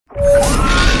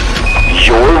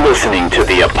listening to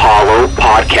the Apollo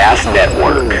Podcast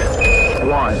Network.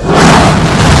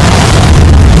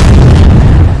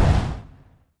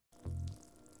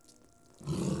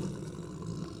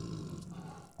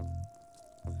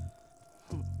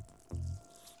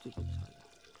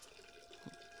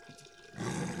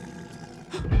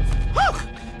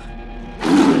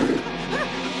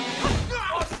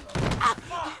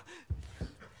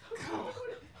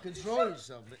 Control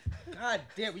yourself, man. God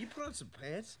damn, will you put on some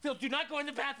pants? Phil, do not go in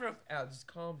the bathroom. Al, just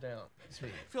calm down.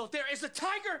 Sweet. Phil, there is a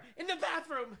tiger in the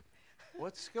bathroom.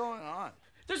 What's going on?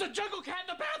 There's a jungle cat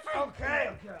in the bathroom. Okay.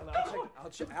 I'll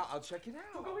check it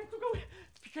out. Go in.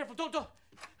 Be careful. Don't.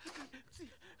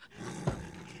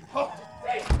 Oh,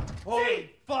 holy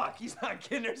fuck, he's not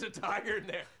kidding. There's a tiger in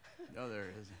there. No, there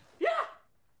isn't. Yeah.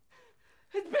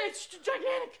 It's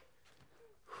gigantic.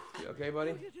 You okay,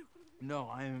 buddy? No,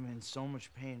 I am in so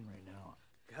much pain right now.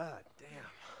 God damn.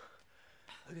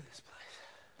 Look at this place.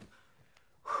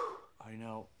 I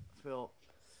know. Phil,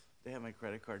 they have my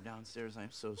credit card downstairs.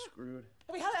 I'm so screwed.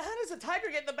 I mean, how does a tiger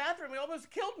get in the bathroom? It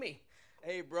almost killed me.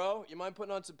 Hey, bro, you mind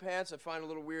putting on some pants? I find it a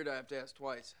little weird I have to ask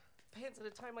twice. Pants at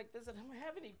a time like this, I don't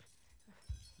have any.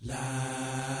 La,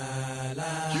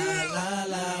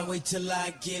 wait till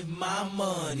I get my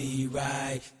money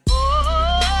right.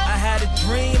 I had a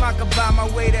dream I could buy my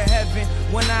way to heaven.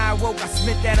 When I awoke, I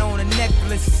spent that on a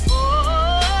necklace.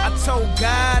 I told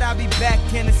God I'll be back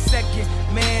in a second.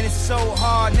 Man, it's so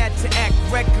hard not to act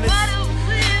reckless.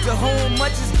 To whom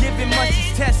much is given, much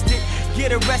is tested.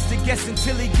 Get arrested, guess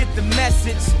until he get the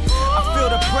message. I feel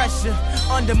the pressure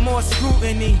under more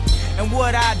scrutiny. And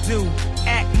what I do,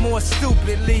 act more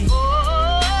stupidly.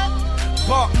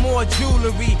 Bought more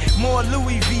jewelry, more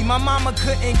Louis V. My mama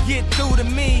couldn't get through to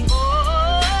me.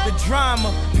 The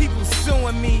drama, people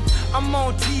suing me. I'm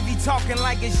on TV talking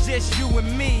like it's just you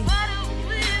and me.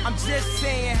 I'm just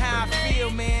saying how I feel,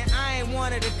 man. I ain't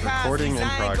one of the Recording in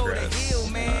I ain't progress. go to Hill,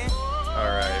 man. All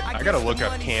right, I gotta look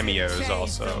up cameos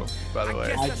also, by the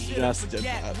way. I just did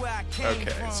that.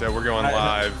 Okay, so we're going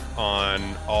live on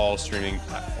all streaming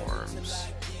platforms.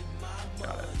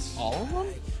 Got it. All of them?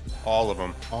 All of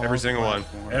them. Every single one.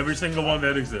 Every single one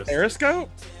that exists. Periscope?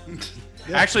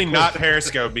 Actually, not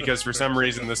Periscope, because for some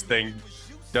reason this thing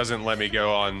doesn't let me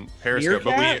go on Periscope.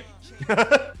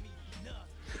 But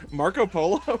Marco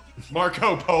Polo?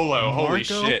 Marco Polo. Holy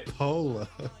shit. Polo.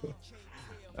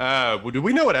 Do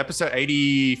we know what episode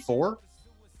 84?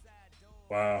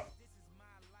 Wow.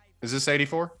 Is this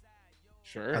 84?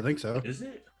 Sure. I think so. Is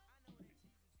it?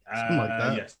 Something like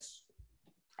that. Yes.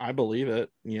 I believe it.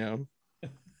 We've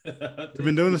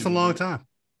been doing this a long time.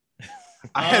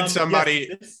 I had somebody.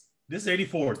 Yes, this is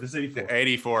 84.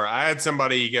 84. I had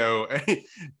somebody go.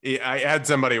 I had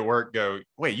somebody at work go,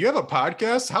 "Wait, you have a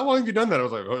podcast? How long have you done that?" I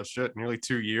was like, "Oh shit, nearly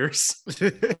 2 years."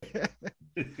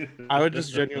 I would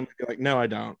just genuinely be like, no, I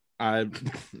don't.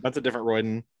 That's a different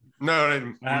Royden. No, It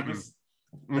happens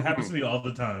to me all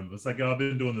the time. It's like I've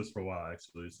been doing this for a while.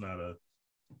 Actually, it's not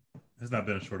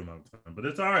been a short amount of time, but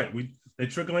it's all right. They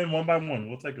trickle in one by one.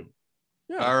 We'll take them.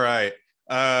 Yeah. All right.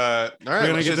 We're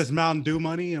gonna get this Mountain Dew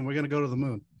money, and we're gonna go to the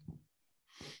moon.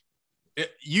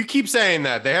 You keep saying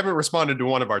that. They haven't responded to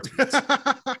one of our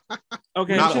tweets.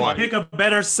 Okay. Not We one. should pick a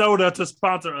better soda to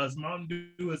sponsor us.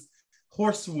 Mountain Dew is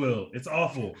horse will. It's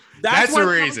awful. That's why the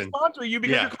I'm reason. Sponsor you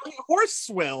because Yeah. you're calling it horse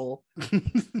swill.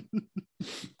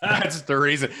 That's the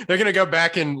reason. They're gonna go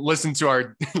back and listen to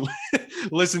our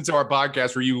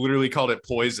podcast where you literally called it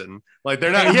poison. Like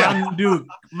they're not. Hey, Yeah.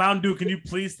 Mountain Dew, can you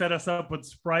please set us up with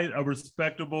Sprite, a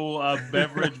respectable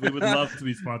beverage? We would love to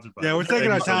be sponsored by. Yeah, we're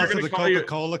taking our talents to the call you-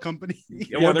 Coca-Cola company.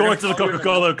 Yeah, we're going to the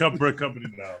Coca-Cola company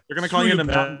now. They're gonna call you into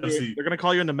Screw Mountain Dew. Pepsi. They're gonna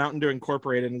call you into Mountain Dew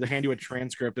Incorporated and hand you a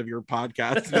transcript of your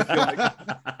podcast. And you'll be like,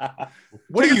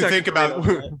 What do Take a you second think to about?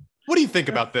 read over What do you think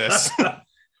about this? you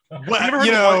ever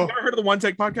heard of the One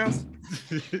Take podcast?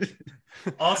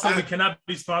 Also, we cannot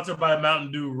be sponsored by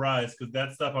Mountain Dew Rise because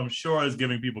that stuff I'm sure is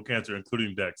giving people cancer,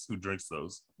 including Dex, who drinks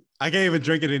those. I can't even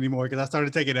drink it anymore because I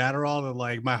started taking Adderall and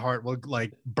like my heart will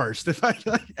like burst if I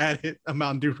like added a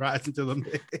Mountain Dew Rise into the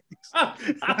mix.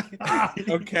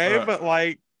 Okay, but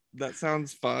like that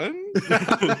sounds fun.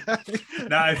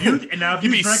 Now, if you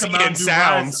be drank a seeing Mountain Dew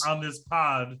sounds. Rise on this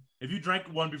pod, if you drank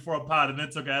one before a pod and then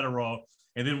took Adderall,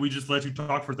 and then we just let you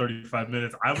talk for 35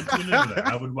 minutes, I would tune into that.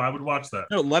 I would watch that.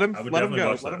 No, let him I would go. definitely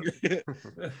watch Let him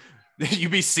go. You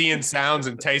be seeing sounds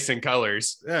and tasting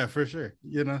colors. Yeah, for sure.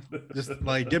 You know, just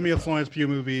like give me a Florence Pugh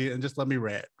movie and just let me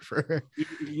rant. For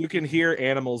You can hear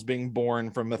animals being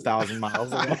born from 1,000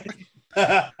 miles away.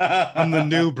 I'm the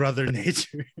new brother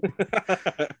nature.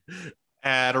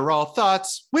 Adderall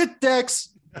thoughts with Dex.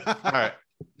 All right.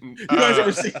 You guys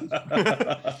ever seen?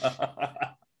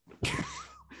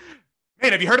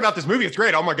 man, have you heard about this movie? It's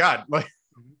great. Oh my god. Like,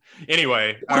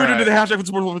 anyway, all We're gonna do the right. hashtag for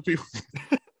support for people.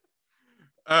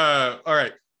 All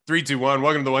right. 3, 2, 1.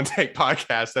 Welcome to the One Take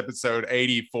Podcast, episode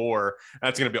 84.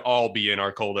 That's going to all be in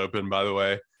our cold open, by the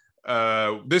way.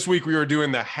 This week we were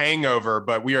doing The Hangover,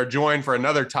 but we are joined for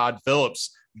another Todd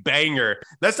Phillips banger.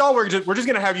 That's all. We're just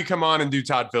going to have you come on and do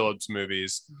Todd Phillips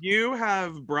movies. You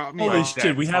have brought me. Holy on.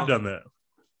 shit, we have done that.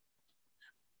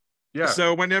 Yeah.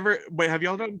 So have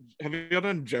y'all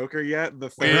done Joker yet? The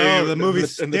third, No, the movie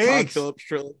and the Todd stinks. Phillips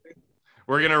trilogy.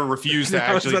 We're going to refuse to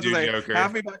I was actually about to do say, Joker.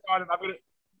 Have me back on, and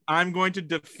I'm going to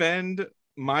defend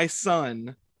my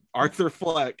son Arthur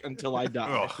Fleck until I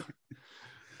die.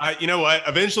 Ugh. You know what?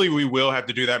 Eventually we will have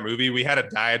to do that movie. We had a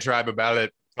diatribe about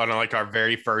it on like our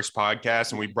very first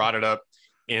podcast, and we brought it up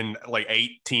in like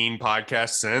 18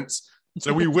 podcasts since.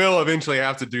 So we will eventually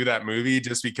have to do that movie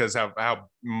just because how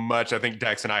much I think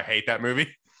Dex and I hate that movie.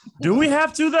 Do we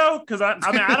have to though? Because I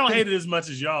mean I don't hate it as much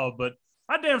as y'all, but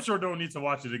I damn sure don't need to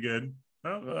watch it again. I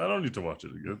don't need to watch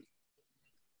it again.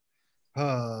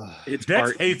 It's Dex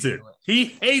art. hates it. He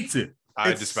hates it.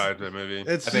 I despise that movie. It's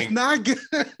I just think not good.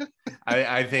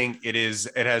 I think it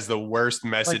has the worst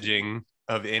messaging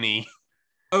of any.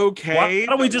 Okay. Why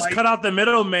don't we but, just like, cut out the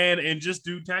middleman and just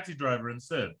do Taxi Driver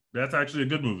instead? That's actually a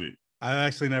good movie. I've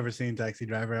actually never seen Taxi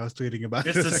Driver. I was tweeting about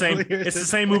It's this the same. earlier It's the today.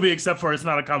 same movie except for it's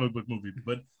not a comic book movie.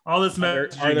 But all this there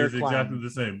messaging is clowns? exactly the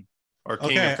same. Or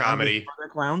King Okay, of Comedy. Are there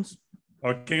clowns?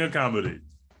 Or King of Comedy.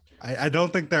 I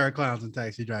don't think there are clowns in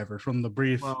Taxi Driver from the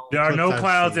brief. Well, There are clips no I've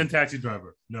clowns seen. in Taxi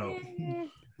Driver. No.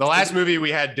 The last movie we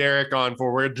had Derek on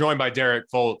for, we're joined by Derek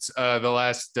Foltz.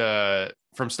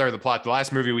 From Start of the Plot, the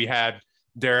last movie we had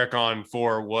Derek on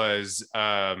for was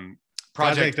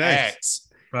Project X. X.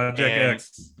 Project And-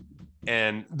 X.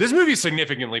 And this movie is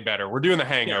significantly better. We're doing The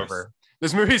Hangover.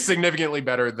 This movie is significantly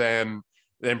better than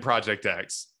Project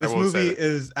X. I This will say movie that.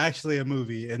 is actually a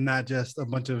movie and not just a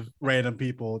bunch of random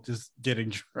people just getting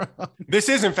drunk. This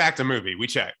is in fact a movie. We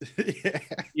checked. Yeah.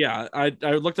 Yeah,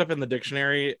 I looked up in the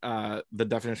dictionary the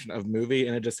definition of movie,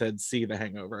 and it just said "see The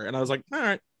Hangover," and I was like, all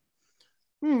right.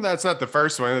 That's not the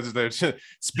first one.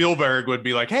 Spielberg would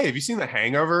be like, "Hey, have you seen The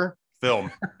Hangover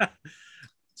film?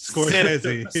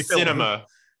 Scorsese. Cinema."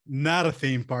 Not a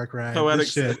theme park ride. Poetic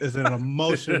This shit is an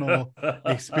emotional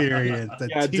experience that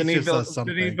Yeah, teaches Denis us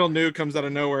something. Villeneuve comes out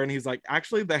of nowhere, and he's like,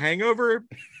 actually, The Hangover,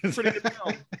 pretty good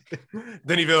film.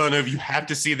 Denis Villeneuve, you have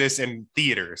to see this in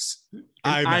theaters.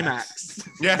 IMAX.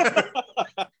 Yeah.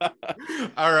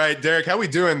 All right, Derek, how we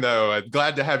doing though?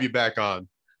 Glad to have you back on.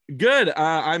 Good.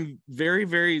 I'm very,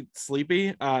 very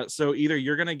sleepy. So either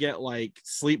you're gonna get like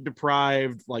sleep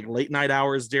deprived, like late night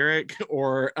hours, Derek,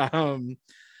 or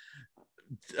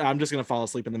I'm just gonna fall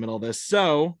asleep in the middle of this.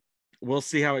 So we'll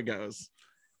see how it goes.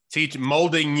 Teach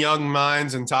molding young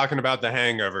minds and talking about The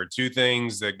Hangover, two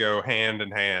things that go hand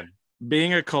in hand.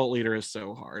 Being a cult leader is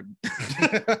so hard.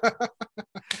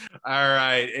 All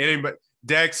right, anybody?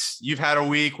 Dex, you've had a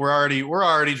week. We're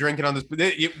already drinking on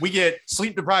this. We get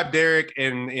sleep deprived Derek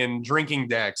and drinking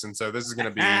Dex, and so this is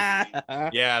gonna be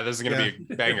this is gonna be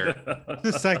a banger.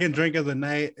 The second drink of the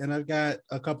night, and I've got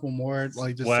a couple more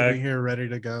like just Swag. sitting here ready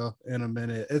to go in a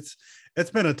minute. It's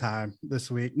been a time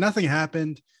this week. Nothing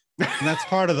happened, and that's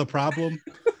part of the problem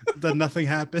that nothing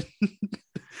happened.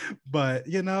 But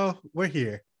we're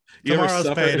here. You ever Tomorrow's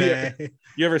suffered- payday.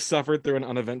 You ever suffered through an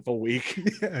uneventful week?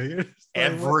 Yeah, you're just like,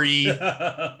 Every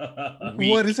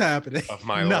week what is happening of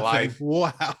my Nothing. life.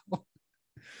 Wow.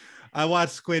 I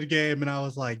watched Squid Game and I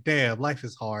was like, damn, life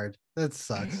is hard. That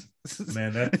sucks.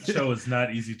 Man, that show is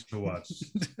not easy to watch.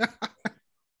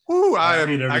 Woo, I I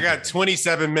hate got everything.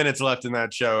 27 minutes left in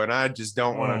that show, and I just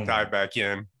don't want Oh to dive back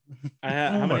in. How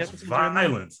So many much episodes are in there?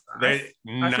 violence. They, I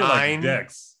feel like nine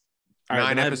Dex. All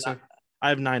right, then episodes. I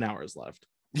have 9 hours left.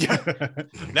 Yeah,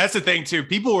 that's the thing too.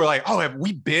 People were like, "Oh, have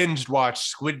we binged watched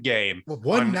Squid Game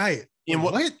One on- night. in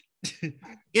what- What?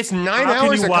 It's 9 How can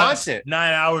hours you of watch content.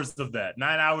 9 hours of that.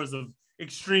 9 hours of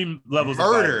extreme levels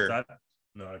Murder. of violence.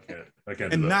 No, I can't. I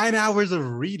can't. And do that. 9 hours of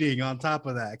reading on top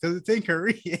of that because it's in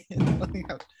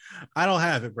Korean. I don't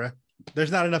have it, bro.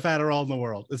 There's not enough Adderall in the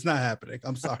world. It's not happening.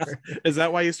 I'm sorry. Is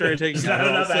that why you started taking It's not Adderall?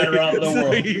 enough Adderall in the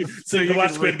world. So you can watch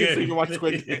can Squid read- Game. so you can watch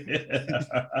Squid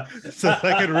Game. So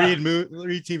I could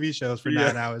read TV shows for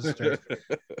 9 hours straight.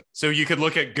 So you could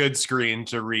look at good screen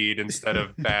to read instead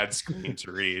of bad screen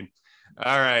to read.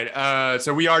 All right.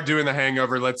 So we are doing The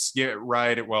Hangover. Let's get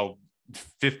right.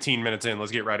 15 minutes in.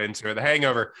 Let's get right into it. The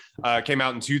Hangover came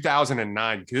out in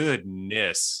 2009.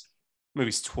 Goodness.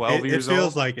 Movie's 12 It years feels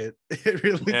old. like it. It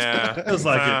really Yeah. does. Feels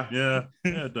like it. Yeah,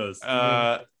 it does.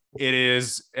 It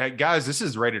is, guys. This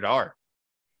is rated R.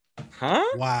 Huh?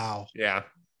 Wow. Yeah,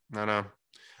 I know.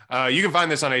 You can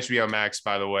find this on HBO Max,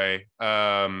 by the way.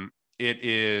 It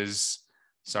is.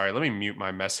 Sorry, let me mute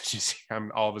my messages.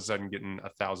 I'm all of a sudden getting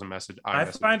 1,000 messages. I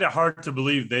find it hard to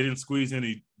believe they didn't squeeze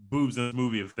any boobs in the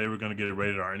movie if they were going to get it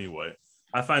rated R anyway.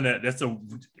 I find that's a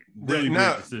really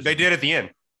weird decision. They did at the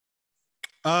end.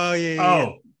 Oh yeah.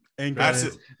 Oh, and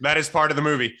that is part of the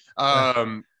movie.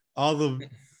 All the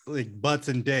like butts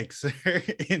and dicks in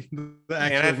the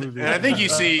actual movie. And I think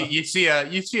you see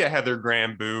a Heather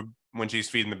Graham boob when she's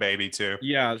feeding the baby too.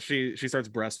 Yeah, she starts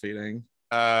breastfeeding.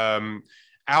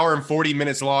 Hour and 40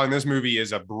 minutes long. This movie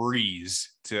is a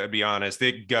breeze, to be honest.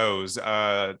 It goes.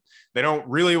 They don't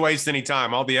really waste any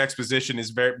time. All the exposition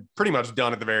is pretty much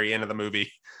done at the very end of the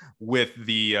movie with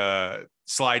the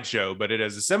slideshow, but it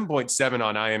has a 7.7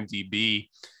 on IMDb.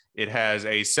 It has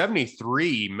a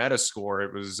 73 Metascore.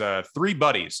 It was three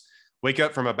buddies wake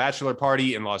up from a bachelor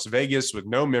party in Las Vegas with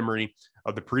no memory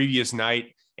of the previous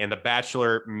night and the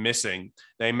bachelor missing.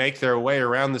 They make their way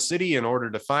around the city in order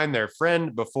to find their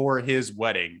friend before his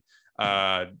wedding.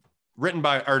 Directed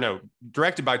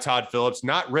by Todd Phillips,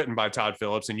 not written by Todd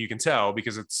Phillips, and you can tell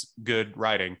because it's good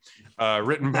writing.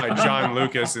 Written by John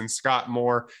Lucas and Scott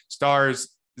Moore. Stars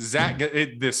Zach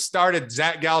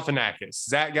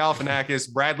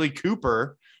Galifianakis, Bradley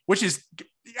Cooper, which is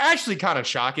actually kind of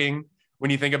shocking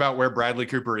when you think about where Bradley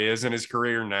Cooper is in his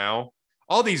career now.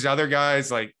 All these other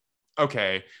guys, like,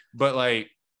 okay, but like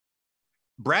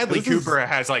Bradley Cooper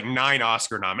has like 9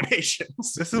 Oscar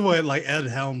nominations. This is what like Ed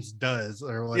Helms does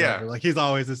or whatever. Yeah. Like he's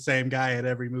always the same guy at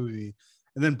every movie.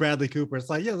 And then Bradley Cooper, it's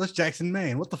like, yeah, that's Jackson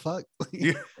Maine. What the fuck?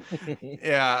 Yeah.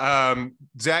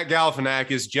 Zach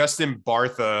Galifianakis, Justin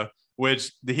Bartha,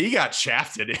 which he got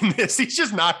shafted in this. He's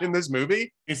just not in this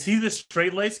movie. Is he the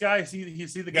straight lace guy? Is he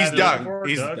the guy? He's Doug.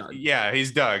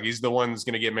 He's Doug. He's the one that's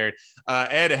going to get married.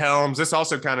 Ed Helms. This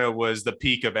also kind of was the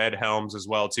peak of Ed Helms as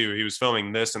well too. He was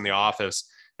filming this in The Office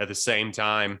at the same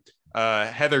time.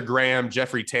 Heather Graham,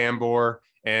 Jeffrey Tambor,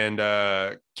 and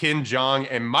Ken Jeong,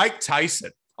 and Mike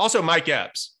Tyson. Also Mike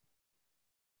Epps.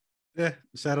 Yeah,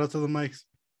 shout out to the Mikes.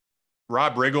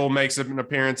 Rob Riggle makes an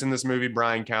appearance in this movie.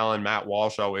 Brian Callen, Matt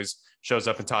Walsh always shows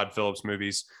up in Todd Phillips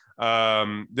movies.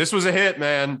 This was a hit,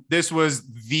 man. This was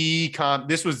the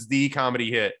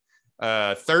comedy hit.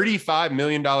 $35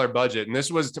 million budget, and this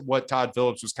was what Todd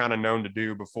Phillips was kind of known to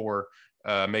do before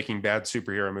making bad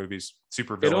superhero movies,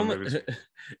 supervillain movies.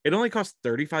 It only cost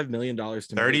 $35 million to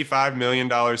make. $35 million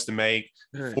to make.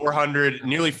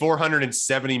 Nearly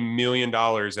 $470 million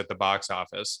at the box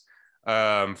office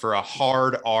for a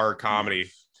hard R comedy.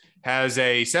 Has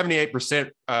a 78%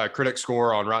 critic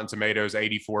score on Rotten Tomatoes,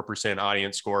 84%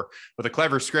 audience score. With a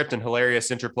clever script and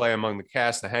hilarious interplay among the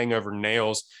cast, The Hangover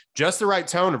nails just the right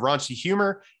tone of raunchy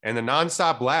humor, and the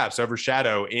nonstop laughs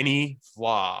overshadow any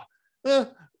flaw.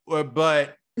 But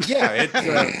yeah,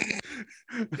 it's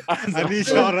I need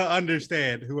y'all to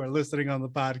understand, who are listening on the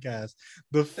podcast,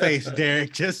 the face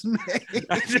Derek just made.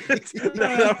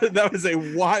 that was a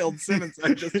wild sentence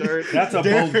I just heard. That's a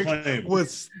Derek bold claim.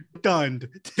 was stunned.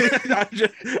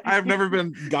 I've never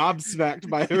been gobsmacked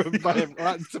by a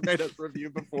Rotten Tomatoes review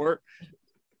before.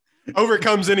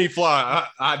 Overcomes any flaw.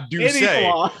 I do Any say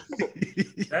flaw.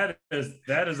 That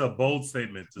is a bold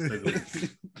statement to say the least.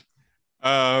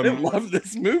 I love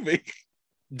this movie.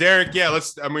 Derek, yeah, we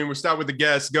start with the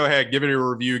guests. Go ahead, give it a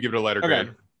review, give it a letter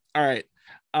grade. All right.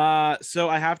 So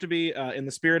I have to be in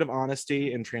the spirit of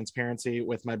honesty and transparency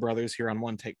with my brothers here on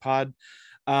One Take Pod.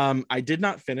 I did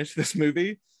not finish this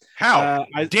movie. How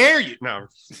dare you? No,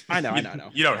 I know.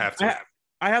 You don't have to.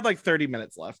 I had like 30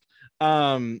 minutes left.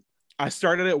 I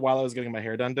started it while I was getting my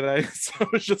hair done today, so it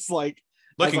was just like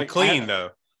looking clean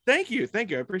though. Thank you. I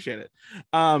appreciate it.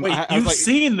 Wait, you've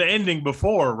seen the ending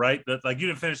before, right? That like you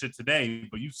didn't finish it today,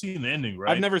 but you've seen the ending,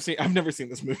 right? I've never seen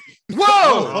this movie.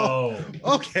 Whoa!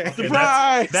 Okay.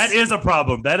 Surprise! That is a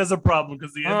problem. That is a problem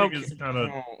because the ending is kind of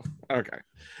okay.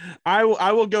 I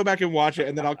will go back and watch it,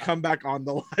 and then I'll come back on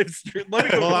the live stream.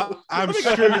 I'm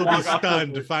sure you'll be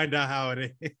stunned to find out how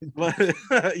it ends.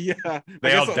 Yeah,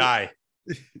 they all die.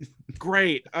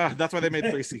 Great. That's why they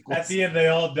made 3 sequels. At the end, they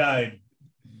all died.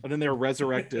 And then they were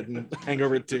resurrected in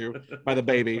Hangover 2 by the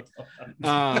baby.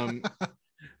 I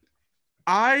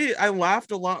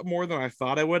laughed a lot more than I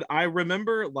thought I would. I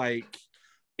remember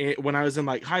when I was in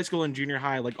like high school and junior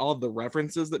high, like all of the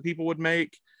references that people would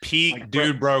make. Peak like,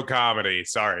 dude bro comedy.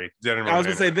 Sorry. I was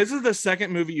gonna say, this is the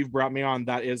second movie you've brought me on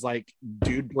that is like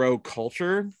dude bro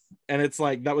culture. And it's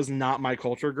like, that was not my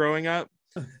culture growing up.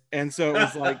 And so it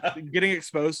was like getting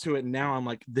exposed to it now. I'm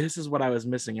like, this is what I was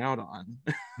missing out on.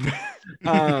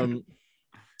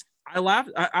 I laughed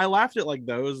at like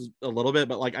those a little bit,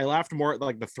 but like I laughed more at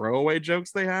like the throwaway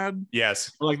jokes they had.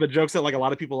 Yes. Or, like the jokes that like a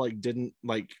lot of people like didn't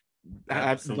like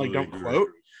Absolutely don't agree. quote.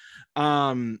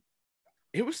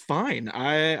 It was fine.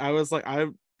 I was like, I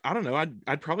don't know.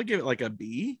 I'd probably give it like a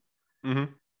B.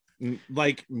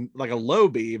 Like a low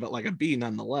B, but like a B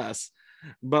nonetheless.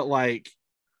 But like,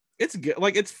 it's good.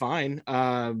 Like, it's fine.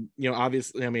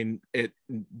 Obviously, I mean, it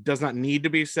does not need to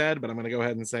be said, but I'm going to go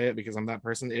ahead and say it because I'm that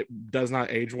person. It does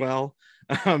not age well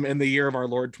in the year of our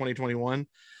Lord 2021.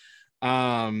 But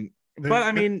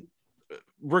I mean,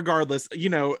 regardless,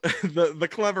 the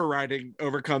clever writing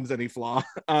overcomes any flaw.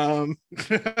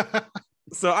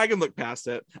 So I can look past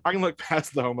it. I can look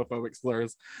past the homophobic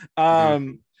slurs.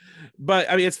 But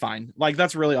I mean, it's fine. Like,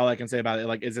 that's really all I can say about it.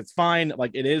 Like, it's fine.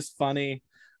 Like, it is funny.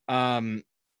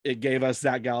 It gave us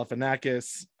Zach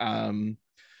Galifianakis.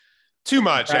 Too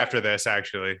much after this,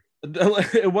 actually.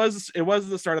 It was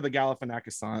the start of the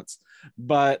Galifianakis,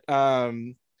 but I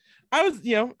was,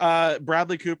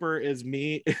 Bradley Cooper is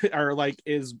me, or like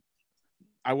is.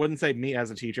 I wouldn't say me as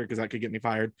a teacher because that could get me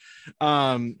fired.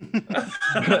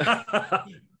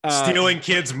 Stealing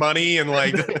kids' money and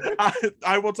like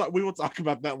I will talk. We will talk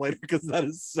about that later because that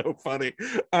is so funny.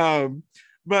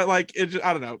 But like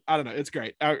I don't know. It's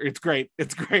great. It's great.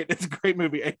 It's a great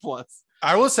movie. A+.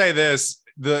 I will say this: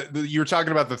 you were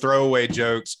talking about the throwaway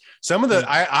jokes. Some of the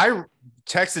I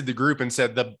texted the group and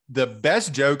said the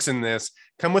best jokes in this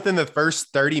come within the first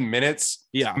 30 minutes.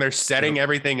 Yeah. And they're setting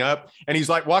everything up. And he's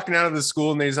like walking out of the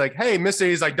school and he's like, "Hey, Missy,"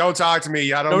 he's like, "Don't talk to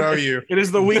me. I don't know you. It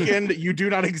is the weekend. You do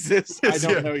not exist. I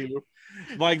don't know you."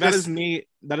 Like that is me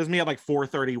at like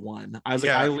 4:31. I was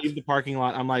like, I leave the parking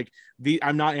lot. I'm like,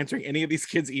 I'm not answering any of these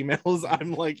kids' emails.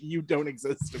 I'm like, you don't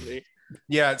exist to me.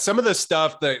 Yeah. Some of the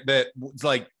stuff that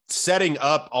like setting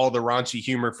up all the raunchy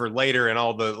humor for later and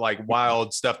all the like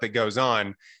wild stuff that goes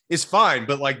on is fine,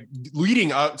 but like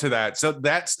leading up to that, so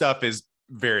that stuff is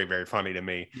very, very funny to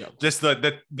me. Yep. Just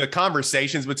the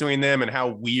conversations between them and how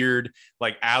weird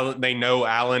like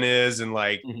Alan is, and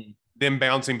like them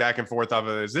bouncing back and forth off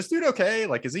of, is this dude okay?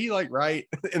 Like, is he like right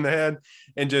in the head?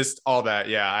 And just all that.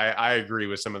 Yeah, I agree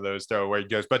with some of those throwaway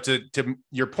jokes. But to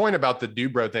your point about the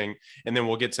Dubrow thing, and then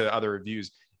we'll get to other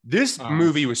reviews. This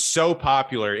movie was so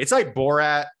popular. It's like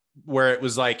Borat, where it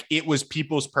was like, it was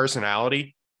people's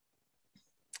personality.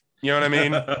 You know what I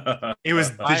mean? It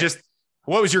was just,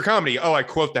 what was your comedy? Oh, I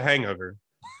quote The Hangover.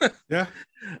 Yeah.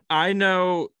 I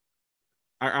know.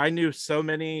 I knew so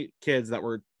many kids that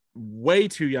were way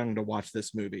too young to watch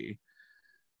this movie.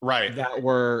 Right. That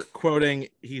were quoting,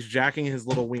 "He's jacking his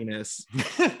little weenus"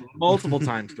 multiple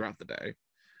times throughout the day.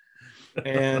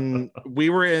 And we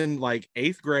were in like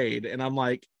 8th grade, and I'm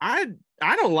like, I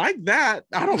don't like that.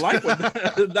 I don't like what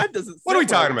that doesn't. What are we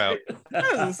talking about? That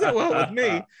doesn't sit well with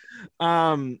me.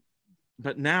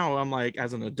 But now I'm like,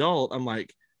 as an adult, I'm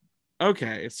like,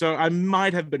 okay, so I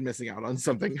might have been missing out on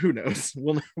something. Who knows?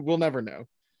 We'll never know.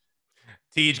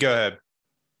 Tej, go ahead.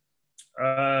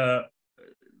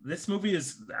 This movie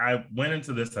is. I went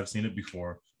into this. I've seen it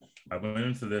before. I went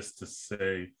into this to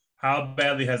say, how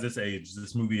badly has this aged?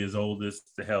 This movie is old as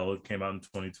the hell. It came out in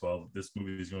 2012. This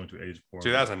movie is going to age poorly.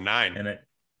 2009. And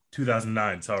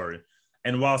 2009, sorry.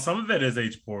 And while some of it has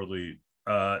aged poorly,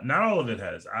 not all of it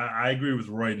has. I agree with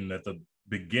Royden at the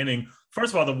beginning.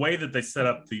 First of all, the way that they set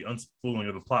up the unspooling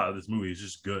of the plot of this movie is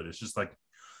just good. It's just like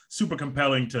super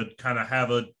compelling to kind of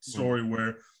have a story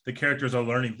where the characters are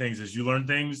learning things as you learn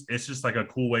things. It's just like a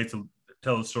cool way to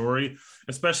tell a story,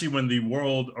 especially when the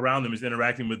world around them is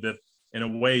interacting with it in a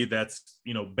way that's,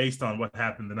 based on what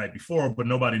happened the night before, but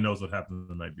nobody knows what happened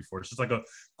the night before. It's just like a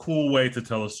cool way to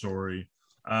tell a story.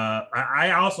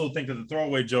 I also think that the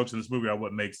throwaway jokes in this movie are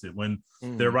what makes it. When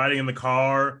they're riding in the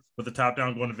car with the top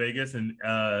down going to Vegas, and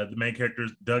the main character,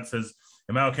 Doug, says,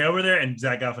 "Am I okay over there?" And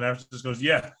Zach Galifianakis just goes,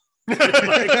 "Yeah."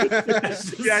 That's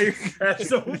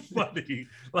so funny.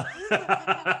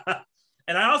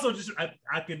 And I also just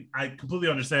I completely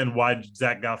understand why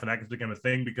Zach Galifianakis became a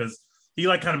thing, because he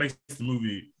like kind of makes the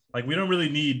movie like, we don't really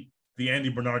need the Andy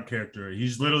Bernard character.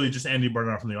 He's literally just Andy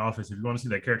Bernard from The Office. If you want to see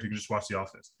that character, you can just watch The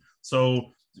Office.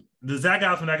 So the Zach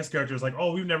Galifianakis character is like,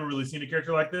 oh, we've never really seen a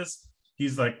character like this.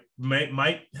 He's like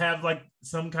might have like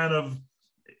some kind of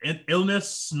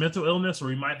illness, mental illness, or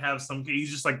he might have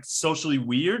he's just like socially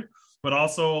weird, but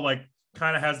also like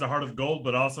kind of has the heart of gold,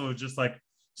 but also just like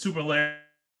super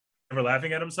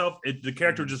laughing at himself. The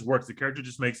character just works. The character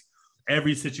just makes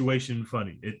every situation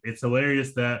funny. It's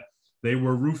hilarious that they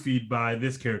were roofied by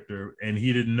this character and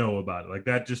he didn't know about it. Like,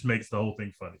 that just makes the whole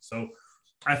thing funny. So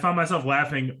I found myself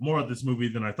laughing more at this movie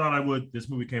than I thought I would. This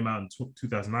movie came out in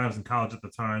 2009. I was in college at the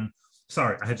time.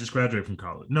 Sorry, I had just graduated from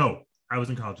college. No, I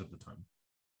was in college at the time.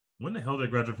 When the hell did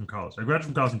I graduate from college? I graduated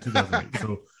from college in 2008.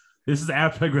 So this is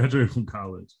after I graduated from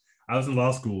college. I was in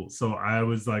law school. So I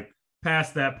was like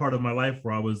past that part of my life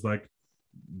where I was like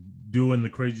doing the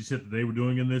crazy shit that they were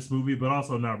doing in this movie, but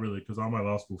also not really, because all my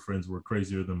law school friends were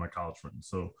crazier than my college friends.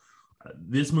 So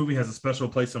this movie has a special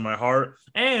place in my heart.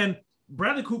 And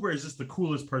Bradley Cooper is just the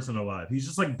coolest person alive. He's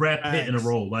just like Brad Pitt in a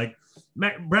role. Like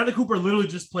Bradley Cooper literally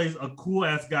just plays a cool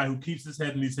ass guy who keeps his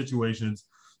head in these situations.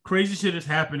 Crazy shit is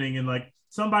happening, and like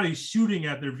somebody's shooting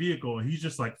at their vehicle, and he's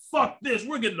just like, "Fuck this,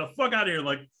 we're getting the fuck out of here."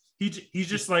 Like he's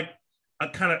just like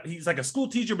he's like a school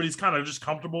teacher, but he's kind of just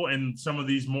comfortable in some of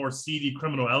these more seedy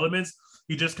criminal elements.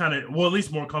 He just kind of, well, at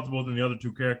least more comfortable than the other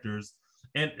two characters.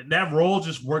 And that role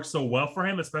just works so well for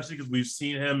him, especially because we've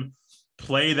seen him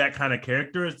play that kind of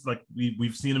character. It's like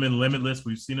we've seen him in Limitless.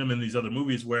 We've seen him in these other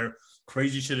movies where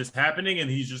crazy shit is happening, and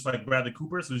he's just like Bradley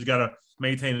Cooper. So he's got to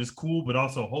maintain his cool, but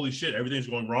also, holy shit, everything's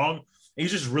going wrong. And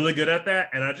he's just really good at that.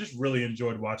 And I just really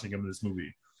enjoyed watching him in this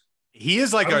movie. He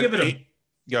is like go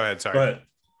ahead. Sorry. But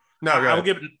no, I would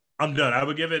give it. I'm done. I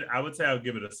would say I would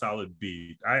give it a solid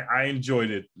B. I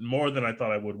enjoyed it more than I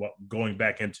thought I would going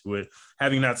back into it,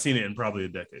 having not seen it in probably a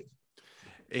decade.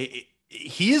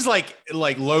 He is like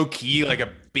low key, like a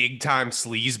big time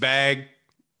sleaze bag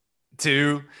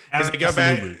too. Because they go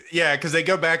back, because they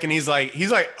go back and he's like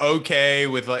okay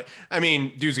with like, I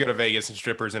mean, dude's go to Vegas and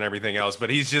strippers and everything else,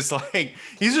 but he's just like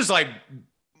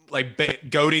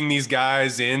goading these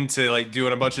guys into like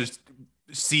doing a bunch of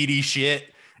seedy shit.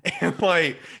 And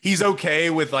like he's okay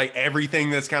with like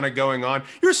everything that's kind of going on.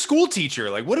 You're a school teacher.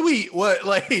 Like,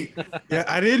 yeah,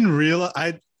 I didn't realize.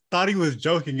 I thought he was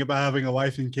joking about having a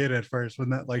wife and kid at first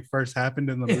when that like first happened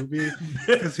in the movie,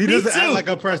 because he doesn't act like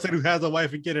a person who has a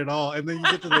wife and kid at all. And then you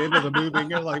get to the end of the movie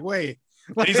and you're like, wait.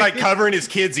 And he's like covering his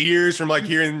kids' ears from like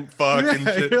hearing fuck and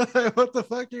shit. You're like, what the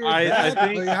fuck? I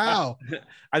think like, how?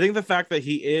 I think the fact that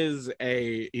he's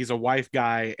a wife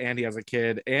guy and he has a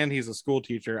kid and he's a school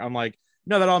teacher, I'm like,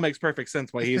 no, that all makes perfect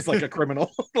sense why he's like a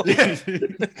criminal. Just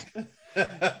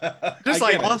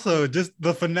like also just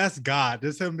the finesse god,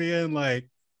 just him being like,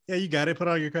 yeah, you got it, put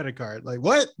on your credit card. Like,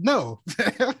 what? No.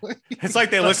 It's like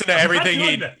they listen to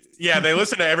everything they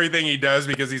listen to everything he does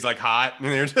because he's like hot, and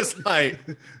they're just like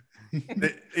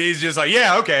he's just like,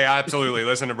 yeah, okay, absolutely,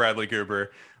 listen to Bradley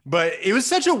Cooper. But it was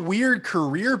such a weird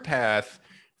career path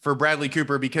for Bradley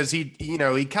Cooper because he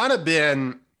kind of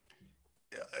been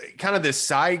kind of this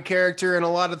side character in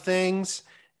a lot of things.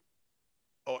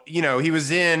 He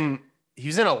was in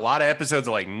a lot of episodes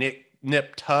of like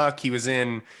Nip Tuck. He was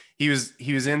in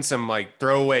some like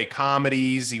throwaway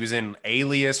comedies. He was in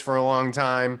Alias for a long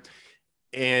time.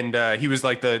 And he was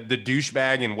like the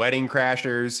douchebag in Wedding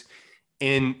Crashers.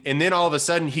 And then all of a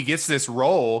sudden he gets this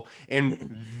role,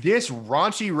 and this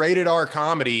raunchy rated R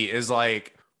comedy is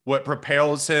like what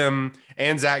propels him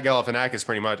and Zach Galifianakis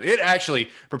pretty much. It actually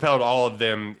propelled all of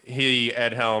them,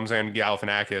 Ed Helms and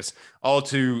Galifianakis, all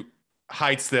to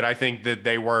heights that I think that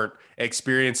they weren't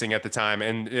experiencing at the time.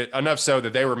 And enough so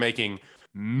that they were making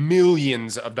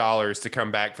millions of dollars to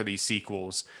come back for these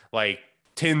sequels, like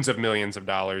tens of millions of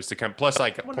dollars to come, plus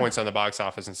like points on the box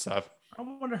office and stuff. I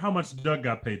wonder how much Doug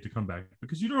got paid to come back,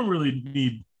 because you don't really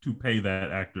need to pay that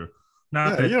actor.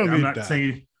 I'm not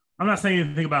saying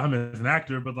anything about him as an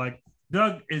actor, but like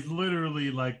Doug is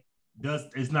literally like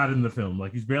is not in the film.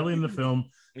 Like he's barely in the film.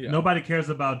 Yeah. Nobody cares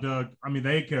about Doug. I mean,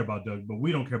 they care about Doug, but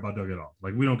we don't care about Doug at all.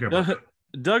 Like we don't care about Doug.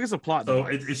 Doug is a plot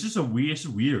device. It's just it's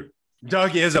weird.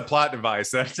 Doug is a plot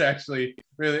device. That's actually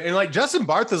really, and like Justin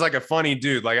Barth is like a funny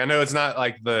dude. Like I know it's not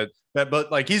like but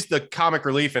like he's the comic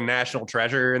relief in National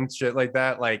Treasure and shit like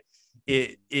that. Like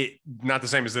it not the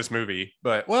same as this movie,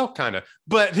 but well, kind of.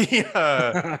 But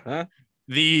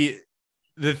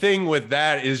the thing with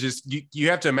that is just you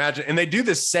have to imagine, and they do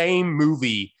the same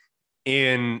movie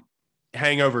in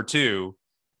Hangover 2,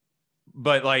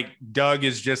 but like Doug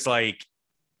is just like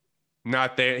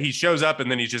not there. He shows up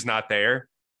and then he's just not there,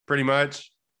 pretty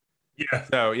much. Yeah.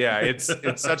 So yeah, it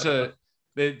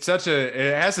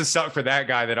has to suck for that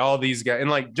guy that all these guys, and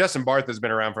like Justin Barth has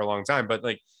been around for a long time, but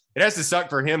like it has to suck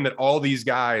for him that all these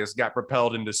guys got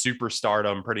propelled into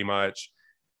superstardom pretty much,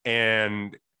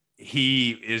 and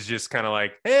he is just kind of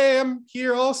like, hey, I'm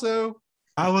here also.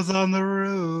 I was on the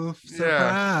roof.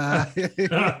 Yeah.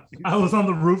 I was on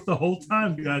the roof the whole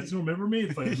time, guys. You remember me?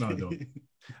 It's like, no, I don't.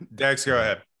 Dex, go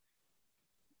ahead.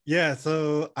 Yeah,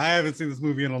 so I haven't seen this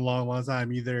movie in a long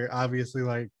time either. Obviously,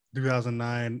 like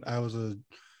 2009, I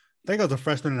think I was a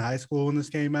freshman in high school when this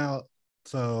came out.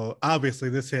 So obviously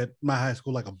this hit my high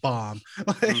school like a bomb.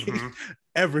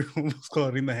 Everyone was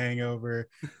quoting The Hangover.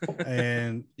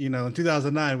 And, in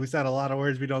 2009, we said a lot of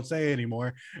words we don't say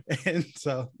anymore. And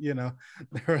so, there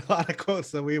were a lot of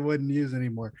quotes that we wouldn't use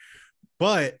anymore.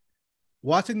 But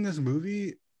watching this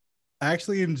movie,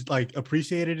 actually like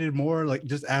appreciated it more like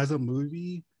just as a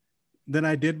movie than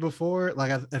I did before.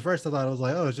 Like at first I thought it was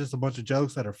like, oh, it's just a bunch of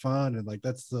jokes that are fun and like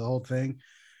that's the whole thing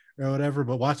or whatever.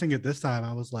 But watching it this time,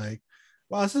 I was like,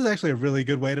 wow, this is actually a really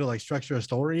good way to like structure a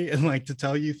story and like to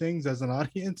tell you things as an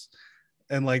audience.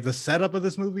 And like the setup of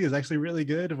this movie is actually really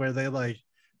good, where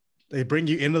they bring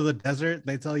you into the desert.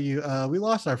 They tell you, we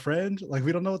lost our friend. Like,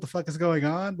 we don't know what the fuck is going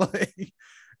on. Like,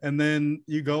 and then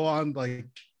you go on, like,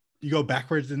 you go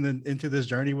backwards and then into this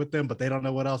journey with them, but they don't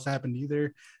know what else happened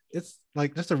either. It's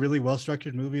like just a really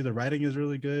well-structured movie. The writing is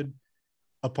really good,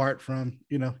 apart from,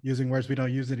 you know, using words we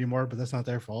don't use anymore, but that's not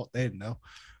their fault. They didn't know.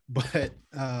 But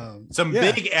some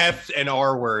big F and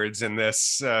R words in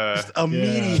this. Just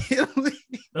immediately.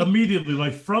 Immediately,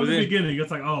 like from the beginning,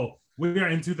 it's like, oh, we are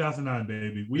in 2009,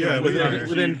 baby.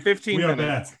 Within 15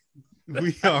 minutes.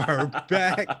 We are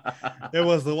back. It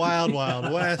was the wild,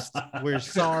 wild west. We're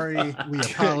sorry. We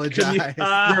apologize.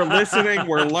 We're listening.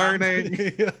 We're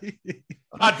learning.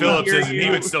 Todd Phillips he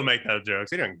would still make those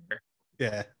jokes. He doesn't care.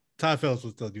 Yeah. Todd Phillips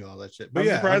would still do all that shit. But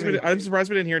I'm surprised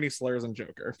we didn't hear any slurs in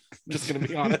Joker. Just gonna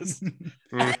be honest.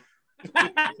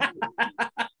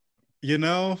 You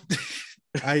know,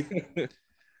 I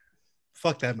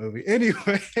fuck that movie.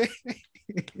 Anyway.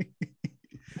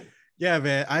 Yeah,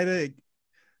 man.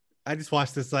 I just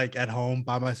watched this like at home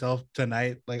by myself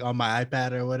tonight, like on my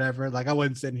iPad or whatever. Like I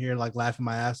wasn't sitting here like laughing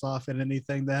my ass off at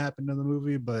anything that happened in the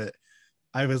movie, but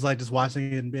I was like just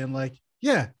watching it and being like,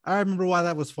 yeah, I remember why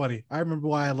that was funny. I remember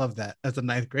why I loved that as a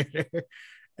ninth grader.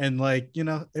 And like, you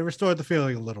know, it restored the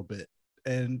feeling a little bit.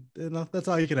 And you know, that's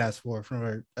all you can ask for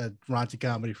from a raunchy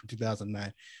comedy from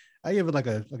 2009. I give it like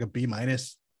a B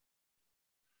minus.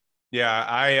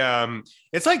 Yeah,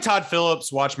 it's like Todd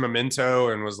Phillips watched Memento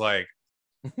and was like,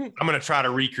 I'm gonna try to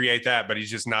recreate that, but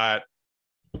he's just not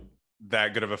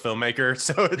that good of a filmmaker.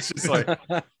 So it's just like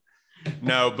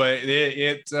no, but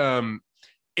it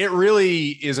really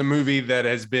is a movie that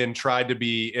has been tried to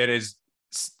be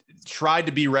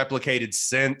replicated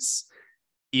since,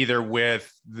 either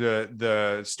with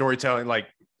the storytelling, like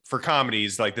for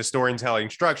comedies, like the storytelling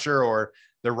structure or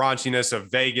the raunchiness of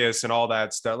Vegas and all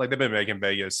that stuff. Like they've been making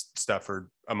Vegas stuff for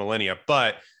a millennia,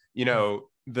 but you know,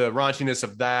 the raunchiness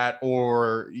of that,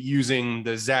 or using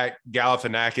the Zach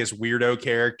Galifianakis weirdo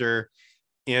character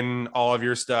in all of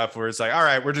your stuff, where it's like, all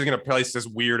right, we're just going to place this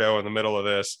weirdo in the middle of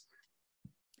this.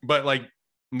 But like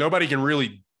nobody can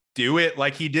really do it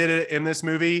like he did it in this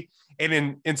movie.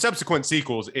 And in subsequent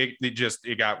sequels,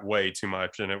 it got way too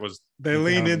much. And they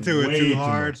leaned into it too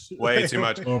hard. Way too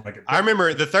much. Oh my God. I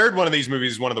remember the third one of these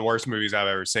movies is one of the worst movies I've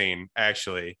ever seen,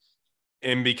 actually.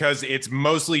 And because it's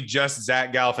mostly just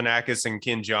Zach Galifianakis and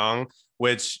Ken Jeong,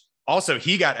 which also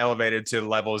he got elevated to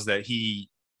levels that he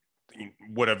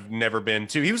would have never been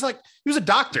to. He was a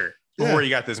doctor before he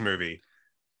got this movie.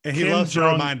 And he loves to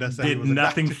remind us that did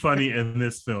nothing funny in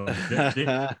this film.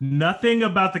 Nothing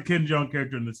about the Ken Jeong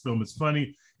character in this film is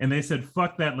funny. And they said,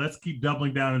 fuck that. Let's keep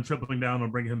doubling down and tripling down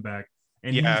and bring him back.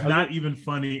 And he's not even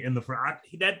funny in the front.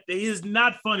 That he is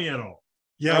not funny at all.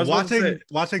 Yeah,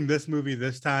 watching this movie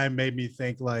this time made me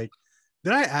think like,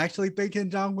 did I actually think Ken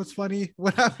Jeong was funny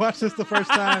when I watched this the first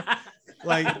time?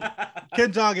 Like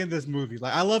Ken Jeong in this movie,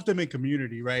 like I loved him in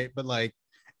Community, right? But like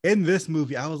in this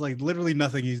movie, I was like, literally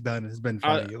nothing he's done has been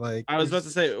funny. Like I was about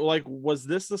to say, like, was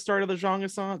this the start of the Jeong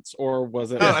Assance, or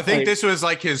was it? No, I think this was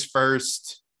like his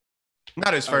first.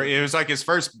 Not his first. It was like his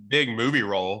first big movie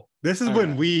role. This is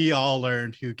when we all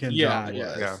learned who Ken Jeong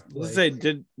was. Yeah. Let's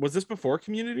say, was this before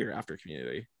Community or after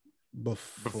Community?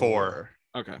 Before.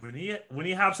 Okay. When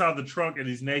he hops out of the trunk and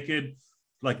he's naked,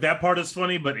 like that part is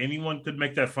funny, but anyone could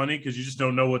make that funny because you just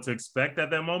don't know what to expect at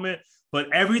that moment.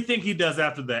 But everything he does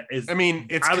after that is, I mean,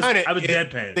 it's kind of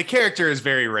deadpan. The character is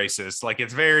very racist. Like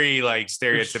it's very like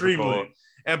stereotypical. Extremely.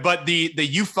 But the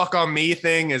you fuck on me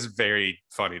thing is very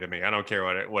funny to me. I don't care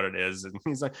what it is. And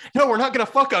he's like, no, we're not gonna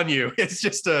fuck on you. It's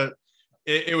just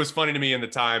it was funny to me in the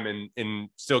time and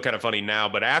still kind of funny now.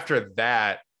 But after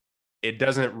that, it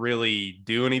doesn't really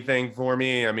do anything for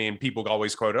me. I mean, people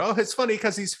always quote, "Oh, it's funny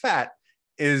because he's fat,"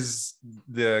 is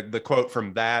the quote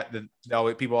from that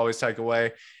people always take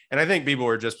away. And I think people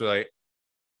were just like,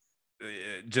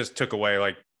 just took away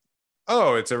like,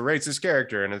 oh, it's a racist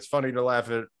character and it's funny to laugh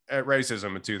at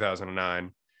racism in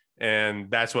 2009.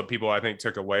 And that's what people, I think,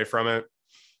 took away from it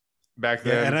back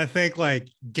then. Yeah, and I think like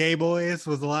Gay Boys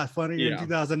was a lot funnier in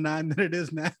 2009 than it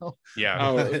is now. Yeah.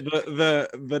 Oh,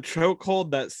 the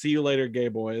chokehold that See You Later Gay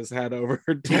Boys had over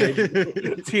teenage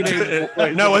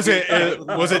boys. No, was it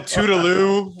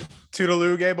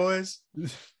Toodaloo Gay Boys?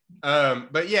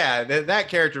 But yeah, that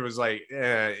character was like,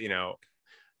 you know,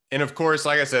 and of course,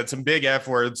 like I said, some big F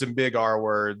words, some big R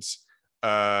words.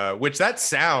 which that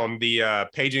sound, the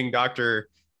paging doctor,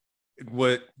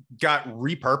 got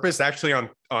repurposed actually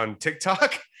on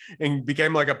TikTok and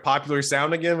became like a popular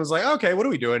sound again. It was like, okay, what are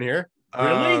we doing here?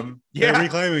 Really? They're Yeah.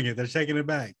 reclaiming it. They're taking it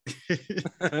back. He's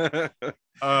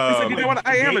like, you know what?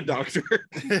 I am a doctor.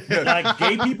 Like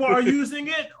gay people are using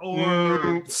it,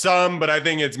 or Some, but I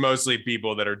think it's mostly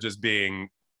people that are just being,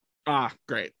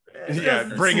 Great. yeah,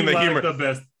 doesn't bringing seem the like humor, the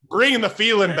best. bringing the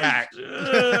feeling back.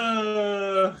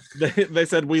 They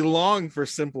said we long for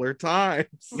simpler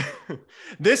times.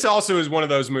 This also is one of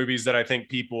those movies that I think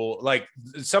people like.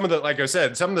 Some of the, like I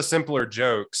said, some of the simpler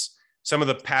jokes, some of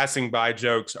the passing by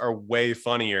jokes are way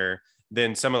funnier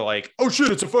than some of the, like, oh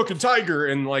shit, it's a fucking tiger,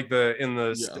 and like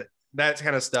that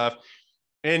kind of stuff.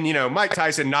 And you know, Mike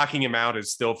Tyson knocking him out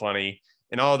is still funny,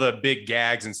 and all the big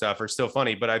gags and stuff are still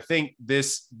funny. But I think the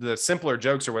simpler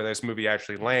jokes are where this movie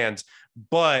actually lands.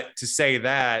 But to say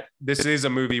that this is a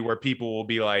movie where people will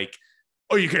be like,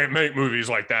 oh, you can't make movies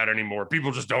like that anymore.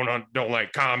 People just don't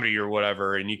like comedy or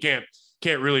whatever. And you can't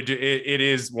really do it. It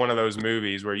is one of those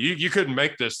movies where you couldn't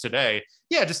make this today.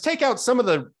 Yeah. Just take out some of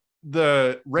the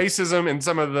racism and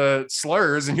some of the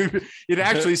slurs and it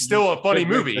actually still a funny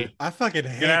movie. I fucking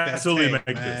hate Yeah, that absolutely take,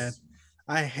 make man. this.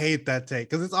 I hate that take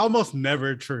because it's almost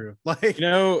never true. Like, You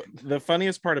know, the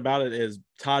funniest part about it is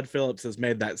Todd Phillips has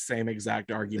made that same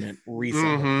exact argument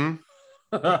recently. Mhm.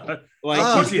 Like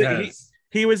Of course he, he he, has.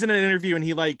 he was in an interview and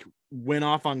he like went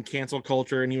off on cancel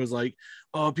culture and he was like,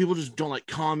 oh, people just don't like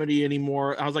comedy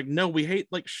anymore. I was like, no, we hate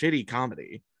like shitty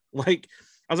comedy. Like,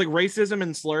 I was like, racism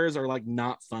and slurs are like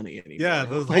not funny anymore. yeah,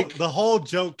 like, the whole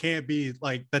joke can't be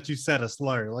like that you said a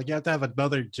slur. Like, you have to have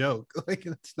another joke. Like,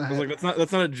 that's I not. was like,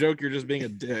 that's not a joke. You're just being a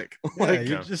dick. yeah, Like,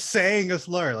 you're just saying a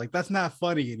slur. Like, that's not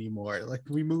funny anymore. Like,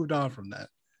 we moved on from that.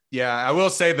 Yeah, I will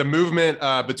say the movement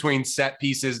between set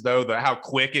pieces, though, how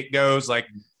quick it goes. Like,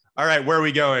 all right, where are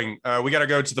we going? We got to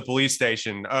go to the police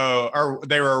station. Oh, or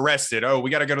they were arrested. Oh, we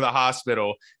got to go to the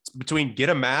hospital. It's between get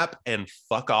a map and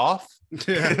fuck off.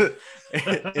 Yeah.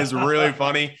 Is really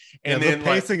funny. And Yeah, then the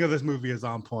pacing of this movie is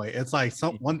on point. It's like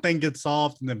one thing gets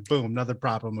solved and then boom, another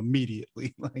problem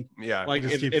immediately. Like, yeah, like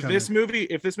just keeps if this coming.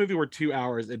 movie were 2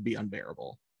 hours, it'd be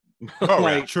unbearable. Oh,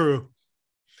 like, true.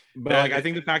 but like I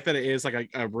think the fact that it is like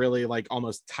a really like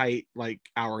almost tight like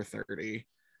hour 30.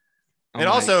 I'm and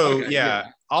like, also, okay, yeah,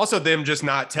 also them just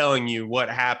not telling you what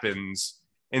happens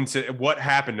into what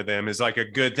happened to them is like a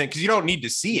good thing because you don't need to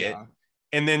see it. Yeah.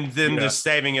 And then them Yeah. just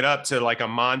saving it up to like a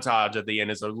montage at the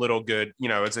end is a little good, you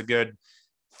know, it's a good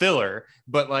filler.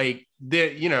 But like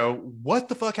what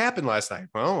the fuck happened last night?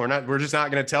 Well, we're just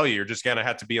not going to tell you. You're just going to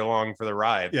have to be along for the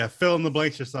ride. Yeah, fill in the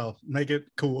blanks yourself. Make it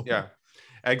cool. Yeah,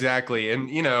 exactly.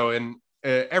 And,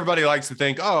 everybody likes to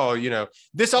think, oh,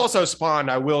 this also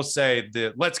spawned, I will say,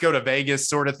 the let's go to Vegas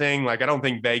sort of thing. Like, I don't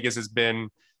think Vegas has been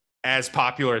as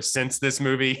popular since this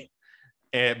movie.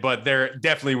 But there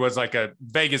definitely was like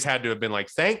Vegas had to have been like,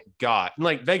 thank God. And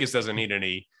like Vegas doesn't need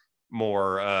any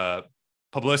more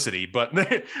publicity, but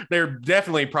they're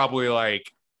definitely probably like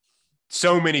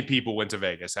so many people went to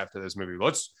Vegas after this movie.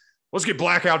 Let's get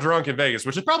blackout drunk in Vegas,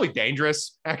 which is probably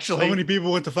dangerous, actually. So many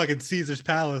people went to fucking Caesar's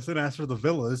Palace and asked for the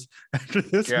villas after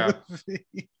this movie.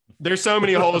 There's so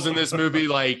many holes in this movie.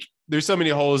 Like,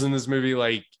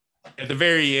 at the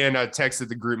very end, I texted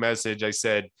the group message. I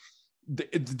said,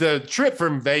 the trip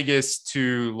from Vegas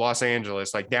to Los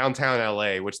Angeles, like downtown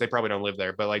LA, which they probably don't live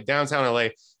there, but like downtown LA,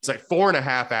 it's like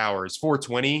 4.5 hours.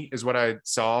 420 is what I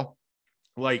saw.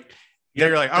 Like,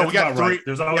 they're like, oh, we got about 3. right.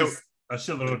 There's always a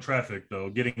shitload of traffic though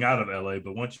getting out of LA,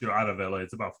 but once you're out of LA,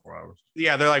 it's about 4 hours.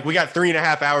 Yeah, they're like, we got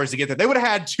 3.5 hours to get there. They would have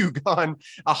had to gone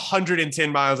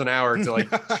 110 miles an hour to like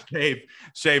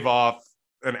shave off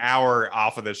an hour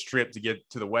off of this trip to get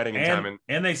to the wedding in time.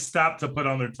 And they stopped to put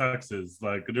on their tuxes.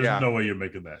 Like, there's no way you're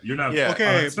making that. You're not. Yeah.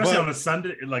 Okay, especially but- on a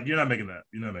Sunday. Like, you're not making that.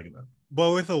 You're not making that.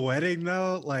 But with a wedding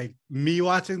though, like me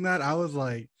watching that, I was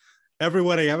like, every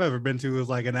wedding I've ever been to was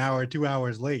like an hour, 2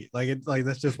 hours late. Like, it's like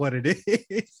that's just what it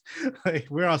is. Like,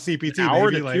 we're on CPT. An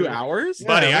hour baby. to Like, 2 hours?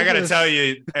 Buddy, Yeah, I got to we're tell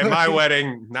you, at my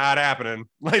wedding, not happening.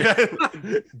 Like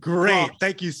that. great.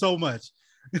 Thank you so much.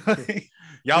 Like,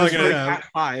 Y'all are Just going for to, At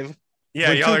 5. yeah,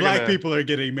 when y'all two are black going to, people are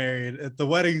getting married. If the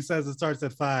wedding says it starts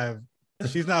at 5,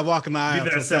 she's not walking the Be aisle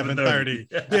there till at 7:30.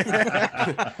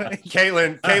 7:30.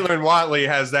 Caitlin Watley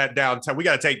has that down. We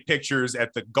got to take pictures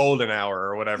at the golden hour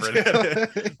or whatever.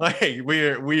 Like,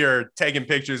 we are taking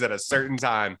pictures at a certain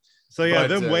time. So yeah,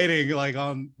 But, them waiting like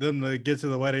on them to get to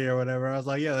the wedding or whatever. I was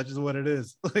like, yeah, that's just what it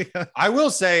is. Like, I will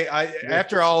say,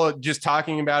 after all just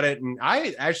talking about it, and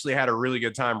I actually had a really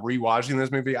good time rewatching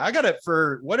this movie. I got it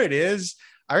for what it is.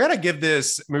 I got to give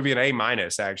this movie an A-.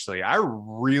 Actually, I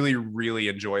really, really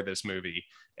enjoy this movie,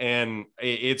 and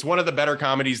it's one of the better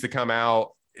comedies to come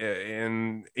out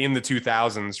in the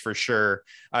 2000s for sure.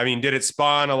 I mean, did it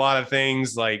spawn a lot of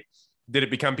things? Like, did it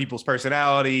become people's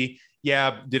personality?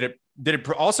 Yeah. Did it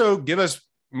also give us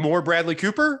more Bradley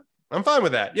Cooper? I'm fine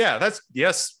with that. Yeah,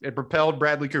 yes, it propelled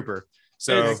Bradley Cooper.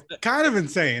 So it's kind of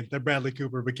insane that Bradley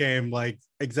Cooper became like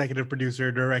executive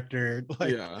producer, director,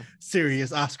 like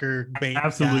serious Oscar bait.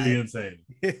 Absolutely insane.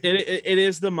 It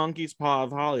is the monkey's paw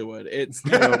of Hollywood. It's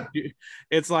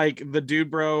it's like the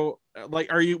dude bro.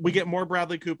 Like, we get more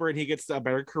Bradley Cooper and he gets a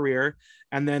better career,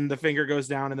 and then the finger goes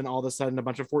down, and then all of a sudden a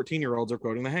bunch of 14-year-olds are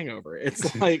quoting The Hangover.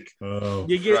 It's like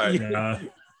we get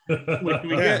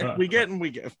and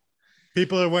we give.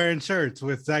 People are wearing shirts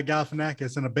with Zach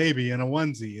Galifianakis and a baby and a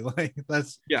onesie. Like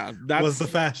that was the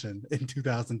fashion in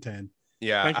 2010.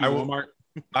 Yeah, Thank you, Walmart.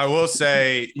 I will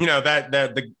say,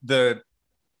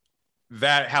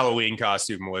 that Halloween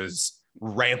costume was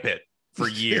rampant for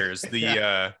years.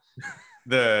 The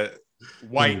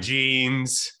white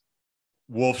jeans,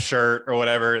 wolf shirt or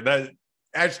whatever. That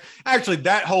actually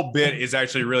that whole bit is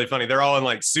actually really funny. They're all in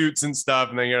like suits and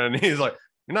stuff, and he's like,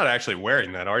 "You're not actually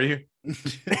wearing that, are you?"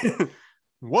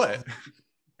 What?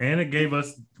 And it gave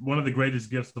us one of the greatest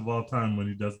gifts of all time when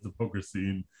he does the poker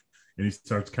scene and he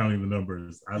starts counting the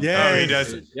numbers. He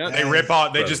does. Yep. They rip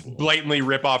off. They just blatantly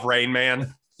rip off Rain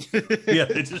Man. Yeah,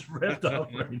 they just ripped off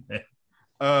Rain Man.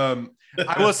 I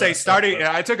will say,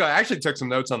 I actually took some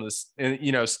notes on this,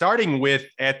 and starting with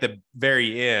at the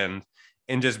very end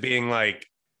and just being like,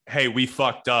 "Hey, we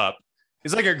fucked up,"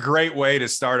 is like a great way to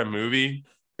start a movie.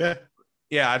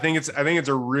 Yeah, I think it's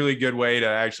a really good way to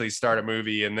actually start a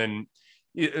movie, and then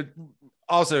it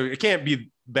can't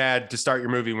be bad to start your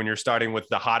movie when you're starting with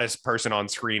the hottest person on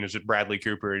screen is Bradley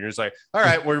Cooper, and you're just like, all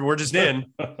right, we're just in.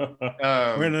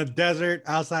 We're in a desert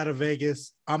outside of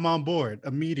Vegas. I'm on board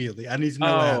immediately. I need to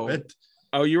know what happened.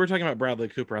 Oh, you were talking about Bradley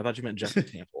Cooper. I thought you meant Jeffrey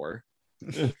Tambor.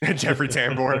 Jeffrey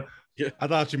Tambor. I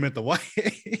thought you meant the white.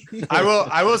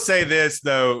 I will say this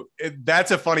though,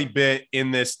 that's a funny bit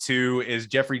in this too. Is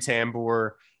Jeffrey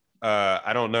Tambor?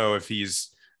 I don't know if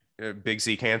he's Big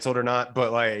C canceled or not,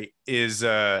 but like is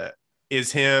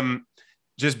him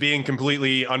just being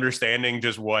completely understanding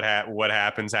just what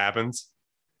happens.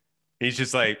 He's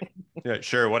just like, yeah,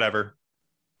 sure, whatever.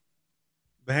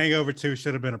 The Hangover 2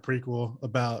 should have been a prequel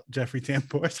about Jeffrey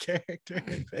Tambor's character.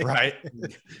 Right.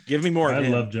 Give me more. I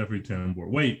love Jeffrey Tambor.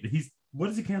 Wait,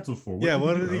 what is he canceled for?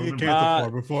 What did he get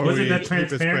canceled for before? Was it that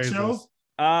Transparent show?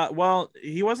 Well,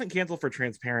 he wasn't canceled for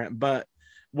Transparent, but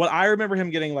what I remember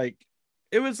him getting, like,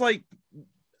 it was like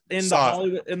in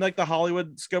the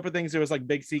Hollywood scope of things, it was like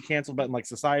Big C canceled, but in like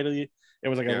society, it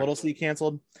was like a little C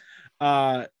canceled.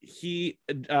 Jessica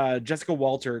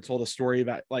Walter told a story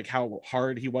about like how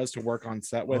hard he was to work on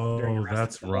set with.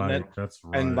 That's right.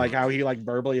 And like how he like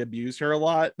verbally abused her a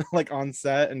lot, like on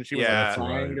set, and she was like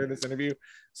crying during this interview.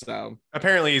 So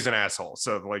apparently he's an asshole.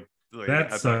 So like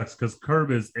that sucks because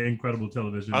Curb is incredible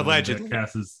television. Allegedly, that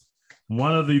cast is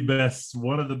one of the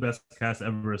best casts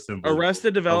ever assembled.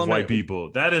 Arrested Development, white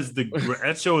people. That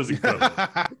show is incredible.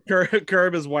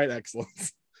 Curb is white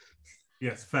excellence.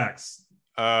 Yes, facts.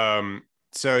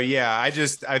 So yeah, I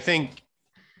think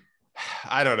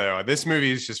I don't know. This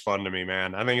movie is just fun to me,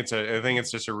 man. I think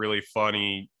it's just a really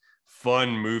fun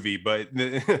movie. But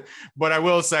I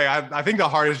will say, I think the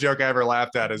hardest joke I ever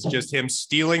laughed at is just him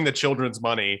stealing the children's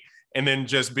money and then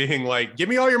just being like, "Give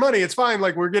me all your money. It's fine.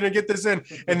 Like, we're gonna get this in."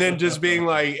 And then just being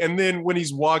like, and then when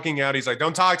he's walking out, he's like,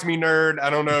 "Don't talk to me, nerd. I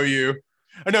don't know you."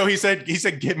 I know he said,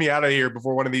 "Get me out of here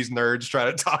before one of these nerds try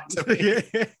to talk to me."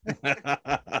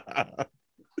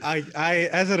 I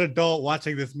as an adult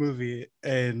watching this movie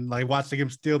and like watching him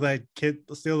steal the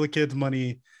kid's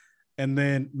money and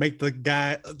then make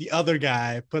the other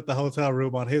guy put the hotel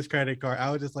room on his credit card,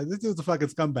 I was just like, this dude's a fucking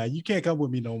scumbag. You can't come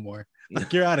with me no more.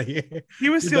 Like, you're out of here. He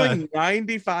was stealing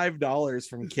 $95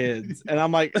 from kids, and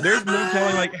I'm like, there's no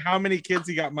telling like how many kids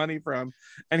he got money from,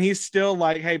 and he's still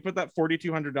like, hey, put that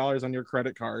 $4,200 on your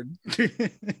credit card.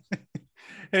 And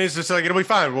it's just like, it'll be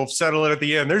fine. We'll settle it at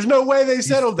the end. There's no way they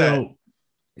settled that.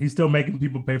 He's still making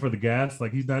people pay for the gas.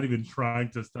 Like, he's not even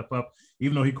trying to step up,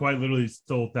 even though he quite literally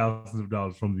stole thousands of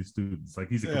dollars from these students. Like,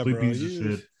 he's a complete piece of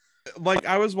shit. Like,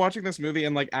 I was watching this movie,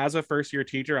 and like as a first year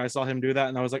teacher, I saw him do that,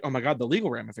 and I was like, oh my god, the legal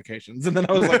ramifications. And then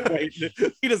I was like, wait,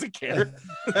 he doesn't care.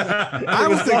 I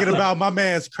was thinking about my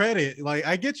man's credit. Like,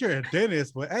 I get you're a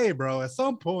dentist, but hey, bro, at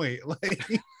some point, like,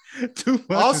 too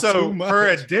much. Also, for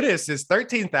a dentist, is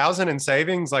 $13,000 in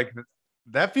savings. Like,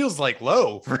 that feels like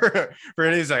low for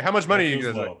he's like, how much money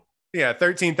you like, yeah,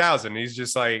 $13,000. He's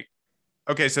just like,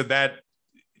 okay, so that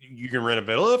you can rent a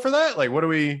villa for that? Like, what do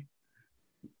we?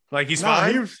 Like he's No,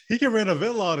 fine. he can rent a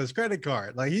villa on his credit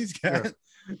card. Like he's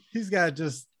got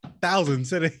just thousands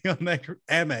sitting on that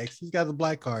Amex. He's got the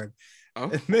black card. Oh.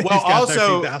 And then Well, he's got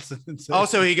also- 13,000 sitting.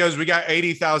 Also, he goes, "We got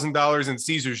 $80,000 in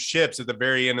Caesar's chips at the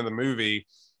very end of the movie,"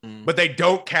 Mm. but they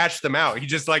don't cash them out. He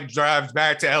just like drives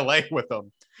back to LA with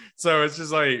them. So it's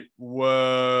just like,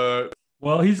 what?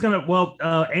 Well, he's gonna. Well,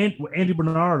 Andy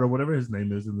Bernard or whatever his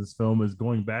name is in this film is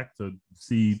going back to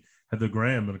see Heather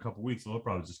Graham in a couple weeks, so he'll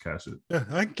probably just cash it. Yeah,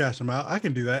 I can cash them out. I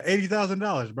can do that.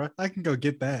 $80,000, bro. I can go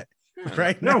get that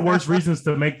right There now. are worse reasons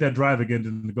to make that drive again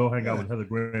than to go hang out with Heather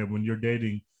Graham when you're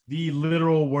dating the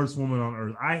literal worst woman on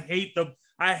earth. I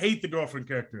hate the girlfriend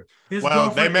character. His Well,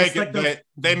 they girlfriend make is like it.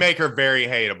 They make her very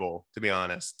hateable, to be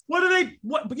honest. What do they?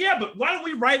 What? But yeah, but why don't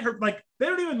we write her like? They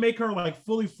don't even make her like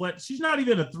fully fledged. She's not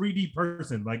even a 3D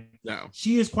person. Like, No.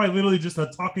 she is quite literally just a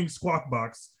talking squawk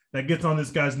box that gets on this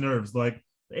guy's nerves. Like,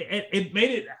 it made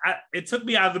it. It took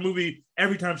me out of the movie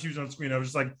every time she was on screen. I was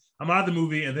just like, I'm out of the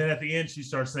movie, and then at the end, she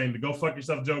starts saying the "go fuck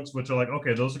yourself" jokes, which are like,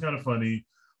 okay, those are kind of funny,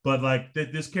 but like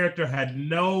this character had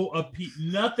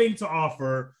nothing to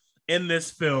offer in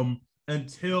this film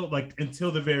until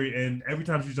the very end. Every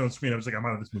time she's on screen, I was like, I'm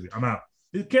out of this movie. I'm out.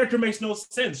 The character makes no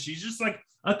sense. She's just like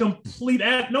a complete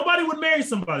ass. Nobody would marry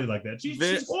somebody like that.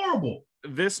 She's horrible.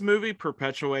 This movie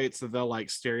perpetuates the like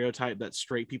stereotype that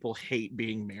straight people hate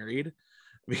being married,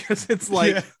 because it's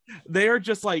like they are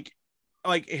just like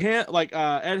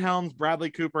Ed Helms,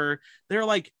 Bradley Cooper. They're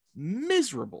like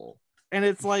miserable, and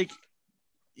it's like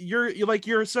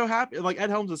you're so happy. Like Ed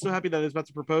Helms is so happy that he's about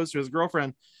to propose to his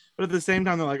girlfriend, but at the same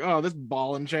time they're like, oh, this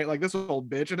ball and chain, like this old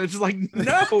bitch, and it's just like,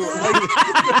 no,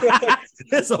 like,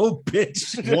 this old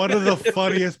bitch. One of the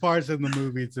funniest parts in the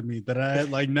movie to me that I had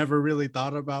like never really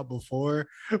thought about before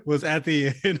was at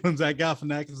the end when Zach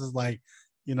Galifianakis is like,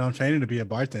 you know, I'm training to be a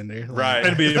bartender. Like, Right. I'm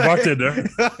gonna be a bartender.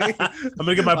 I'm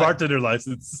gonna get my bartender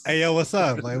license. Hey, yo, what's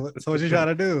up? Like, so what you trying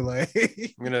to do? Like,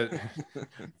 I'm gonna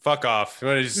fuck off. I'm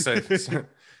gonna just say,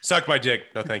 suck my dick.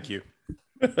 No, thank you.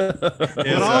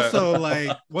 but also,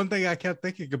 like, one thing I kept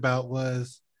thinking about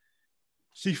was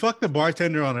she fucked the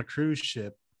bartender on a cruise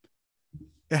ship.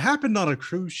 It happened on a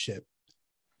cruise ship.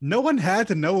 No one had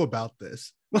to know about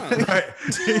this. Like, Right.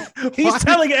 He's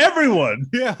telling everyone.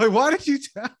 Yeah, like, why did you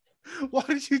tell? Why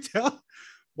did you tell?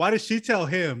 Why did she tell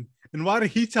him? And why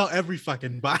did he tell every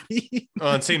fucking body?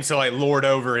 Oh, it seems to like lord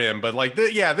over him, but like,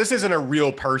 this isn't a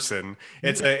real person.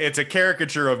 It's a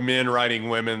caricature of men writing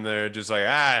women. They're just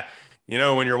like, you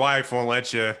know, when your wife won't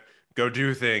let you go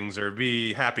do things or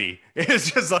be happy.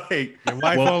 It's just like, Your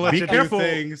wife Well, won't let be you careful. do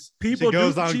things. People She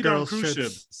goes do on cheat on girls' cruise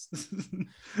trips.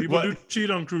 People What? do cheat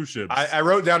on cruise ships. I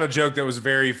wrote down a joke that was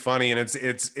very funny, and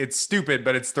it's stupid,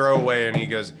 but it's throwaway. And he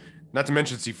goes, not to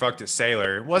mention she fucked a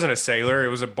sailor. It wasn't a sailor, it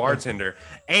was a bartender,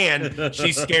 and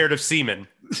she's scared of semen.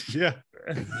 Yeah.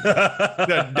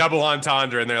 The double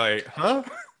entendre, and they're like, huh?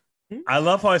 I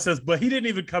love how it says, but he didn't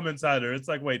even come inside her. It's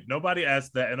like, wait, nobody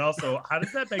asked that. And also, how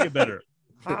does that make it better?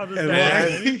 How does And that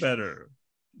why- make it better?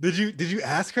 Did you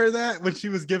ask her that when she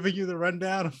was giving you the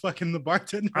rundown of fucking the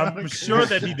bartender? I'm sure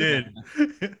that he did.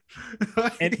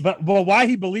 But why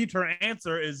he believed her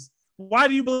answer is, why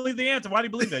do you believe the answer? Why do you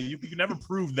believe that? You can never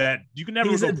prove that. You can never.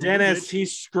 he's a prove dentist. it.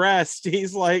 He's stressed.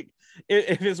 He's like,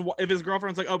 if his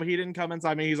girlfriend's like, oh, but he didn't come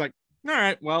inside me. He's like, all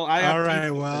right, well, I have All right,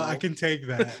 teeth well, still." I can take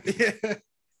that.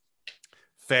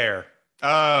 Fair.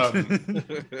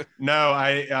 No,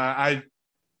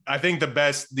 I think the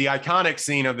iconic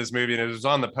scene of this movie, and it was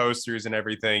on the posters and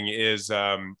everything, is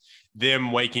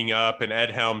them waking up and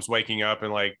Ed Helms waking up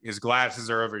and like his glasses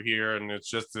are over here and it's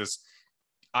just this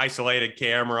isolated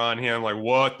camera on him. Like,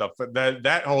 what the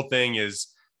that whole thing is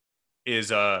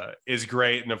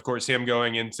great. And of course, him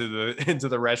going into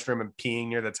the restroom and peeing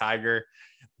near the tiger.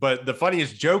 But the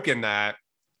funniest joke in that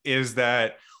is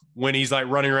that when he's like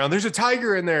running around, there's a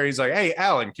tiger in there. He's like, hey,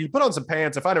 Alan, can you put on some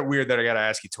pants? I find it weird that I got to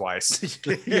ask you twice.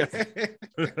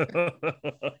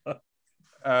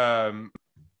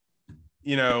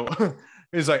 You know,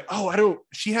 he's like, oh,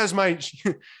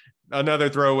 another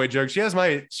throwaway joke. She has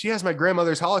my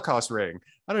grandmother's Holocaust ring.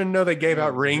 I didn't know they gave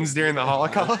out rings during the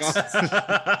Holocaust.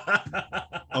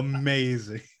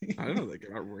 Amazing. I don't know they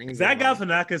got rings. Zach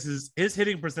Galifianakis, his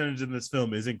hitting percentage in this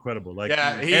film is incredible. Like,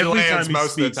 Yeah, he every lands time he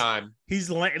most speaks, of the time. He's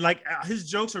like his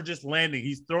jokes are just landing.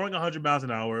 He's throwing 100 miles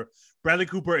an hour. Bradley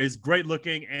Cooper is great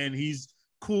looking and he's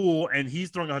cool and he's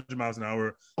throwing 100 miles an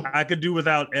hour. I could do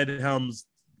without Ed Helms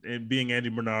and being Andy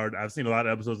Bernard. I've seen a lot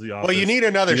of episodes of The Office. Well, you need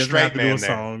another He doesn't straight have to do man a there.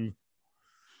 song.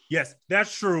 Yes,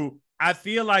 that's true. I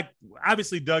feel like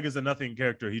obviously Doug is a nothing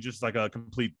character. He's just like a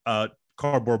complete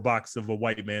cardboard box of a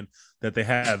white man that they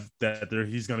have that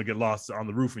he's going to get lost on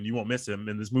the roof and you won't miss him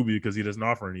in this movie because he doesn't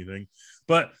offer anything.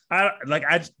 But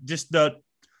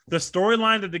the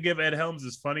storyline that they give Ed Helms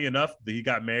is funny enough that he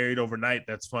got married overnight.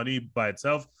 That's funny by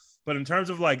itself. But in terms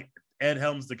of like Ed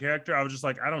Helms, the character, I was just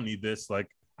like, I don't need this. Like,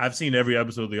 I've seen every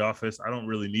episode of The Office. I don't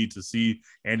really need to see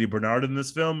Andy Bernard in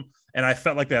this film. And I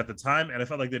felt like that at the time. And I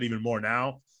felt like that even more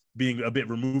now, being a bit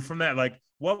removed from that. Like,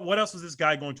 what else is this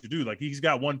guy going to do? Like, he's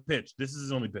got one pitch. This is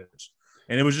his only pitch.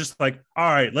 And it was just like, all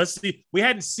right, let's see. We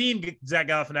hadn't seen Zach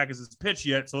Galifianakis' pitch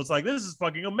yet. So it's like, this is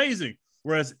fucking amazing.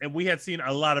 Whereas we had seen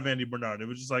a lot of Andy Bernard. It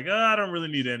was just like, I don't really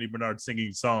need Andy Bernard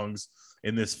singing songs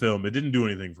in this film. It didn't do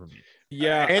anything for me.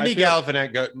 Yeah, Andy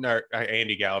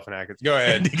Galifianakis. Go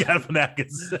ahead. Andy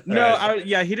Galifianakis. No,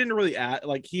 he didn't really act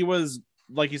like he was,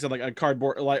 like you said, like a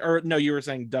cardboard, like, or no, you were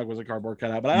saying Doug was a cardboard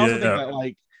cutout, but I also think that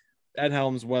like Ed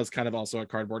Helms was kind of also a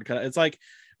cardboard cutout. It's like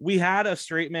we had a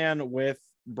straight man with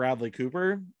Bradley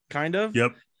Cooper, kind of.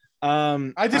 Yep.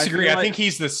 I disagree. I think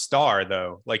he's the star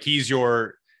though. Like he's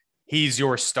your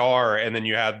star, and then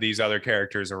you have these other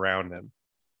characters around him.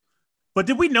 But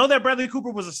did we know that Bradley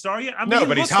Cooper was a star yet? I mean, no,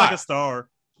 but he he's looks like hot. a star.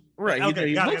 Right. Okay,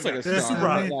 he looks like a star. He's super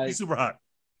hot. Like, He's super hot.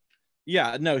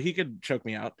 Yeah, no, he could choke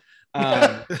me out.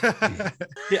 Yeah,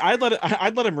 I'd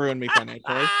let him ruin me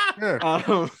financially.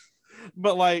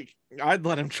 But like, I'd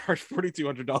let him charge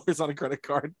 $4,200 on a credit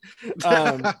card.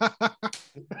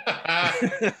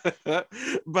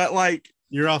 But like,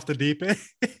 you're off the deep end.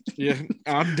 Yeah,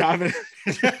 I'm diving.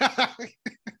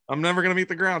 I'm never gonna meet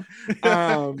the ground.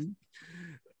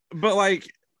 But like,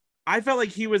 I felt like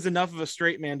he was enough of a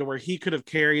straight man to where he could have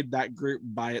carried that group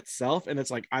by itself. And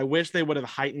it's like, I wish they would have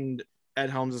heightened Ed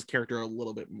Helms' character a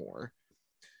little bit more.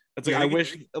 It's like, I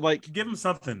wish, like, give him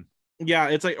something. Yeah,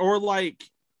 it's like, or like,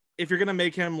 if you're gonna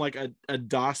make him like a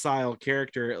docile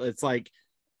character, it's like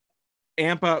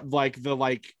amp up like the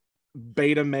like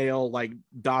beta male, like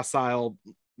docile,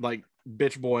 like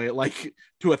bitch boy, like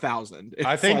to 1,000.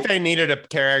 I think they needed a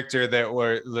character that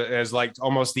was like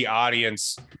almost the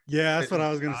audience. Yeah, that's what I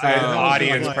was gonna say.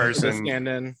 Audience person. Stand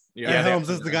in. Yeah, Helms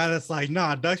is the guy that's like,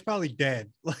 nah, Doug's probably dead.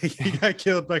 Like he got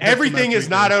killed. Like everything is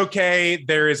not okay.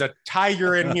 There is a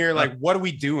tiger in here. Like, what are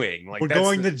we doing? Like, we're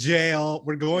going to jail.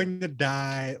 We're going to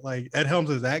die. Like Ed Helms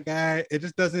is that guy. It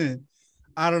just doesn't.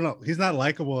 I don't know. He's not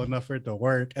likable enough for it to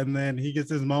work. And then he gets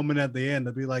his moment at the end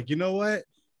to be like, you know what?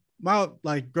 My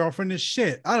like girlfriend is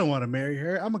shit. I don't want to marry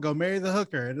her. I'm gonna go marry the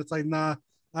hooker. And it's like, nah,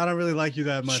 I don't really like you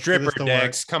that much. Stripper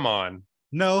Dex, come on.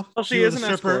 No, well, she is a an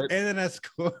stripper escort. and an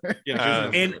escort. Yeah,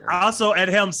 and also Ed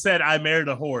Helms said, "I married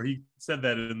a whore." He said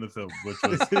that in the film, which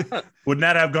was, would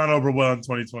not have gone over well in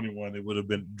 2021. It would have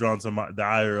been drawn the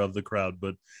ire of the crowd.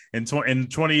 But in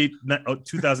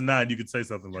 2009, you could say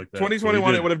something like that.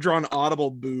 2021, it would have drawn audible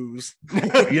boos.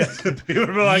 Yeah, people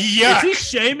would be like, "Is he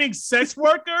shaming sex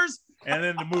workers?" And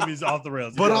then the movie's off the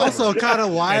rails. But also kind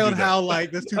of wild how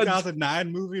like this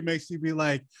 2009 movie makes you be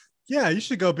like, yeah, you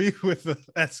should go be with the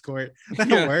escort.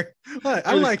 That'll work.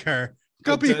 I like her.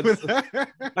 Go be with her.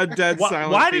 A dead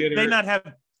silent Why theater. did they not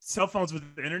have cell phones with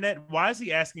the internet? Why is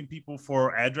he asking people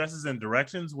for addresses and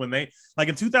directions when they, like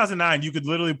in 2009, you could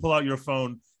literally pull out your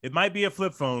phone. It might be a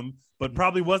flip phone, but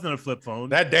probably wasn't a flip phone.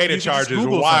 That data charge is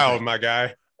wild, my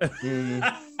guy.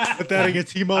 Put that in your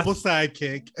T-Mobile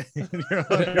sidekick. You're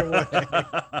on your way.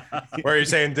 Where are you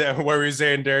saying,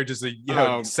 Derek? Just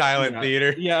a silent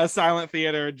theater. Yeah, a silent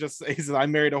theater. Just he said, I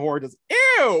married a whore. Just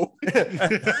ew.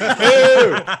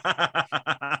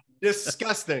 Ew.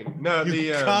 Disgusting. No,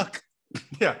 You the cuck.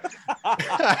 yeah.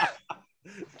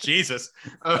 Jesus.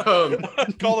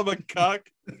 Call him a cuck.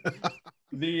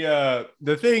 The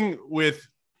thing with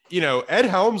Ed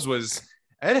Helms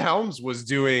was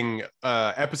doing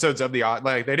episodes of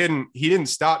he didn't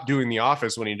stop doing The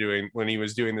Office when he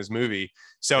was doing this movie.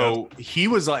 So he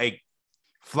was like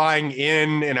flying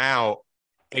in and out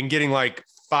and getting like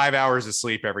 5 hours of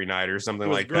sleep every night or something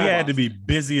like that. He had to be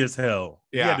busy as hell.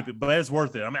 Yeah. But it's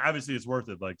worth it. I mean, obviously it's worth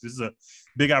it. Like, this is a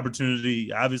big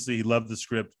opportunity. Obviously he loved the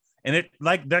script. And it,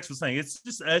 like Dex was saying, it's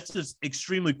just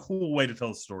extremely cool way to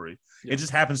tell a story. Yeah. It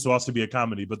just happens to also be a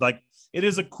comedy, but like, it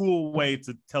is a cool way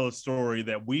to tell a story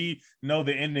that we know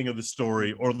the ending of the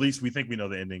story, or at least we think we know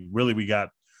the ending. Really, we got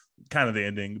kind of the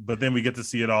ending, but then we get to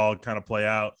see it all kind of play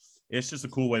out. It's just a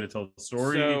cool way to tell the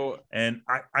story. And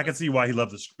I can see why he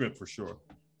loved the script for sure.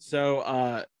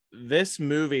 So this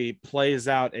movie plays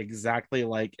out exactly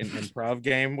like an improv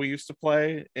game we used to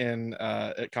play in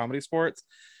at Comedy Sports.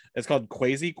 It's called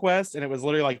Quasi Quest, and it was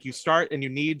literally like you start and you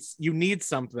need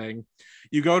something.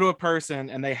 You go to a person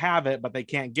and they have it, but they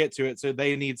can't get to it, so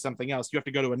they need something else. You have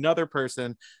to go to another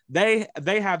person. They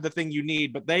have the thing you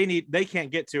need, but they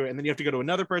can't get to it, and then you have to go to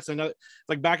another person. It's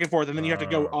like back and forth, and then you have to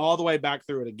go all the way back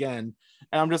through it again.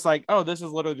 And I'm just like, oh, this is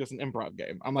literally just an improv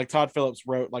game. I'm like, Todd Phillips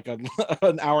wrote like an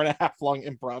hour and a half long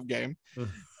improv game.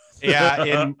 Yeah,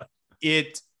 and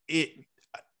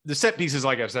the set pieces,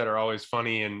 like I've said, are always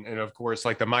funny, and of course,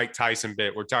 like the Mike Tyson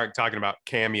bit. We're talking about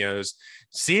cameos.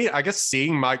 I guess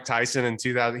seeing Mike Tyson in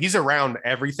 2000, he's around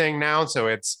everything now, so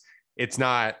it's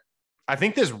not. I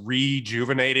think this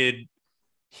rejuvenated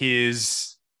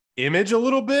his image a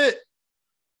little bit,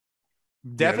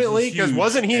 definitely, because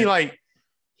wasn't he like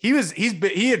he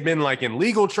had been like in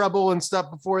legal trouble and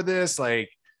stuff before this, like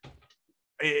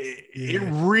it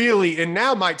really, and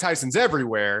now Mike Tyson's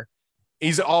everywhere.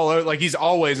 He's he's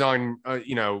always on,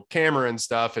 camera and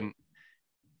stuff. And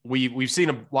we've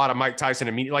seen a lot of Mike Tyson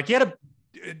immediately. Like he had a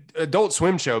Adult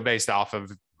Swim show based off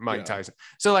of Mike Tyson.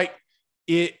 So like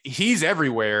he's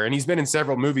everywhere, and he's been in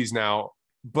several movies now.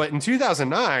 But in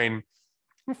 2009,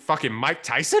 fucking Mike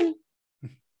Tyson,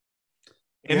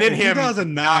 and then him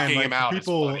 2009, knocking like, him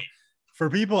out. For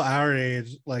people our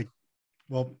age, like,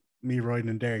 well, me, Royden,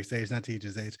 and Derek's age, not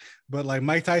Teach's age, but like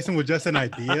Mike Tyson was just an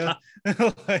idea.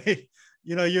 Like,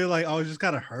 you're like, I was just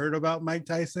kind of heard about Mike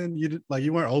Tyson. You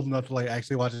weren't old enough to like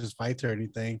actually watch his fights or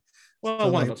anything. Well, so,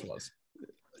 one of us was.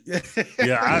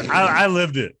 Yeah, I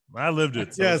lived it.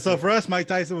 So for us, Mike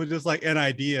Tyson was just like an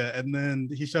idea, and then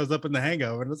he shows up in The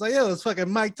Hangover, and it's like, yeah, it's fucking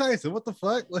Mike Tyson. What the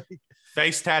fuck? Like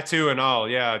face tattoo and all.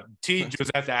 Yeah, Teach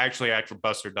was at the actual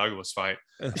Buster Douglas fight.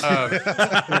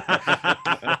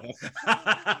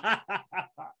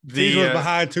 He was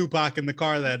behind Tupac in the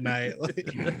car that night.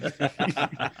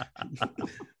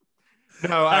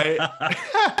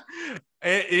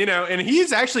 And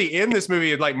he's actually in this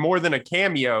movie like more than a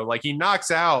cameo. Like he knocks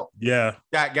out Jack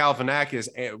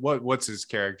Galifianakis. What's his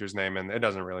character's name? And it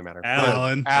doesn't really matter.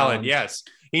 Alan. Yes,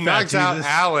 he knocks out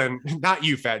Alan. Not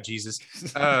you, Fat Jesus.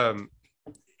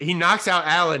 He knocks out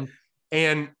Alan,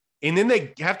 and then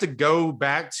they have to go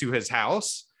back to his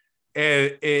house.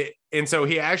 And so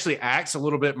he actually acts a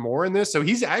little bit more in this. So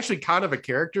he's actually kind of a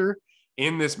character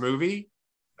in this movie.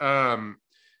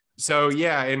 So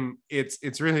yeah, and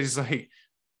it's really just like,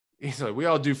 he's like, we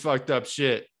all do fucked up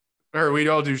shit, or we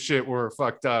all do shit when we're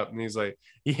fucked up. And he's like,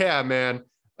 yeah, man,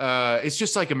 it's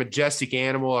just like a majestic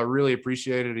animal. I really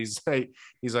appreciate it. He's like,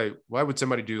 why would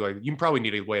somebody do like, you probably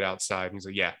need to wait outside. And he's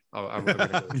like, yeah, I'm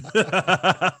gonna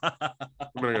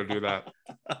go do that.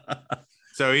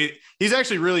 So he's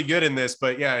actually really good in this,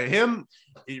 but yeah,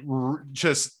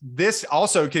 just this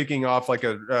also kicking off like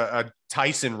a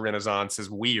Tyson renaissance is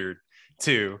weird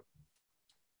too.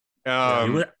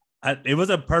 It was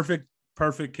a perfect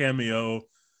cameo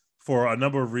for a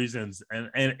number of reasons,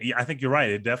 and I think you're right.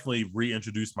 It definitely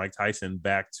reintroduced Mike Tyson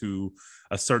back to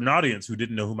a certain audience who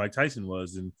didn't know who Mike Tyson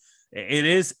was, and it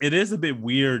is a bit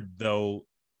weird though.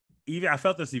 Even I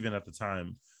felt this even at the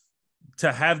time,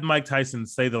 to have Mike Tyson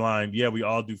say the line, "Yeah, we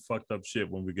all do fucked up shit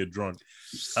when we get drunk."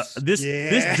 This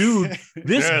dude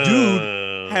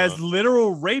has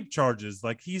literal rape charges.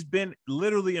 Like he's been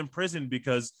literally in prison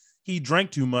because he drank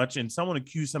too much and someone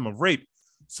accused him of rape.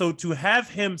 So to have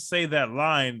him say that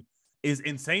line is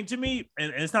insane to me.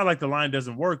 And it's not like the line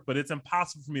doesn't work, but it's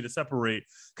impossible for me to separate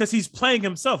because he's playing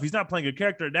himself. He's not playing a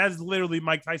character. That is literally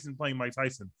Mike Tyson playing Mike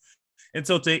Tyson. And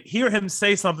so to hear him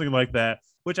say something like that,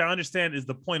 which I understand is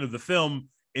the point of the film,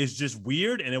 is just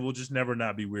weird, and it will just never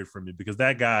not be weird for me because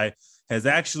that guy has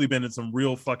actually been in some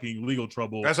real fucking legal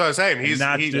trouble. That's what I was saying. He's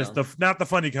not the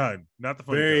funny kind. Not the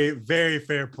funny kind. Very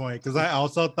fair point. Because I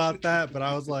also thought that, but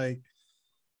I was like,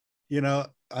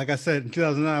 like I said, in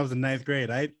 2009, I was in 9th grade.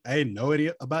 I didn't know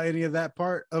about any of that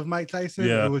part of Mike Tyson.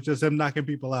 Yeah. It was just him knocking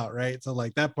people out, right? So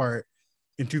like that part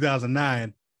in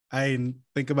 2009, I didn't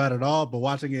think about it all. But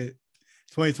watching it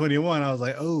 2021, I was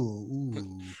like,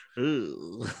 ooh.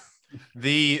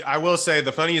 I will say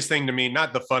the funniest thing to me,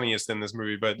 not the funniest in this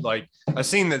movie, but like a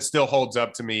scene that still holds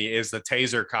up to me is the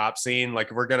taser cop scene. Like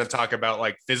if we're going to talk about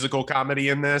like physical comedy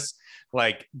in this,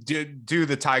 like do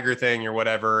the tiger thing or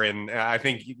whatever. And I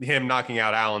think him knocking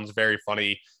out Alan's very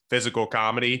funny physical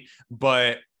comedy,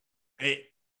 but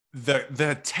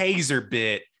the taser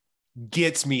bit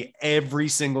gets me every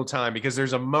single time because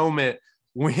there's a moment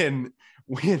when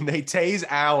they tase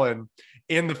Alan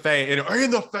in the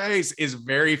face is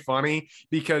very funny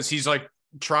because he's like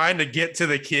trying to get to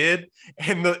the kid,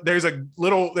 and there's a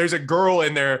girl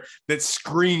in there that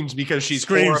screams because she's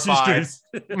horrified.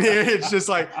 It's just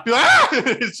like ah!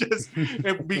 It's just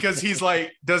because he's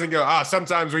like doesn't go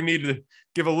sometimes we need to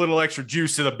give a little extra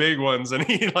juice to the big ones, and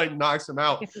he like knocks him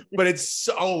out. But it's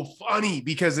so funny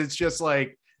because it's just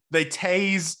like they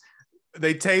tase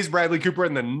Bradley Cooper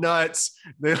in the nuts.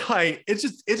 They like it's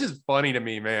just funny to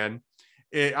me, man.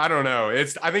 I don't know. I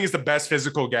think it's the best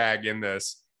physical gag in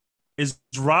this. Is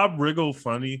Rob Riggle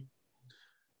funny?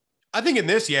 I think in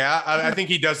this, yeah. I think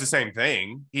he does the same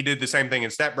thing. He did the same thing in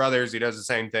Step Brothers. He does the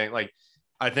same thing. Like,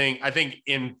 I think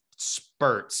in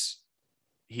spurts,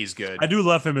 he's good. I do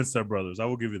love him in Step Brothers. I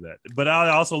will give you that. But I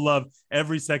also love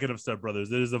every second of Step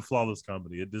Brothers. It is a flawless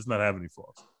comedy. It does not have any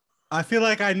flaws. I feel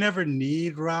like I never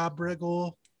need Rob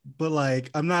Riggle, but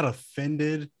like I'm not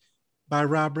offended by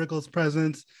Rob Riggle's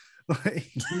presence. Like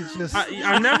he's just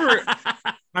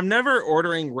I'm never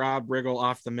ordering Rob Riggle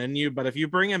off the menu, but if you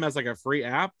bring him as like a free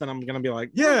app, then I'm gonna be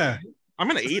like, yeah, I'm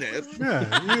gonna eat it.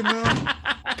 Yeah, you know.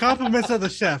 Compliments of the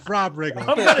chef, Rob Riggle.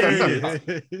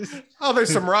 Oh,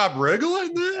 there's some Rob Riggle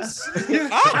in this?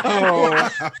 Oh,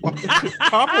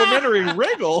 complimentary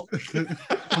Riggle.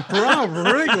 Rob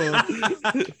Riggle.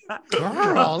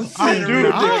 Girl, I'm doing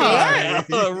that.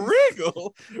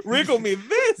 Riggle. Wriggle me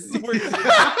this.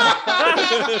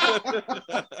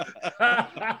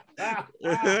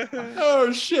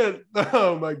 Oh, shit.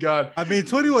 Oh, my God. I mean,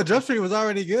 21 Jump Street was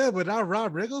already good, but now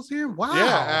Rob Riggle's here? Wow.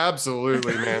 Yeah,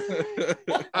 absolutely, man.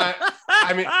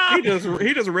 I mean,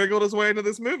 he just wriggled his way into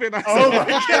this movie. And oh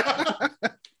my God.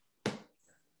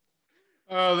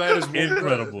 Oh, that is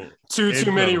incredible.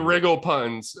 Too many Wriggle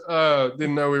puns.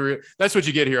 Didn't know we were. That's what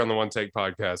you get here on the One Take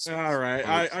Podcast. All right,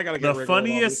 I gotta get the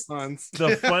funniest.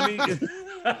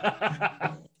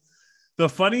 The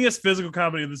funniest physical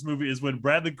comedy in this movie is when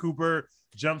Bradley Cooper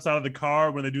jumps out of the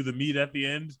car when they do the meet at the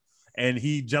end, and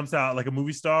he jumps out like a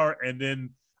movie star, and then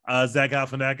Zach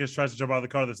Galifianakis tries to jump out of the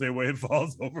car the same way and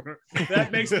falls over.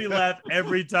 That makes me laugh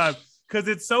every time because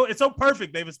it's so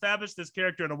perfect. They've established this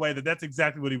character in a way that's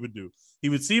exactly what he would do. He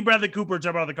would see Bradley Cooper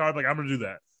jump out of the car, like, I'm going to do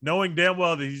that, knowing damn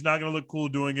well that he's not going to look cool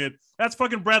doing it. That's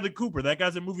fucking Bradley Cooper. That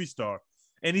guy's a movie star.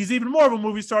 And he's even more of a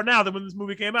movie star now than when this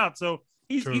movie came out. So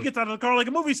he gets out of the car like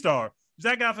a movie star.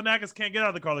 Zach Galifianakis can't get out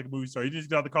of the car like a movie star. He just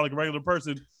gets out of the car like a regular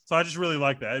person. So I just really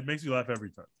like that. It makes me laugh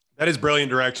every time. That is brilliant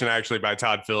direction, actually, by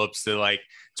Todd Phillips. To like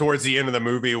towards the end of the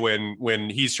movie when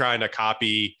he's trying to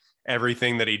copy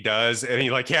everything that he does, and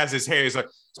he like has his hair. He's like,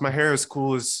 "Is my hair as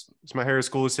cool as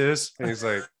his?" And he's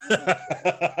like,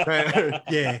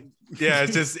 "Yeah, yeah."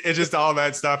 It's just all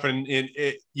that stuff, and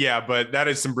yeah. But that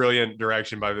is some brilliant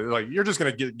direction by like you're just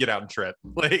gonna get out and trip,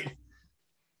 like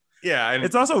yeah. And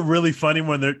it's also really funny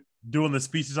when they're doing the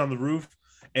speeches on the roof.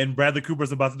 And Bradley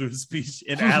Cooper's about to do his speech,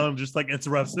 and Alan just like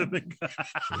interrupts him.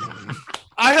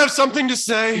 I have something to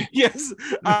say. Yes.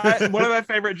 One of my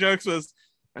favorite jokes was,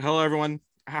 "Hello, everyone.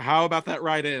 How about that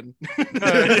ride in?"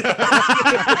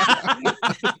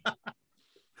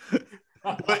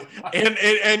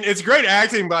 And it's great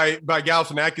acting by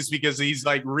Galifianakis because he's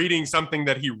like reading something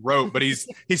that he wrote, but he's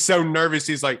so nervous.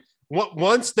 He's like,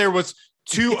 once there was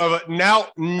two of it.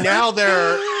 Now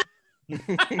there.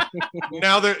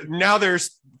 now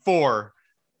there's four.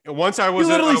 Once I was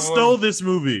he literally stole this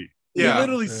movie. Yeah, he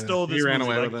literally stole this. He ran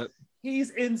movie. away Like, with it. He's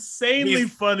insanely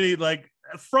funny. Like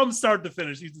from start to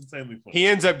finish, he's insanely funny. He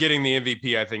ends up getting the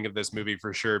MVP, I think, of this movie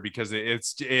for sure because it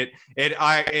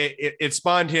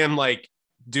spawned him like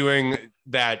doing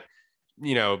that,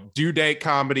 due date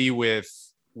comedy with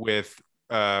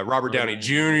Robert Downey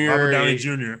Jr. Robert Downey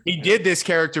Jr. He did this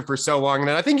character for so long, and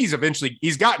then I think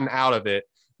he's gotten out of it.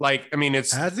 Like, I mean,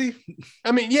 has he?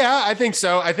 I mean, yeah, I think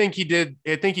so. I think he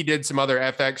did some other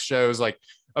FX shows. Like,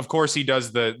 of course, he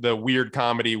does the weird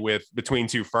comedy with Between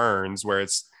Two Ferns, where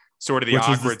it's sort of the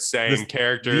awkward same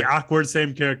character. The awkward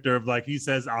same character of like he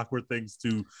says awkward things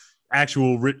to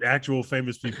actual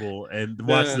famous people and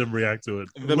watch them react to it,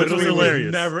 which was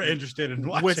hilarious. Never interested in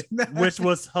watching that. Which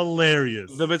was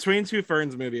hilarious. The Between Two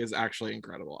Ferns movie is actually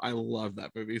incredible. I love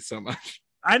that movie so much.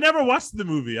 I never watched the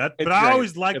movie, but I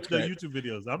always liked the YouTube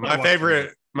videos.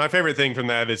 My favorite thing from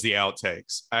that is the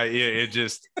outtakes. It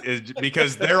just is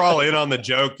because they're all in on the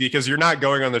joke because you're not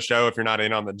going on the show if you're not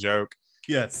in on the joke.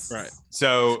 Yes, right.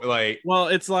 So well,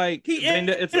 it's like he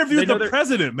interviewed the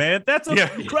president, man. That's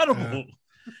incredible.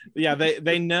 Yeah,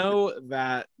 they know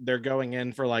that they're going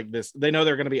in for like this. They know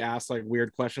they're going to be asked like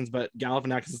weird questions, but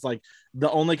Galifianakis is like the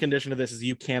only condition of this is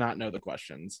you cannot know the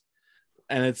questions.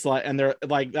 And it's like, and they're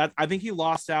like that. I think he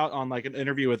lost out on like an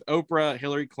interview with Oprah,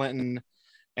 Hillary Clinton,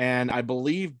 and I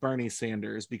believe Bernie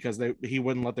Sanders, because he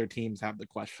wouldn't let their teams have the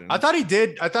question. I thought he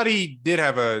did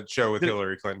have a show with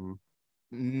Hillary Clinton.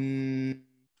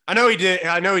 I know he did.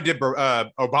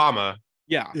 Obama.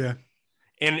 Yeah.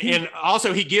 And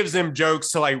also he gives them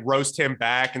jokes to like roast him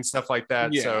back and stuff like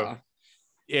that. Yeah. So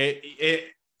it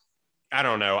I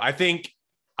don't know. I think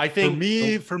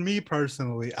for me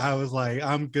personally, I was like,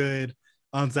 I'm good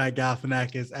on Zach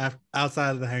Galifianakis outside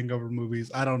of the Hangover movies.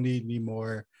 I don't need any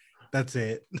more. That's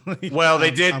it. Well,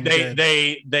 they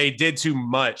did too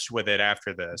much with it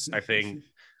after this. I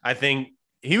think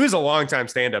he was a longtime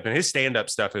stand-up, and his stand-up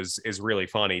stuff is really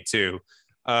funny too.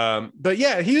 But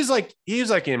yeah, he was like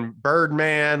in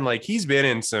Birdman. Like, he's been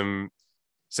in some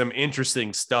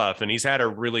interesting stuff, and he's had a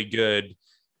really good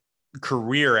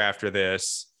career after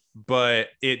this. But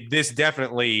it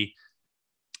definitely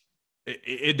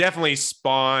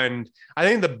spawned. I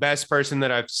think the best person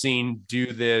that I've seen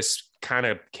do this kind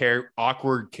of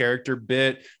awkward character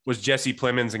bit was Jesse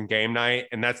Plemons in Game Night,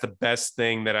 and that's the best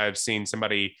thing that I've seen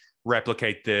somebody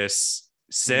replicate this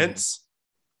since.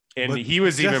 And but he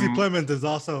was Jesse even Plemons is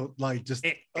also like just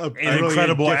an really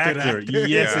incredible gifted actor. actor.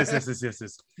 Yes.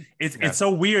 It's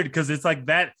so weird because it's like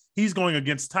that he's going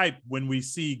against type when we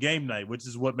see Game Night, which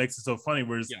is what makes it so funny.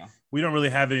 Whereas we don't really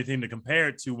have anything to compare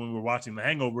it to when we're watching The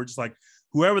Hangover. We're just like,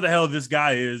 whoever the hell this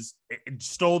guy is, it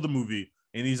stole the movie,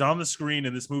 and he's on the screen,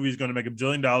 and this movie is going to make $1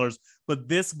 billion. But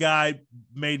this guy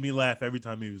made me laugh every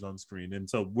time he was on screen, and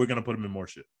so we're going to put him in more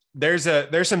shit. There's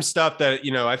some stuff that,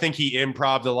 I think he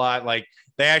improv'd a lot. Like,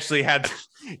 they actually had,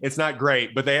 it's not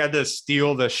great, but they had to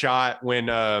steal the shot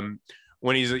when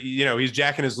he's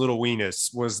jacking his little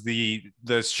weenus was the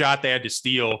shot they had to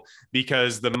steal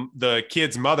because the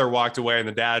kid's mother walked away, and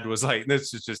the dad was like,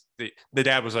 this is just, the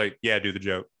dad was like, yeah, do the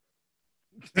joke.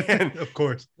 And, of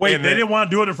course. Wait, they didn't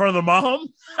want to do it in front of the mom?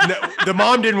 No, the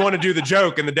mom didn't want to do the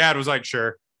joke, and the dad was like,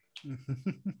 sure.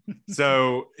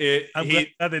 So I'm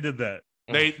glad they did that.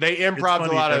 They improv'd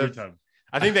a lot of time.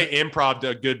 I think they improv'd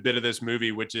a good bit of this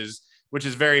movie, which is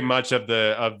very much of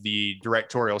the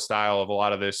directorial style of a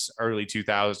lot of this early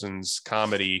 2000s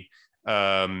comedy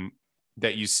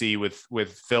that you see with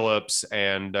Phillips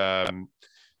and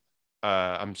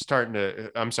I'm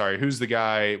sorry, who's the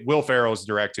guy? Will Ferrell's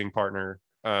directing partner.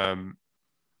 You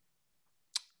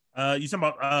talking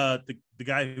about the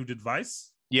guy who did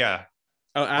Vice? Yeah.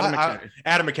 Oh, Adam McKay.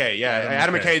 Adam McKay, yeah.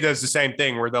 Adam McKay does the same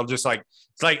thing where they'll just like,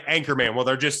 it's like Anchorman. Well,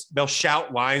 they'll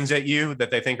shout lines at you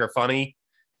that they think are funny,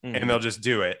 and they'll just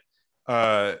do it.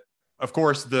 Of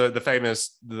course, the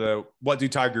famous "What Do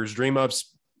Tigers Dream Of"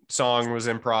 song was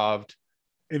improv'd.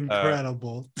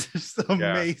 Incredible, just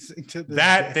amazing. To this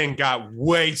that day. thing got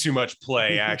way too much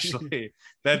play. Actually,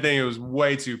 that thing was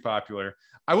way too popular.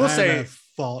 I will say,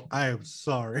 fault. I am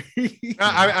sorry.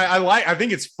 I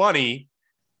think it's funny.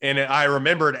 And I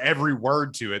remembered every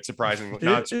word to it, surprisingly.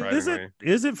 Not surprisingly.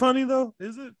 Is it funny, though?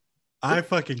 Is it? I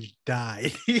fucking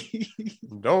die.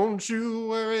 Don't you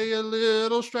worry, a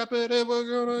little strap it, and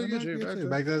we're gonna get you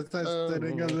back to a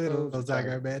little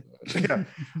Tiger man. Yeah.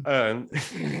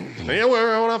 Yeah,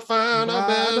 we're gonna find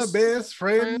our best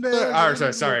friend.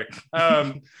 Sorry.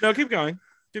 No, keep going.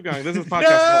 This is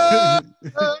podcast.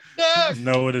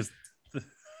 No, it is.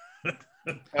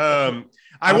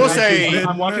 I will say,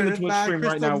 I'm watching the Twitch stream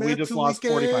right now. We just lost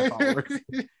 45 followers.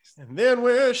 And then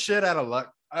we're shit out of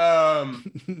luck.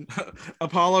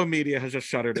 Apollo Media has just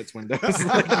shuttered its windows.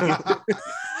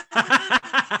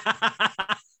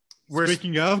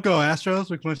 Speaking of, go Astros.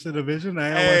 We clinched the division.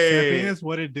 Champions.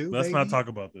 What it do? Let's baby? not talk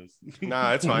about this.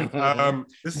 Nah, it's fine.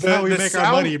 This is how we make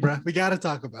our money, bro. We got to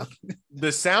talk about it. The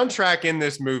soundtrack in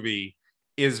this movie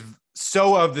is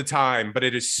so of the time, but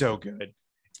it is so good.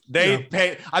 They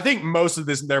pay. I think most of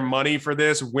their money for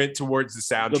this went towards the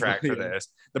soundtrack for this.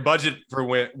 The budget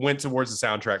went towards the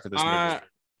soundtrack for this movie.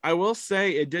 I will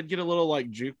say it did get a little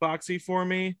like jukeboxy for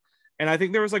me, and I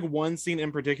think there was like one scene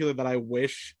in particular that I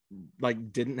wish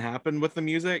like didn't happen with the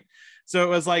music. So it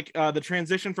was like the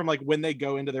transition from like when they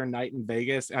go into their night in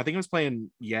Vegas. I think it was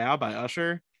playing "Yeah" by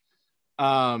Usher.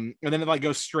 And then it like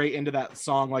goes straight into that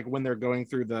song, like when they're going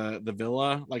through the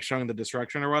villa, like showing the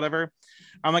destruction or whatever.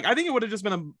 I'm like, I think it would have just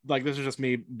been this is just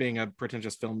me being a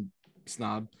pretentious film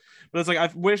snob, but it's like, I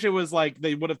wish it was like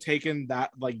they would have taken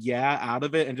that like "Yeah" out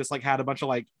of it and just like had a bunch of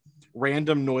like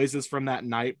random noises from that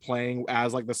night playing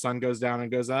as like the sun goes down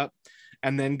and goes up,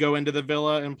 and then go into the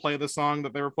villa and play the song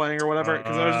that they were playing or whatever.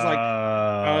 Because I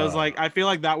was like, I feel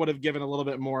like that would have given a little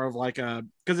bit more of like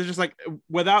because it's just like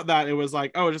without that, it was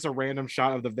like, oh, just a random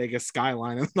shot of the Vegas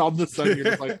skyline, and all of a sudden you're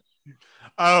just like,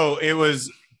 oh, it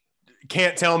was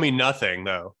Can't Tell Me Nothing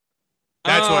though.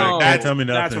 That's what Oh, Can't Tell Me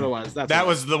That's Nothing. what it was. that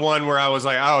was the one where I was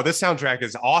like, oh, this soundtrack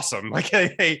is awesome. Like,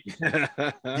 hey,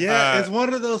 Yeah, it's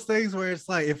one of those things where it's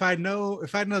like if I know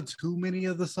too many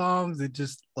of the songs, it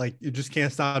just like you just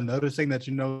can't stop noticing that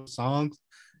you know songs.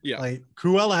 Yeah. Like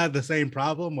Cruella had the same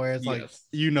problem where it's like Yes.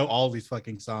 you know all these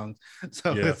fucking songs.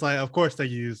 So Yeah. it's like of course they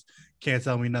use Can't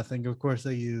Tell Me Nothing. Of course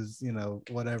they use,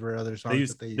 whatever other songs They use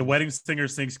that they use. the wedding singer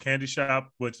sings Candy Shop,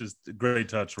 which is a great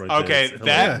touch right okay, there. It's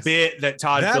that hilarious. bit that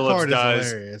Todd That Phillips part is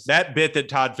does, hilarious. that bit that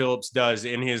Todd Phillips does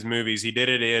in his movies, he did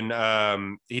it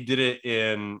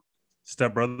in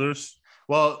Step Brothers.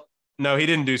 well, no, he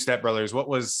didn't do Step Brothers. What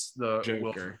was the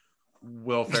Joker.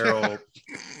 Will Ferrell?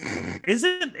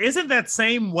 Isn't that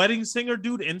same wedding singer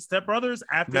dude in Step Brothers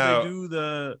after No. they do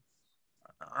the?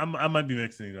 I might be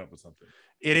mixing it up with something.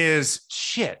 It is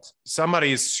shit.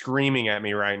 Somebody is screaming at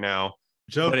me right now.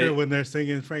 Joker but it- when they're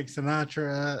singing Frank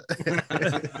Sinatra.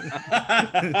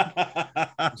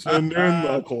 Send in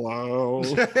the clown.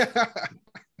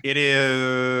 It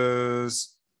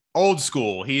is Old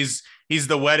School. He's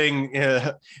the wedding.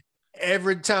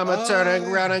 Every time I turn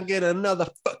around, I get another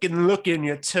fucking look in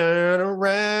you. Turn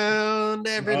around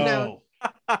every now.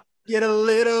 Oh, Get a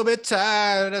little bit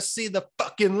tired. I see the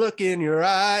fucking look in your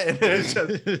eye. And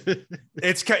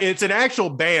it's an actual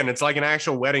band. It's like an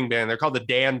actual wedding band. They're called the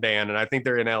Dan Band, and I think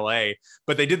they're in LA.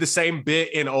 But they did the same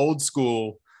bit in Old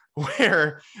School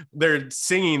where they're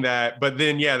singing that, but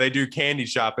then they do Candy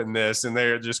Shop in this, and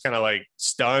they're just kind of like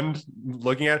stunned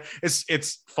looking at it.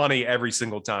 It's funny every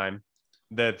single time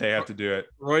that they have to do it.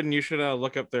 Royden, you should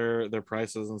look up their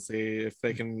prices and see if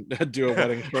they can do a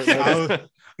wedding short I notice.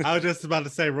 was just about to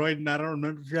say, Royden, I don't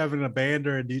remember if you're having a band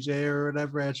or a DJ or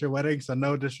whatever at your wedding, so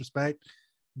no disrespect,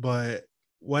 but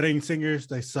wedding singers,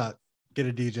 they suck. Get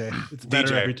a DJ. It's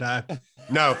better DJ. every time.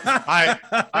 No,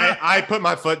 I put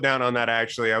my foot down on that.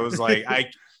 Actually, I was like,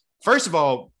 first of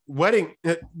all, wedding,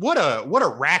 what a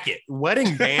racket.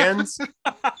 Wedding bands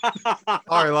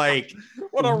are like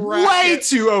What a way racket.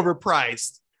 too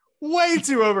overpriced. Way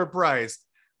too overpriced.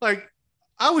 Like,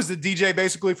 I was the DJ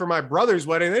basically for my brother's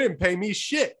wedding. They didn't pay me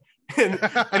shit. And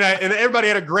everybody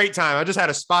had a great time. I just had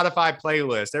a Spotify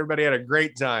playlist. Everybody had a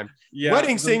great time. Yeah,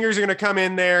 Wedding singers are going to come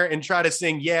in there and try to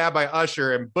sing "Yeah" by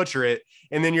Usher and butcher it,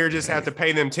 and then you're just have to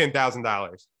pay them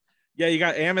 $10,000. Yeah, you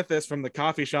got Amethyst from the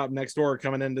coffee shop next door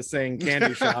coming in to sing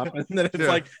Candy Shop, and then it's Yeah.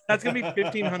 like that's gonna be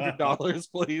 $1,500,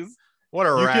 please. What a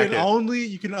You racket!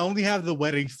 can only have the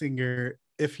wedding singer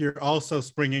if you're also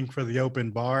springing for the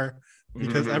open bar,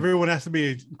 because Mhm. everyone has to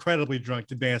be incredibly drunk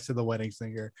to dance to the wedding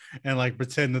singer and like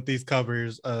pretend that these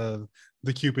covers of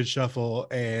the Cupid Shuffle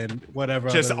and whatever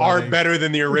Just other are wedding- better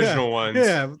than the original ones.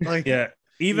 Yeah, like yeah.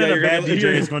 Even Yeah, a you're bad gonna- DJ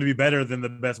you're- is going to be better than the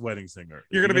best wedding singer.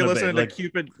 You're gonna be Even a listening bad-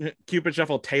 to Cupid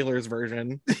Shuffle Taylor's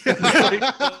version.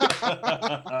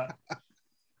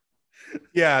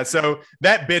 Yeah, so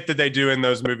that bit that they do in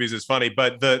those movies is funny,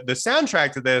 but the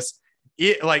soundtrack to this,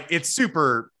 it's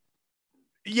super.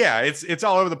 Yeah, it's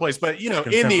all over the place, but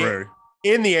Contemporary.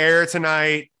 in the air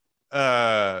tonight.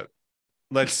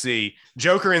 Let's see,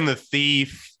 Joker and the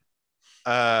Thief.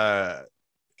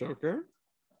 Joker.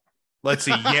 Let's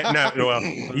see. Yeah, no, well,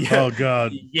 yeah, Oh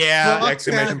God. yeah. fuck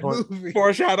Exclamation that point. movie.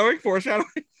 Foreshadowing.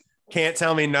 Can't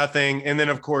Tell Me Nothing, and then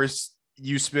of course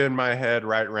You Spin My Head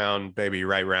Right Round, Baby,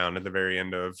 Right Round at the very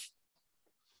end of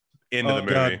the movie.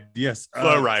 God. Yes.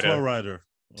 Flow Rider. Flow Rider.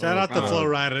 Shout out to God. Flo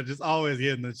Rida, just always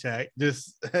getting the check,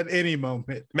 just at any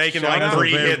moment. Making Shout like out.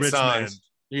 3 Very hit rich man. songs.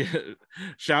 Yeah.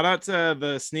 Shout out to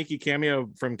the sneaky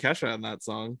cameo from Kesha in that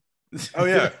song. Oh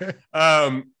yeah.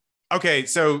 Okay,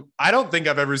 so I don't think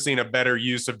I've ever seen a better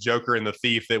use of Joker and the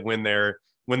Thief than when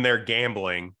they're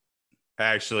gambling.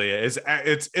 Actually, it's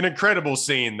an incredible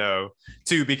scene though,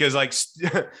 too, because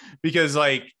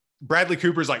like Bradley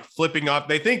Cooper's like flipping off.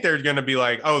 They think they're gonna be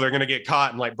like, oh, they're gonna get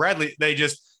caught, and like they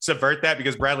just subvert that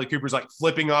because Bradley Cooper's like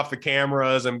flipping off the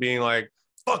cameras and being like,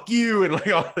 fuck you, and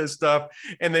like all this stuff.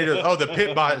 And they just, oh, the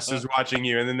pit boss is watching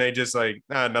you, and then they just like,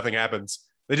 nothing happens.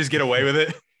 They just get away with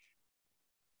it.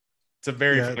 It's a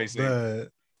very funny scene.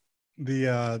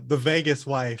 The Vegas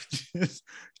wife just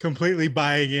completely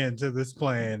buying into this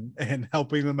plan and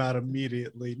helping them out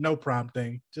immediately, no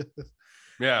prompting, just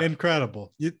Yeah.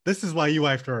 incredible. This is why you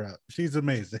wifed her up. She's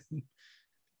amazing.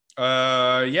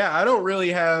 Yeah, I don't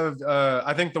really have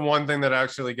I think the one thing that I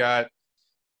actually got,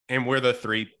 and we're the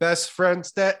 3 best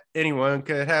friends that anyone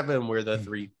could have, and we're the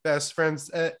 3 best friends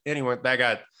that anyone that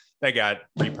got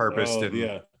repurposed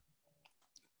and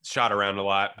shot around a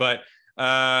lot. But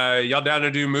y'all down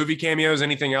to do movie cameos?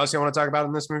 Anything else you want to talk about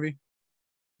in this movie?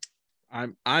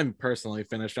 I'm personally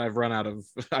finished. I've run out of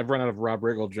Rob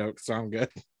Riggle jokes, so I'm good.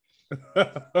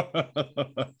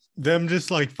 Them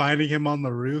just like finding him on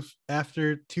the roof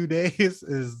after 2 days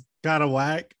is kind of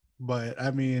whack, but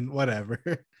I mean, whatever.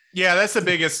 Yeah, that's the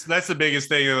biggest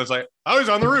thing. It was like, oh, he's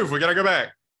on the roof. We gotta go back.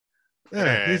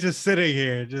 Yeah, he's just sitting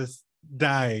here, just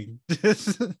dying,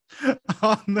 just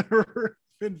on the roof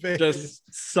in Vegas.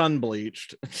 Just sun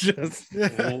bleached. Just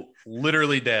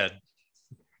Literally dead.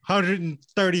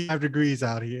 135 degrees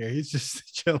out here. He's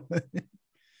just chilling.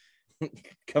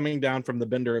 coming down from the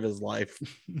bender of his life.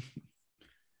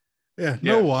 Yeah,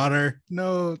 no water,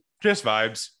 no, just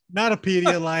vibes. Not a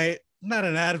Pedialyte, not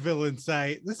an Advil in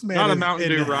sight. This man not is a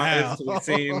Mountain in Dew hell. rise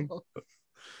scene.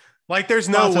 Like, there's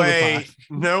no way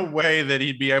that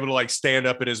he'd be able to like stand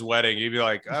up at his wedding. He'd be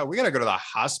like, "Oh, we gotta go to the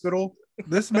hospital."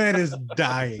 This man is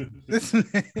dying. This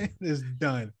man is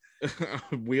done.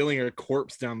 Wheeling a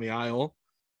corpse down the aisle.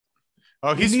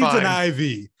 Oh, he needs fine. an IV.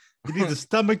 He needs a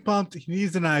stomach pump. He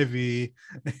needs an IV.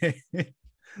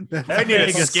 That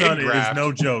Vegas sun graft. is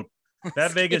no joke.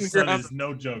 That Vegas sun graft. is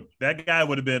no joke. That guy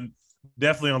would have been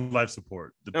definitely on life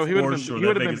support. No, he would have been. Sure, He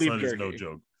would that have been Vegas beef sun is no jerky.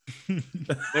 joke.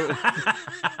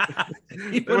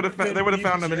 They would have found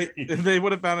him. They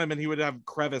would have found him, and he would have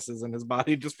crevices in his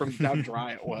body just from how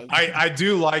dry it was. I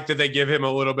do like that they give him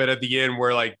a little bit at the end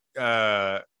where like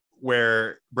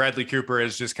where Bradley Cooper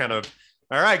is just kind of,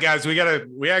 all right, guys, we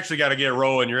actually gotta get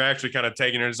rolling. You're actually kind of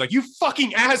taking it. It's like, you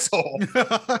fucking asshole.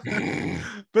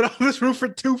 Been on this roof for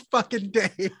 2 fucking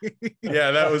days.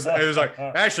 Yeah, it was like,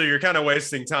 actually, you're kind of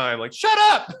wasting time. Like, shut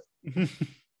up.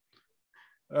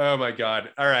 Oh my God.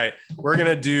 All right. We're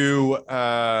gonna do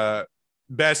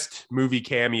best movie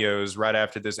cameos right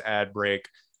after this ad break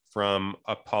from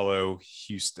Apollo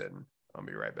Houston. I'll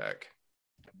be right back.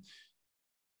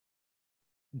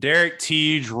 Derek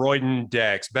Teague, Royden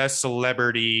Dex, best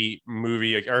celebrity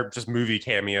movie or just movie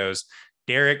cameos.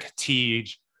 Derek Teague,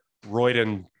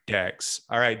 Royden Dex.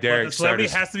 All right, Derek. The celebrity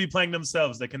has to be playing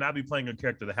themselves. They cannot be playing a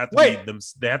character. They have to Wait. be them.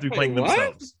 They have to be playing what?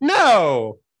 themselves.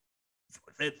 No.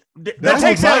 That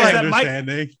takes out my that Mike.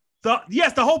 understanding.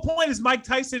 Yes, the whole point is Mike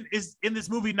Tyson is in this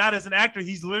movie not as an actor.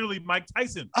 He's literally Mike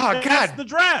Tyson. Oh, That's God. the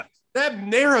draft. That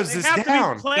narrows They this have down.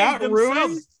 to be playing That themselves.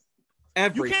 ruins You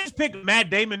everything. can't just pick Matt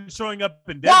Damon showing up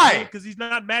in Why? Deadpool because he's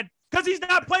not Mad. Because he's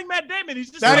not playing Matt Damon. He's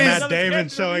just That playing is Matt another Damon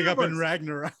character showing the up in universe.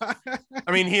 Ragnarok.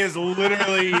 I mean, he is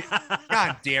literally.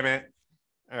 God damn it!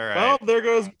 All right. Well, there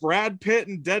goes Brad Pitt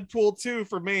and Deadpool 2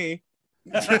 for me.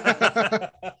 All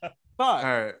Fuck.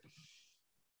 right.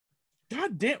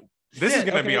 God damn. This is Shit,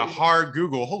 gonna be a okay. hard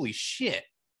Google. Holy shit!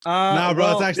 Nah,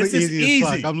 bro, it's actually this is easy as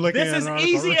fuck. easy. I'm looking This at is an article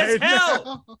easy as right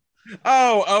hell. now.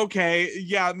 Oh, okay.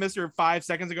 Yeah, Mr. 5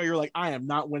 seconds ago, you were like, I am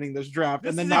not winning this draft.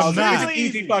 And then This now is it's really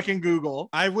easy easy. fucking Google.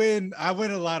 I win a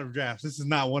lot of drafts. This is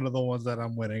not one of the ones that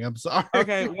I'm winning. I'm sorry.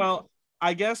 Okay, well,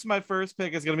 I guess my first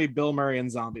pick is going to be Bill Murray in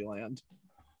Zombieland.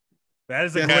 That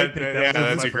is a Yeah, great pick. yeah, That was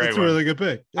that's my a great It's one. a really good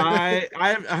pick. I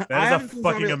That haven't is a seen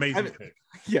fucking Zombieland- amazing I've- pick.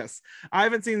 Yes, I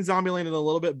haven't seen Zombieland in a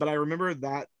little bit, but I remember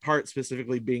that part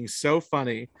specifically being so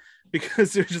funny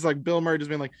because it was just like Bill Murray just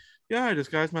being like, "Yeah, I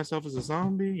disguised myself as a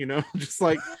zombie," you know, just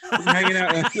like just hanging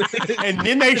out, And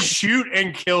then they shoot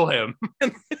and kill him.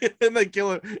 and they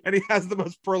kill him, and he has the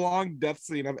most prolonged death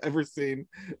scene I've ever seen.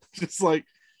 Just like,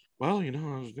 well, you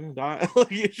know, I was gonna die. Like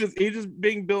he's just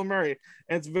being Bill Murray,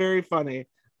 and it's very funny.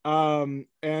 And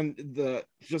the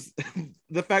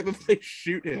fact that they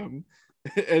shoot him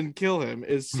and kill him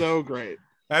is so great.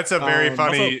 That's a very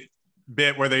funny also-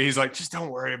 bit where he's like, "Just don't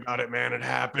worry about it, man. It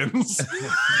happens."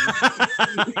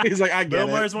 He's like, I get Bill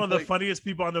it. Murray is one of the Like, funniest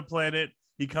people on the planet.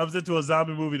 He comes into a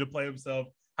zombie movie to play himself.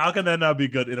 How can that not be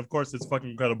good? And of course, it's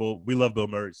fucking incredible. We love Bill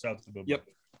Murray. Shout out to Bill Yep.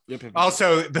 Murray. Yep.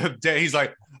 Also, the day he's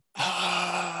like,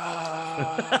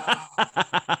 "Ah,"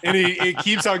 and he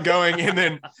keeps on going, and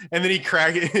then he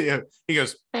he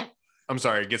goes, "I'm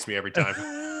sorry, it gets me every time."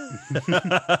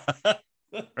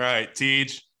 All right,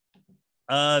 Teach.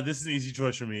 This is an easy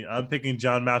choice for me. I'm picking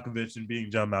John Malkovich and being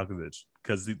John Malkovich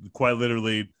because quite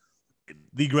literally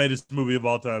the greatest movie of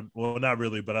all time. Well, not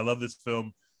really, but I love this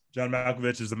film. John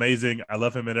Malkovich is amazing. I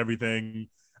love him in everything.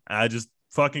 I just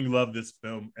fucking love this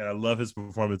film, and I love his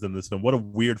performance in this film. What a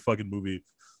weird fucking movie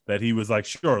that he was like,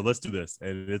 sure, let's do this,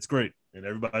 and it's great, and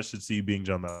everybody should see being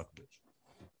John Malkovich.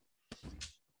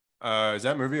 Is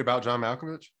that movie about John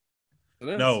Malkovich?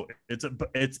 No,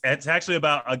 it's actually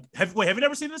about have you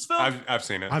never seen this film? I've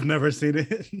seen it. I've never seen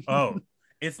it. Oh,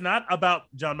 it's not about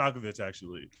John Malkovich,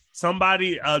 actually.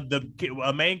 Somebody,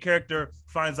 a main character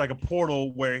finds like a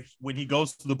portal where when he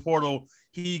goes to the portal,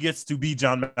 he gets to be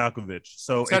John Malkovich.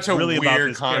 So Such it's a really about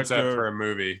weird this concept character. for a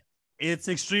movie. It's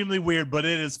extremely weird, but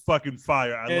it is fucking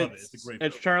fire. I love it. It's a great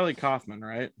It's film. Charlie Kaufman,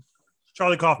 right?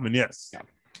 Charlie Kaufman, yes. Yeah.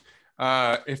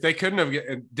 If they couldn't have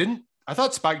didn't I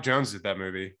thought Spike Jonze did that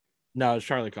movie. No, it's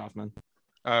Charlie Kaufman.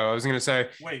 Oh, I was gonna say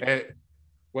Wait,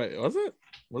 Wait, was it?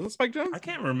 Was it Spike Jonze? I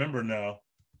can't remember now.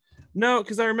 No,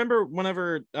 because I remember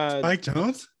whenever Spike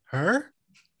Jonze? Her?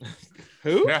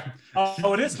 who? yeah.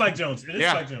 Oh, it is Spike Jonze. It is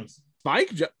Yeah. Spike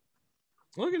Jonze.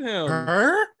 Look at him.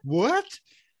 Her? What?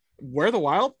 Where the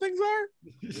wild things are?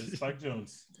 It is Spike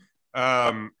Jonze.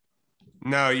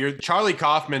 No, you're Charlie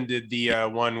Kaufman did the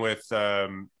one with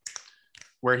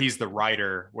where he's the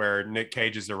writer, where Nick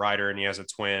Cage is the writer and he has a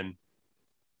twin.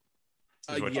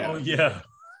 Is what Yeah. Oh yeah,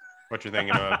 what you're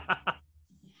thinking of.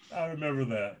 I remember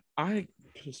that. I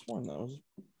could have sworn that was.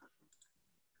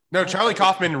 No, Charlie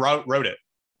Kaufman wrote it.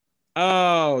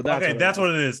 Oh, that's Okay, what that's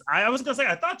what it is. I was gonna say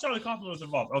I thought Charlie Kaufman was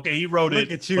involved. Okay, he wrote Look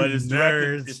it, at you, but it's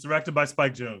nerds. directed by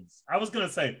Spike Jonze. I was gonna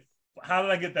say, how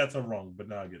did I get that so wrong? But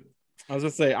now I get it. I was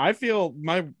gonna say. I feel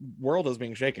my world is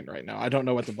being shaken right now. I don't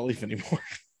know what to believe anymore.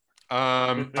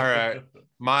 All right.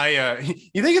 My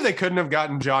you think if they couldn't have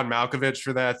gotten John Malkovich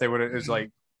for that, they would have is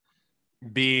like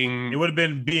being It would have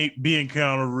been being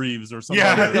Keanu Reeves or something.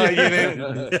 Yeah, like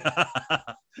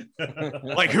like,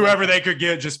 like whoever they could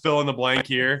get, just fill in the blank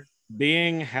here.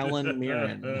 Being Helen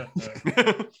Mirren.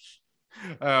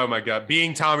 Oh my god,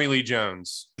 being Tommy Lee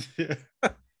Jones.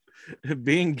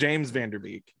 Being James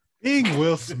Vanderbeek. Being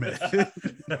Will Smith.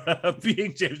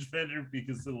 Being James Van Beek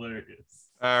is hilarious.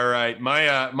 All right,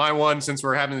 my one, since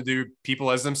we're having to do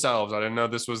people as themselves, I didn't know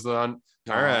this was the one.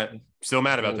 All right, still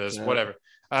mad about this. Okay. Whatever.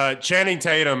 Channing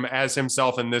Tatum as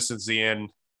himself, and this is the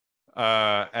end.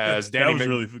 As Danny That was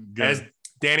really good. as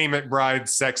Danny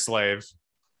McBride's sex slave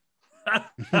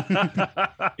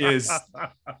is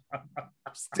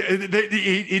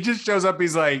he just shows up.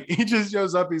 He's like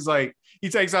he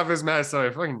takes off his mask.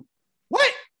 So fucking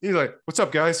what? He's like, "What's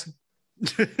up, guys?"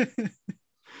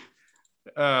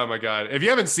 Oh my god! If you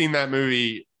haven't seen that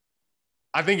movie,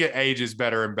 I think it ages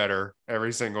better and better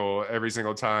every single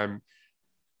time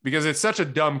because it's such a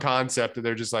dumb concept that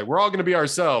they're just like, we're all going to be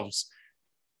ourselves,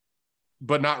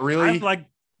 but not really. I like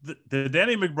the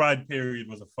Danny McBride period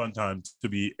was a fun time to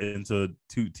be into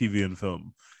TV and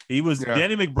film.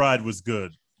 Danny McBride was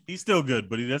good. He's still good,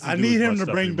 but he doesn't. I need him to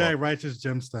bring back Righteous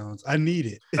Gemstones. I need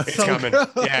it. It's so coming. good.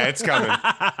 Yeah, it's coming.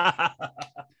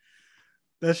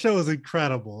 That show is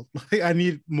incredible. Like, I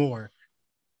need more.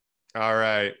 All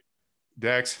right,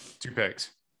 Dex, 2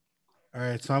 picks. All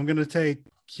right, so I'm gonna take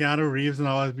Keanu Reeves and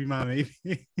Always Be My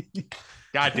Maybe.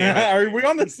 God damn it! Are we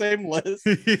on the same list?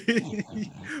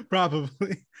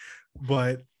 Probably,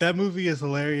 but that movie is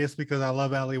hilarious because I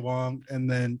love Ali Wong, and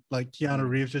then like Keanu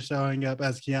Reeves just showing up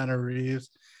as Keanu Reeves,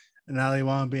 and Ali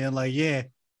Wong being like, "Yeah,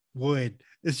 would."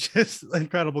 It's just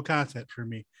incredible concept for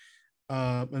me.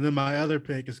 And then my other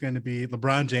pick is going to be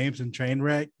LeBron James and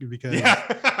Trainwreck because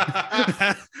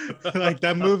like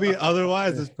that movie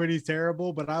otherwise is pretty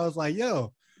terrible. But I was like,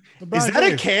 yo, LeBron Is that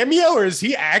James. a cameo or is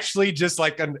he actually just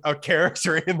like a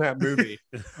character in that movie?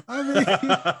 I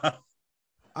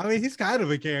mean, he's kind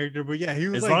of a character, but yeah, he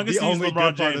was As long like as the he's only LeBron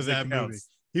good part James, of that it movie. counts.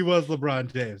 He was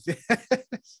LeBron James.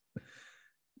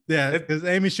 Yeah, because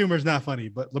Amy Schumer's not funny,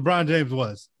 but LeBron James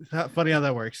was. It's not funny how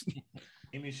that works.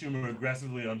 Amy Schumer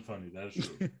aggressively unfunny. That is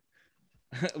true.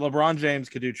 LeBron James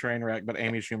could do Trainwreck, but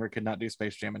Amy Schumer could not do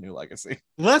Space Jam: A New Legacy.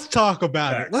 Let's talk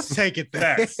about Facts. it. Let's take it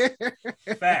there.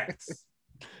 Facts.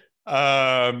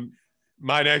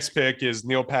 My next pick is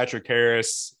Neil Patrick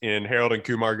Harris in Harold and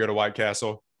Kumar Go to White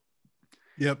Castle.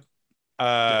 Yep.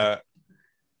 That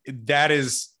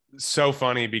is so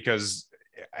funny because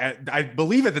I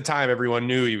believe at the time everyone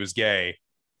knew he was gay,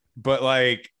 but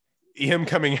like him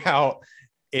coming out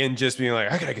and just being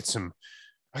like, I gotta get some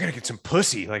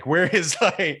pussy. Like, where is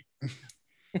this?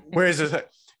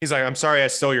 He's like, I'm sorry I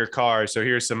stole your car, so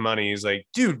here's some money. He's like,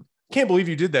 dude, can't believe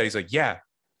you did that. He's like, yeah.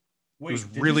 Wait, was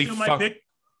did really you steal my fuck- pick?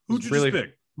 Who'd you really just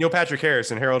pick? Neil Patrick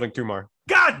Harris and Harold and Kumar.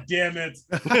 God damn it.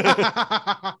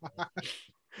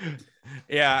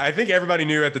 Yeah, I think everybody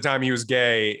knew at the time he was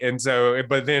gay, and so,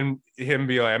 but then him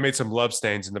be like, I made some love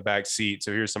stains in the back seat,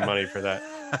 so here's some money for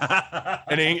that.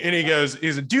 and he goes,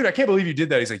 he's like, dude, I can't believe you did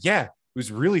that. He's like, yeah, it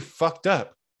was really fucked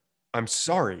up. I'm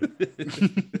sorry.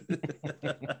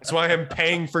 That's why I'm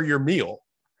paying for your meal.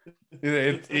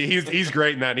 He's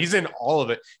great in that. He's in all of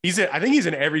it. I think he's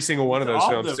in every single one of those All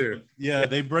films of them. too. Yeah,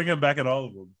 they bring him back in all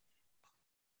of them.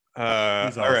 He's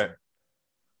All awesome. right.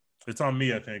 It's on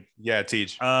me, I think. Yeah,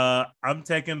 teach. I'm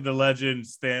taking the legend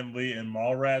Stan Lee in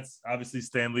Mallrats. Obviously,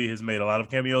 Stan Lee has made a lot of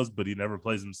cameos, but he never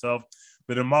plays himself.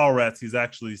 But in Mallrats, he's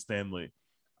actually Stan Lee.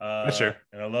 Sure.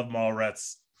 And I love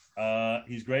Mallrats.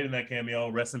 He's great in that cameo.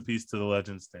 Rest in peace to the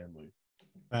legend Stan Lee.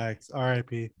 Facts.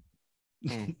 R.I.P.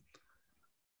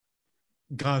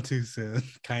 gone too soon,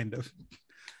 kind of.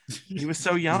 He was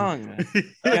so young. He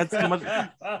had so much.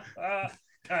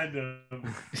 Kind of.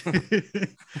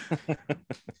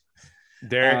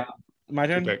 Derek, My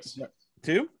turn. picks.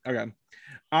 2. Okay.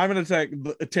 I'm gonna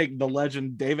take the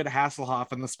legend David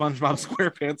Hasselhoff in the SpongeBob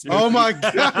SquarePants movie. Oh my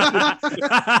god!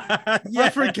 I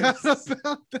forgot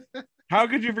about that. How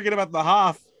could you forget about the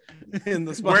Hoff in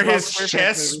the SpongeBob where his SquarePants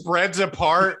chest movie? spreads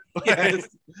apart. Yes.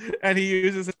 And he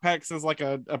uses his pecs as like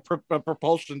a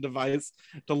propulsion device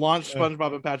to launch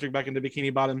SpongeBob and Patrick back into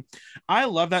Bikini Bottom. I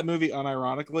love that movie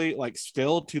unironically, like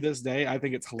still to this day. I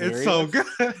think it's hilarious. It's so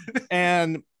good.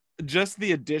 And just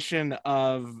the addition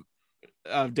of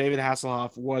David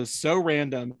Hasselhoff was so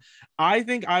random. I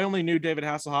think I only knew David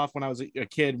Hasselhoff when I was a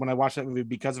kid when I watched that movie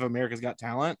because of America's Got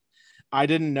Talent. I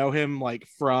didn't know him like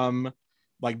from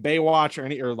like Baywatch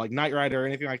or like Knight Rider or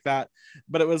anything like that.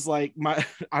 But it was like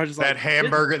I was just That like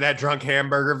hamburger, that drunk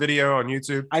hamburger video on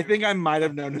YouTube. I think I might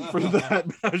have known him from that.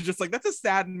 But I was just like, that's a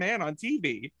sad man on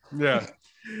TV. Yeah.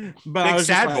 But Big I was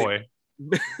sad just like,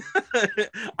 boy.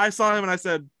 I saw him and I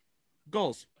said,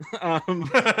 goals.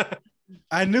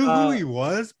 I knew who he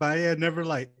was, but I had never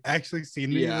like actually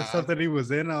seen any of the Yeah. stuff that he was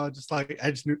in. I was just like,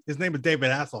 I just knew his name was David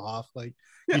Hasselhoff. Like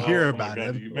you hear about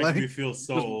him. You make Like, me feel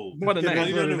so old. What a I don't name.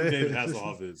 even know who What it David is.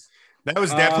 Hasselhoff is. That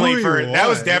was definitely Who for he that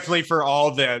was was. definitely for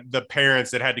all the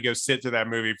parents that had to go sit to that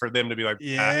movie for them to be like,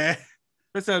 yeah.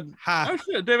 I said, Ha. oh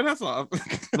shit, David Hasselhoff.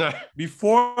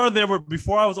 Before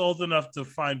I was old enough to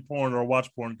find porn or watch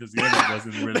porn because the internet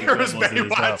wasn't really There was wasn't as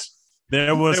Baywatch.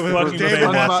 There was There was fucking David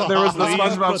David Hasselhoff. There was the Please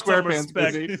SpongeBob put some SquarePants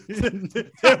respect. movie.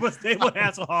 There was David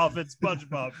Hasselhoff and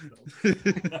SpongeBob.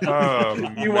 Oh,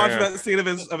 You watch man. that scene of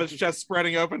his chest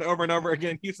spreading open over and over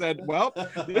again. He said, well,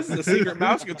 this is a secret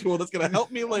mouse tool that's going to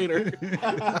help me later.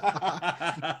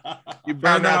 You burn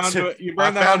Found that out onto to- it. You I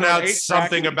burn that found onto an out 8-track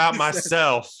something and about you said,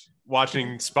 myself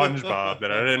watching SpongeBob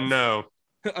that I didn't know.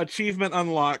 Achievement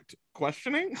unlocked.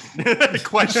 Questioning?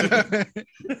 Question.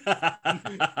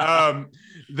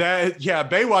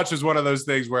 Baywatch is one of those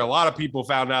things where a lot of people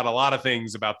found out a lot of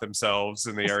things about themselves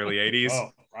in the early 80s.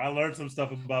 Oh, I learned some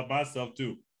stuff about myself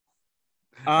too.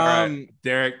 All right,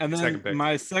 Derek, And second then pick.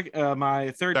 my third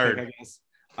Third. pick, I guess,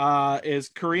 is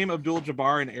Kareem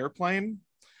Abdul-Jabbar in Airplane.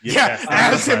 Yeah,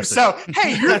 as himself.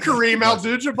 Hey, you're Kareem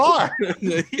Abdul-Jabbar.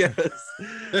 Yes.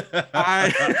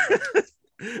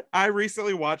 I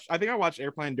recently watched, I think I watched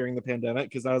Airplane during the pandemic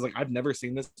because I was like, I've never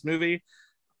seen this movie.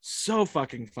 So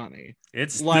fucking funny.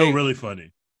 It's still Like, really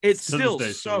funny. It's To this still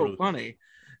day, so really funny.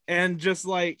 And just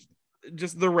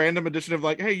the random addition of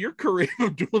like, hey, you're Kareem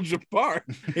Abdul-Jabbar.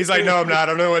 He's like, no, I'm not. I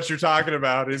don't know what you're talking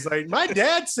about. He's like, my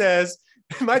dad says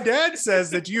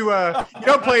that you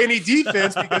don't play any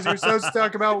defense because you're so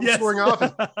stuck about scoring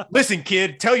offense. Listen,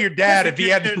 kid, tell your dad if he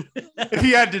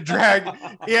had to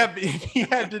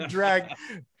drag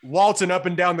Walton up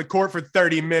and down the court for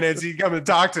 30 minutes, he'd come and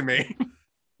talk to me.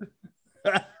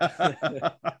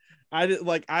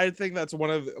 I think that's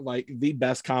one of like the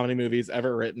best comedy movies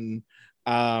ever written.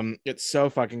 It's so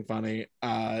fucking funny.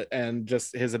 And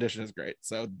just his addition is great.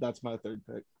 So that's my third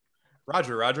pick.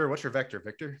 Roger, what's your vector,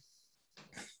 Victor?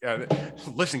 Yeah,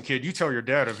 listen, kid, you tell your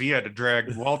dad if he had to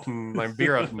drag Walton like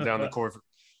beer up and down the court.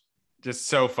 Just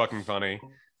so fucking funny.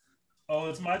 Oh,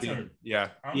 it's my turn. Yeah,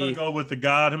 I'm gonna go with the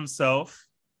god himself,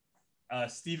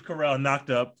 Steve Carell, knocked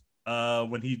up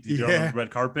when he did on the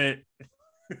red carpet,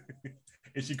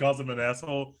 and she calls him an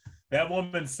asshole. That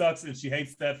woman sucks, and she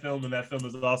hates that film, and that film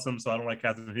is awesome. So I don't like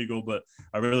Katherine Heigl, but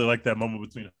I really like that moment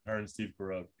between her and Steve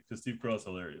Carell because Steve Carell's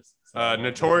hilarious. So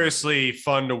notoriously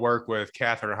fun to work with,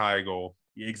 Katherine Heigl.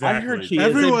 Yeah, exactly. I heard she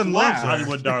Everyone loves her.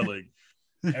 Hollywood darling.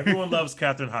 Everyone loves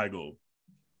Katherine Heigl.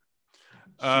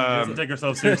 She doesn't take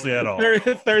herself seriously at all.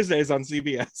 Thursdays on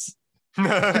CBS.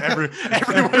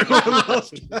 Everyone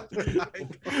loves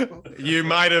you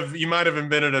might have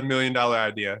invented $1 million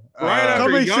idea. Right after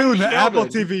Coming Young soon to Apple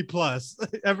Sheldon. TV Plus.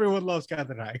 Everyone loves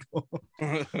Katherine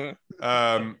Heigl.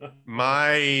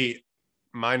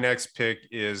 My next pick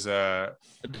is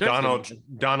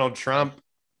Donald Trump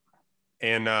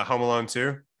in Home Alone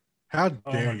 2. How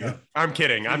Oh dare my you? God. I'm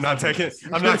kidding. I'm not taking.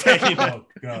 Oh,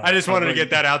 God. I just wanted to get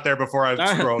that out there before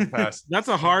I scrolled past. That's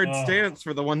a hard Oh. stance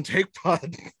for the one take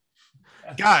pod.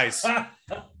 Guys,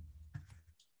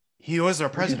 he was our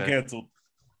We're getting president. canceled.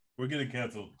 We're getting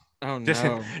canceled. Oh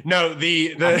no. No,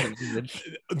 the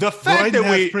Royden fact that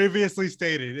has we previously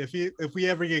stated if we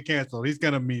ever get canceled, he's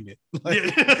gonna mean it.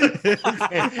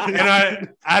 and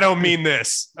I don't mean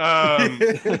this. But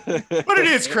it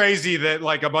is crazy that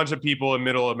like a bunch of people in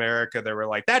middle America that were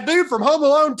like, that dude from Home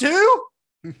Alone 2?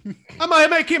 I might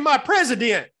make him my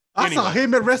president. I saw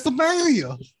him at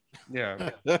WrestleMania. Yeah.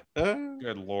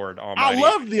 Good Lord I Almighty.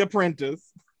 love The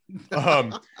Apprentice.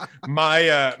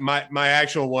 My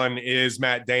actual one is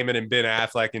Matt Damon and Ben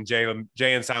Affleck and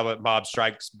Jay and Silent Bob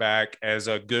Strikes Back as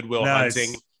a Goodwill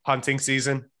Nice. hunting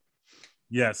season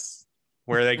Yes.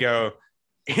 where they go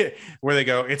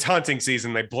it's hunting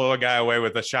season. They blow a guy away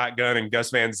with a shotgun and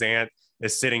Gus Van Sant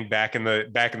is sitting back in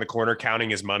the corner counting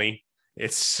his money.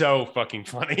 It's so fucking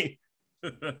funny.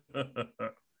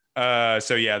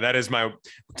 So yeah, that is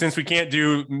since we can't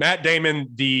do Matt Damon,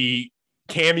 the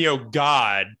cameo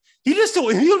god, he'll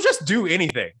just do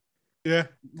anything. Yeah.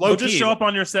 He'll just show up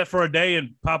on your set for a day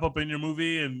and pop up in your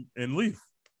movie and leave.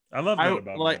 I love that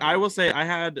about him. I will say I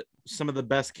had some of the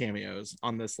best cameos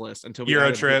on this list until we Euro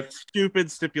added Trip. the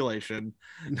stupid stipulation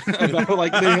about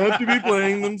like they have to be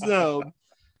playing themselves.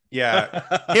 Yeah,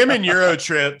 him and Euro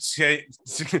Trip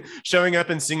showing up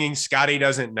and singing "Scotty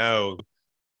Doesn't Know"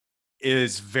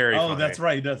 is very. Oh, funny. that's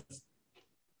right. He does.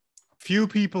 Few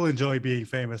people enjoy being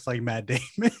famous like Matt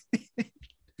Damon.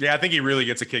 Yeah, I think he really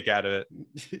gets a kick out of it.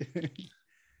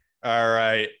 All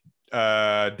right,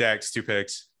 Dex, 2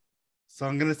 picks. So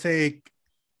I'm gonna take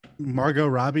Margot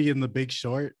Robbie in The Big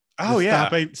Short. Oh yeah,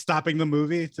 stopping the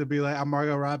movie to be like, I'm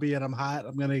Margot Robbie and I'm hot.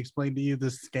 I'm gonna explain to you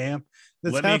this scam.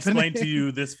 Let me explain to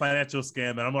you this financial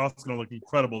scam, and I'm also gonna look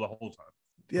incredible the whole time.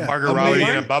 Yeah, Margot Robbie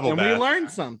in a bubble and bath. we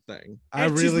learned something.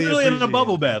 And she's literally in a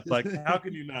bubble bath. Like, how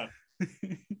can you not?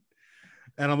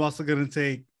 And I'm also gonna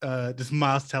take just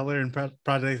Miles Teller in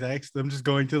Project X. Them just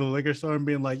going to the liquor store and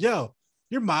being like, "Yo,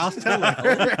 you're Miles Teller."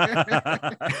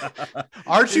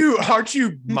 Aren't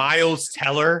you Miles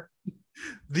Teller?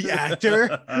 The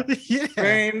actor? Yeah.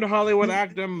 Famed Hollywood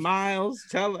actor Miles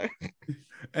Teller.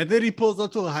 And then he pulls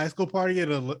up to a high school party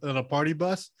in a party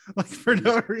bus, like for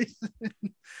no reason.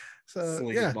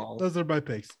 So yeah, those are my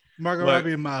picks. Margot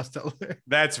Robbie and Miles Teller.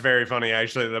 That's very funny,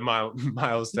 actually. The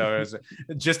Miles Teller is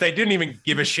just they didn't even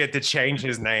give a shit to change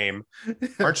his name.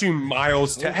 Aren't you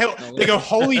Miles Teller? Hell, they go,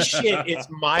 holy shit, it's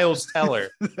Miles Teller.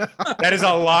 That is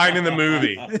a line in the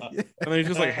movie. And then he's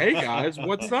just like, "Hey guys,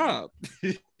 what's up?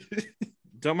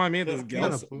 Don't mind me, this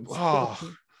girl." Oh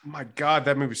my god,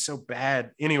 that movie's so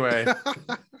bad. Anyway,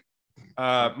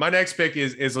 my next pick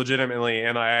is legitimately,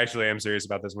 and I actually am serious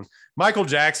about this one, Michael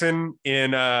Jackson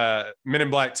in Men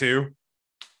in Black 2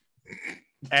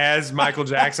 as Michael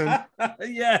Jackson.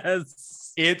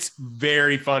 Yes, it's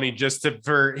very funny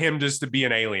for him to be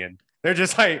an alien. They're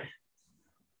just like,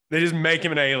 they just make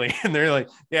him an alien. They're like,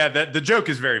 yeah, the joke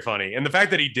is very funny, and the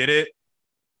fact that he did it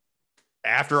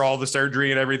after all the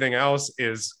surgery and everything else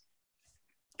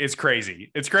it's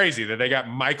crazy. It's crazy that they got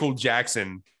Michael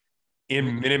Jackson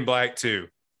in Men in Black 2.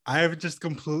 I have just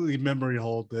completely memory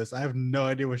hold this. I have no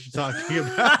idea what you're talking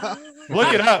about.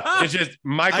 Look it up. It's just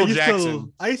Michael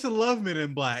Jackson. I used to love Men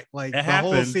in Black, like It the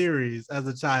whole happened. series as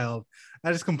a child.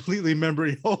 I just completely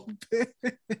memory hold it.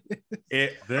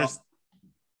 It's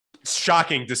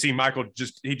shocking to see Michael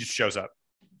he just shows up.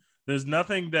 There's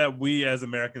nothing that we as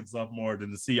Americans love more than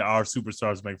to see our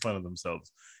superstars make fun of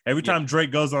themselves. Every time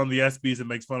Drake goes on the ESPYs and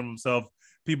makes fun of himself,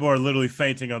 people are literally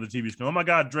fainting on the TV screen. Oh my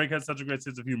God, Drake has such a great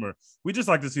sense of humor. We just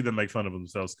like to see them make fun of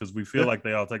themselves because we feel like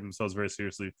they all take themselves very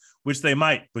seriously, which they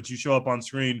might, but you show up on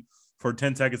screen for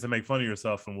 10 seconds and make fun of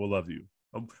yourself and we'll love you.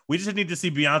 We just need to see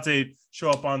Beyonce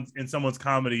show up in someone's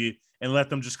comedy and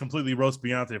let them just completely roast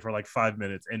Beyonce for like 5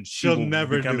 minutes, and she'll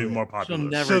never become even more popular.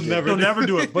 She'll never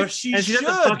do it, but she and she should.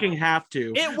 doesn't fucking have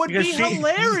to. It would because be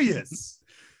hilarious.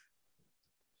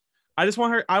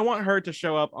 I want her to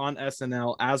show up on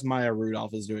SNL as Maya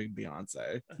Rudolph is doing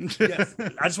Beyonce. Yes.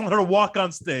 I just want her to walk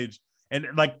on stage and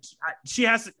she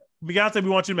has to. Beyonce, we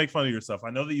want you to make fun of yourself. I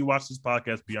know that you watch this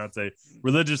podcast, Beyonce,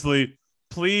 religiously.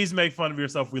 Please make fun of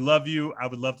yourself. We love you. I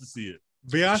would love to see it.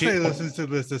 Beyonce listens to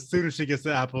this as soon as she gets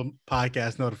the Apple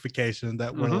Podcast notification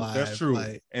that we're live. That's true.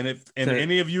 And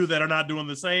any of you that are not doing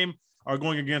the same are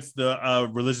going against the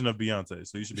religion of Beyonce.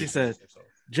 So you should be. She said,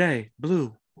 "Jay,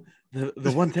 Blue,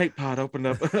 the one take pod opened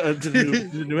up to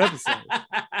the new episode."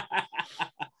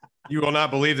 You will not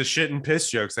believe the shit and piss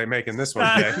jokes they make in this one,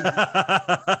 Jay.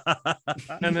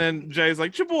 And then Jay's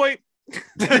like, "Your boy."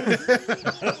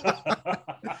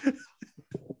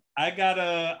 I'm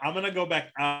gonna go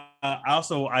back.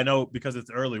 Also, I know because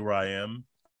it's early where I am.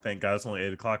 Thank God it's only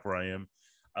 8:00 where I am.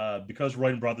 Because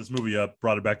Royden brought this movie up,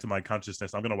 brought it back to my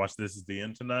consciousness. I'm gonna watch This Is the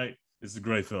End tonight. It's a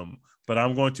great film, but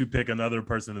I'm going to pick another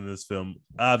person in this film.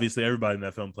 Obviously, everybody in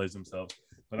that film plays himself,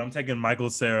 but I'm taking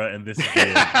Michael Cera in This Is the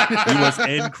End. He was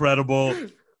incredible.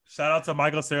 Shout out to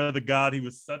Michael Cera, the God. He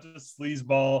was such a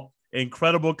sleazeball.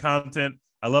 Incredible content.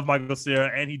 I love Michael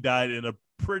Cera, and he died in a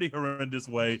pretty horrendous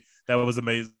way that was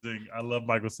amazing. I love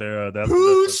Michael Cera.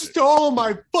 Who that's stole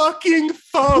my fucking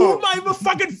phone? my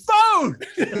fucking phone?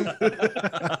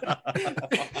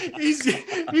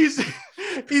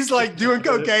 he's like doing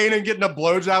cocaine and getting a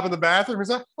blowjob in the bathroom. He's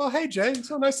like, "Oh, hey Jay, it's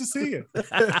so nice to see you."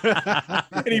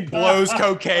 And he blows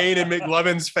cocaine in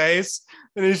McLovin's face,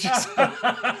 and he's just, "What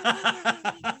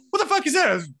the fuck is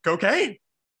that? It's cocaine."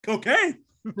 Cocaine.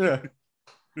 Yeah.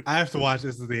 I have to watch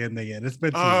this to the end again. It's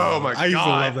been too Oh long. my I used to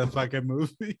God. love that fucking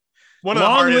movie. One of the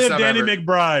Long hardest live I've Danny ever-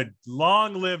 McBride.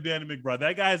 Long live Danny McBride.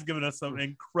 That guy has given us some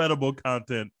incredible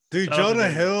content. Dude, Shout out to Jonah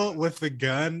Danny. Hill with the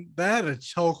gun, that had a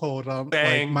chokehold on like,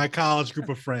 Bang. my college group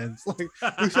of friends. Like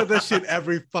we said that shit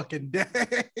every fucking day.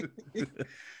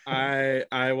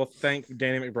 I will thank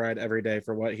Danny McBride every day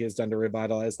for what he has done to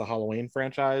revitalize the Halloween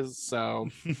franchise. So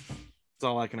that's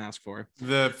all I can ask for.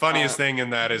 The funniest thing in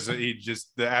that is that he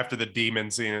just after the demon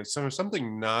scene, so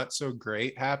something not so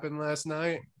great happened last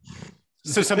night.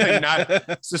 So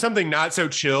something not so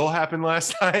chill happened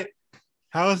last night.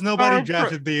 How has nobody Power of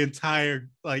drafted the entire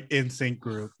like NSYNC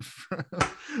group?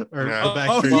 Or No. the Backstreet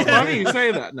Well, Boys? funny you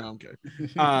say that. No, I'm kidding.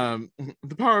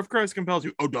 The power of Christ compels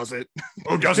you. Oh, does it?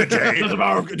 Oh, does it, Jay? Does the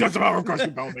power of Christ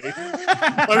compel me?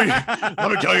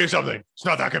 let me tell you something. It's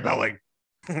not that compelling.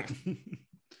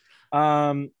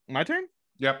 My turn.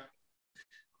 Yep.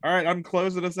 All right, I'm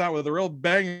closing us out with a real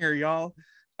banger, y'all.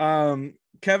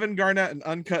 Kevin Garnett and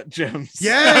Uncut Gems.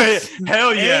 Yes.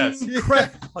 Hell yes.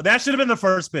 Oh, that should have been the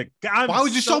first pick. Why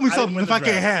would you show me something if I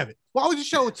can't have? have it? Why would you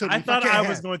show it to me? I if thought can't I have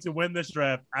was it? going to win this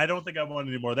draft. I don't think I won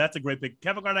anymore. That's a great pick.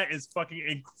 Kevin Garnett is fucking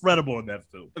incredible in that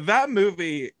film. That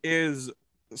movie is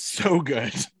so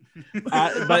good.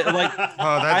 But like,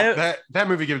 Oh, that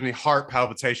movie gives me heart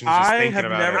palpitations just I thinking have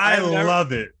about never- it. I I've never-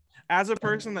 love it. as a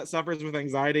person that suffers with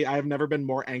anxiety, I have never been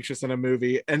more anxious in a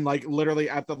movie. And like literally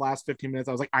at the last 15 minutes,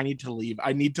 I was like, I need to leave.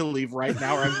 I need to leave right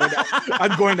now, or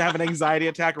I'm going to have an anxiety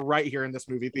attack right here in this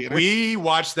movie theater. We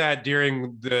watched that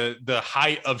during the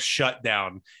height of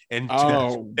shutdown, and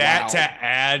Oh, that wow. to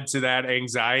add to that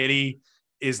anxiety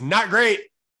is not great.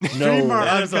 Stream our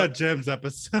that is Uncut Gems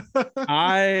episode.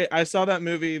 I saw that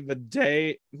movie the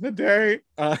day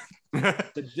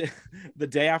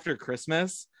after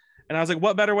Christmas, and I was like,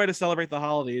 what better way to celebrate the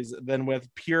holidays than with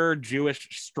pure Jewish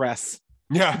stress?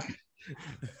 Yeah.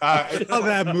 I saw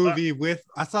that movie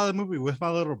with my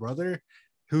little brother,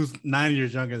 who's 9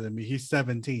 years younger than me. He's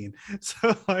 17.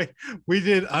 So like we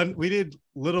did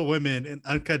Little Women and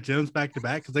Uncut Gems back to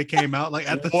back because they came out like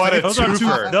at the What a same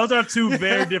trooper. Those are two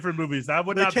very different movies. I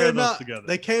would not pair those together.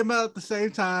 They came out at the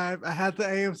same time. I had the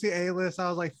AMC A list. I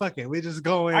was like, fuck it, we just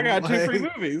going. I got two like, free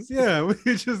movies. Yeah,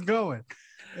 we just going.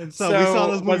 And so we So, saw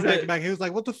this was movie back it- to back. He was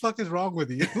like, "What the fuck is wrong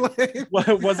with you?" Like,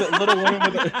 Was it Little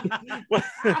Women with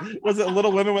was it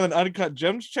Little Women with an Uncut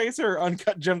Gems chaser, or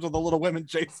Uncut Gems with a Little Women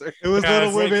chaser? it was Yeah,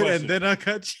 Little great Women question. and then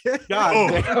Uncut Gems. God Oh.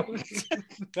 damn.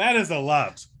 That is a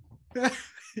lot.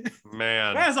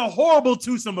 Man. That is a horrible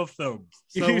twosome of films.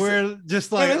 So we're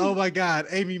just like, oh my god,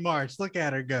 Amy March, look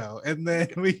at her go. And then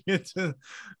we get to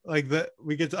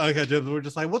Uncut Gems. We're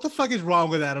just like, what the fuck is wrong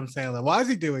with Adam Sandler? Why is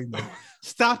he doing this?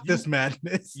 Stop this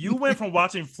madness. You went from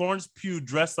watching Florence Pugh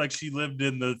dressed like she lived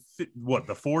in the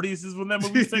 40s is when that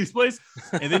movie takes place,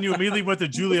 and then you immediately went to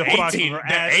Julia Fox with her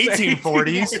ass.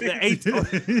 1840s. The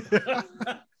 18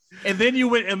 And then you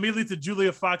went immediately to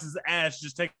Julia Fox's ass,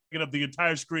 just taking up the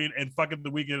entire screen and fucking The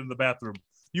Weeknd in the bathroom.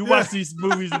 You watch these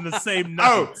movies in the same night.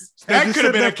 Oh, that just could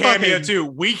have said been a that cameo fucking- too.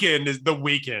 Weekend is the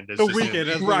weekend. The Weeknd,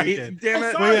 that's the Right. Weeknd. Damn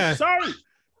it. Well, yeah. Sorry.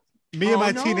 Me and Oh,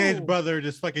 my no. teenage brother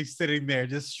just fucking sitting there,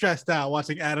 just stressed out,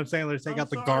 watching Adam Sandler take I'm out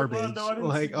the sorry, garbage. bro. No, I didn't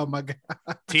Like, see oh my god.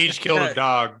 Teach killed a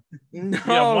dog. No.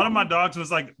 Yeah, one of my dogs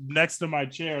was like next to my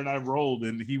chair, and I rolled,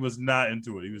 and he was not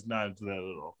into it. He was not into that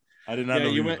at all. I did not know. Yeah,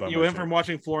 he you was went by you my went chair. from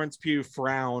watching Florence Pugh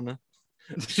frown.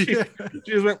 She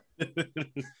just went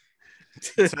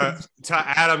To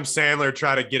Adam Sandler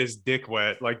try to get his dick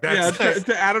wet. Like yeah, that's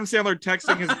to Adam Sandler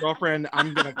texting his girlfriend,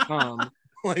 "I'm gonna come,"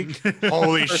 like,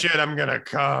 holy shit, I'm gonna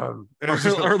come.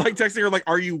 or like texting her like,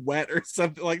 "Are you wet?" or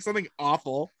something, like something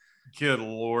awful. Good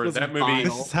lord, Just that movie. vile.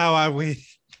 This is how I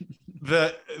wish.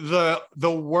 The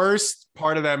worst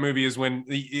part of that movie is when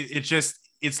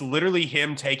it's literally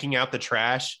him taking out the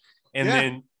trash and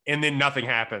Yeah. then nothing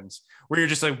happens. Where you're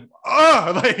just like,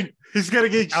 oh, like He's gonna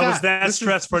get shot. I was that This is-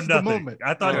 stressed for this is the nothing. moment.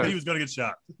 I thought Yeah. he was going to get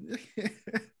shot.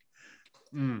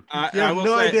 mm. I You have will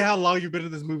no say- idea how long you've been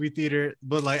in this movie theater,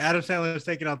 but like Adam Sandler is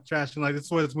taking out the trash and like this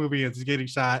is where this movie is. He's getting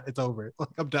shot. It's over. Like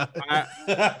I'm done.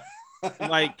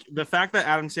 Like the fact that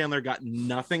Adam Sandler got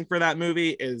nothing for that movie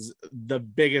is the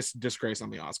biggest disgrace on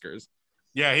the Oscars.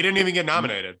 Yeah, he didn't even get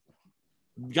nominated.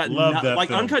 Got Love that like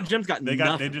film. Uncut Gems got They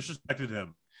nothing. disrespected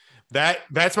him.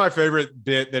 That's my favorite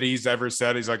bit that he's ever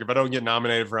said. He's like, if I don't get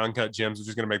nominated for Uncut Gems, I'm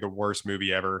just gonna make the worst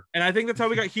movie ever. And I think that's how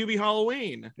we got Hubie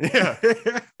Halloween. Yeah.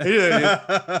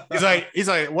 He's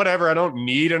like, whatever. I don't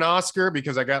need an Oscar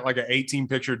because I got like an 18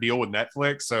 picture deal with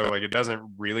Netflix, so like it doesn't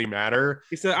really matter.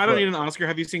 He said, I don't need an Oscar.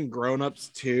 Have you seen Grown Ups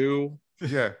 2?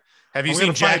 Yeah. Have you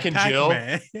seen Jack and Jill?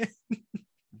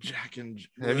 Jack and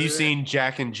Jill. Have you seen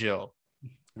Jack and Jill?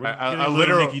 A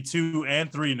literal Nicky 2 and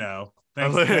 3 now.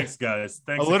 Thanks, guys.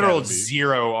 Thanks. A literal Academy.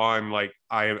 0 on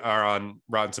on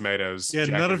Rotten Tomatoes. Yeah,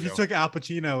 Jack none and of you Jill. took Al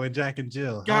Pacino and Jack and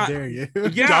Jill. God, How dare you?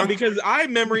 Yeah, because I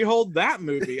memory hold that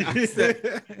movie.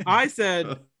 I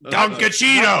said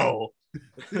Dunkachino.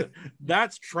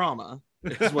 That's trauma.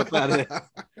 Is what that is.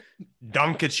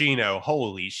 Dunkachino.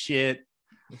 Holy shit.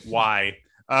 Why?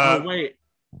 Wait.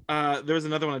 There was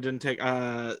another one I didn't take.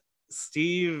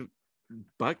 Steve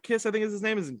Buttkiss, I think is his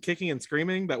name, is in Kicking and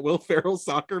Screaming, that Will Ferrell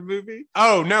soccer movie.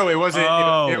 Oh no, it wasn't.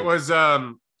 Oh. It was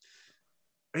the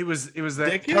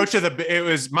Ditka? coach of the. It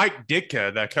was Mike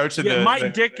Ditka, the coach of Mike the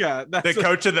Ditka. That's the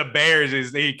coach of the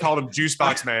Bears. He called him Juice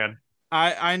Box Man.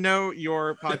 I know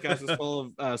your podcast is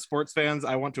full of sports fans.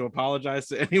 I want to apologize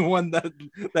to anyone that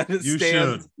is You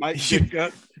stands should. Mike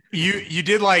Ditka. You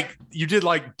did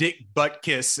like Dick Butt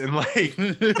Kiss and like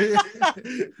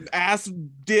Ass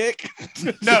Dick.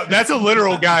 no, that's a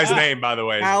literal guy's name, by the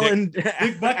way. Alan Big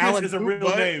Buttkiss Alan is a Poop real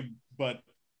Butt. name, but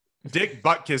Dick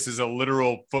Buttkiss is a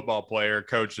literal football player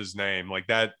coach's name, like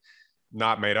that,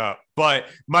 not made up. But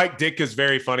Mike Dick is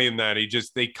very funny in that he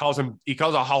calls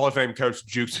a Hall of Fame coach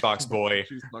Jukebox Boy,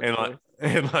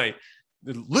 and like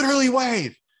literally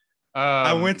wave.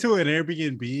 I went to an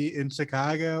Airbnb in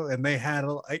Chicago and they had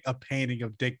a painting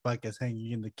of Dick Buckus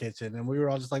hanging in the kitchen, and we were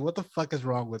all just like, "What the fuck is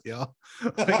wrong with y'all?"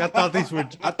 Like, I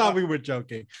thought we were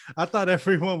joking. I thought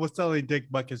everyone was telling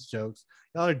Dick Buckus jokes.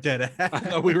 Y'all are dead ass. I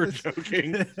thought we were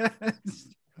joking.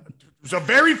 It's a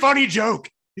very funny joke.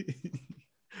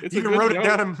 It's Even a good wrote joke.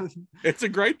 it down. It's a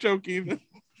great joke, even.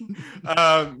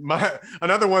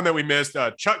 Another one that we missed,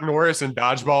 Chuck Norris in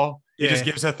Dodgeball. He just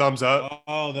gives a thumbs up.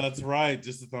 oh, that's right,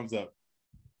 just a thumbs up.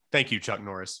 Thank you, Chuck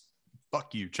Norris.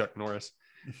 Fuck you, Chuck Norris.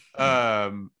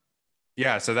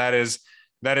 Yeah, so that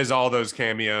is all those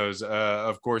cameos.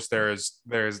 Of course, there's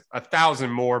 1,000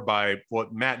 more by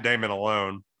Matt Damon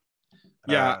alone.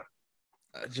 Yeah.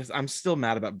 I'm still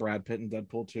mad about Brad Pitt and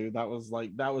Deadpool 2. That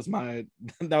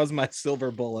was my silver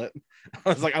bullet. I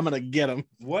was like, I'm gonna get him.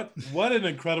 What an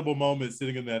incredible moment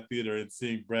sitting in that theater and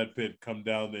seeing Brad Pitt come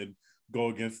down and go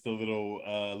against the little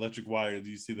electric wire. Do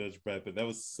you see that as Brad Pitt? That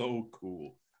was so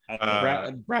cool.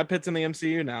 Brad Pitt's in the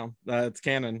MCU now. It's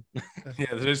canon.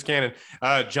 Yeah, that is canon.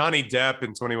 Johnny Depp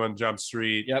in 21 Jump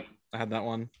Street. Yep, I had that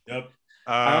one. Yep.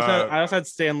 I also had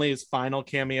Stan Lee's final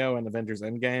cameo in Avengers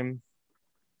Endgame.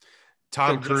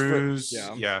 Tom So just for- Cruise.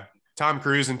 Yeah. Tom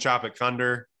Cruise in Tropic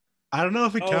Thunder. I don't know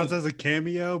if it counts as a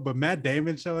cameo, but Matt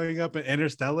Damon showing up in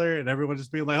Interstellar and everyone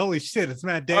just being like, "Holy shit, it's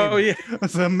Matt Damon!" Oh yeah,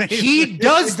 that's amazing. He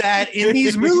does that in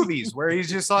these movies where he's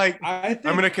just like, I think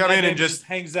I'm gonna come Matt in and Damon just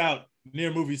hangs out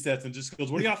near movie sets and just goes,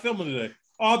 "What are y'all filming today?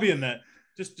 Oh, I'll be in that.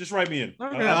 Just write me in.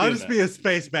 Okay, I'll in just that." be a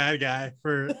space bad guy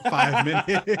for 5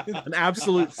 minutes. an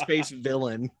absolute space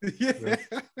villain. Yeah.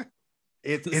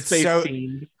 it's Space so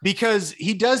fiend. because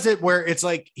he does it where it's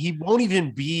like he won't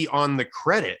even be on the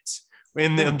credits,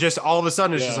 and then just all of a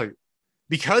sudden it's just like,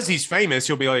 because he's famous,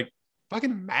 he'll be like,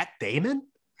 fucking Matt Damon,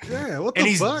 Yeah, what the and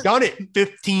he's fuck? done it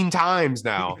 15 times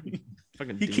now.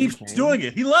 Fucking He Dean keeps Cain. doing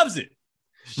it. He loves it.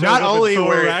 Shows Not up in only Thor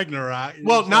where- Ragnarok.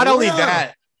 Well, It's not like, only "Whoa."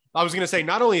 that, I was gonna say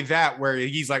not only that where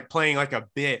he's like playing like a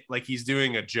bit, like he's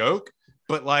doing a joke,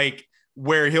 but like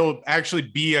where he'll actually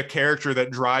be a character that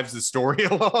drives the story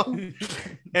along.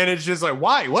 And it's just like,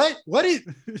 why? What is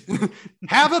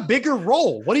have a bigger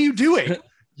role? What are you doing?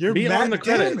 You're Be Matt on the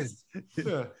Damon.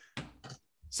 credits.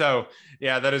 So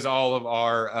yeah, that is all of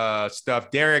our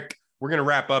stuff. Derek, we're gonna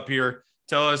wrap up here.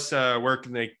 Tell us where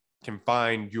they can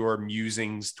find your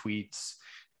musings, tweets,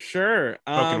 Sure.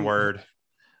 spoken word.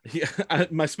 Yeah,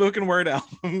 my spoken word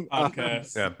album.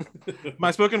 Podcast. Yeah. My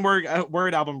spoken word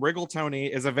album, Wriggle Tony,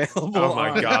 is available. Oh my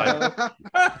on, God.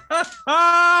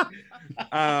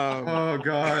 Oh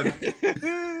God.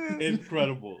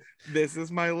 Incredible. This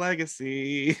is my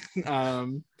legacy.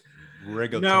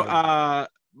 Wriggle No, Tony.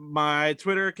 my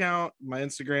Twitter account, my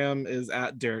Instagram is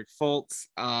at Derek Fultz.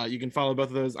 You can follow both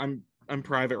of those. I'm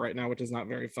private right now, which is not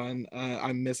very fun.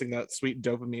 I'm missing that sweet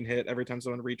dopamine hit every time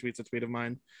someone retweets a tweet of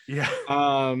mine. Yeah.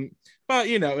 But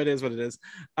you know, it is what it is.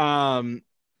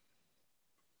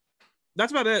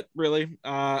 That's about it, really.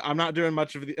 I'm not doing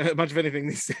much of anything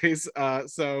these days.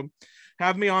 So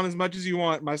have me on as much as you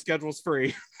want. My schedule's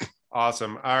free.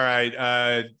 Awesome. All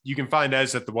right. You can find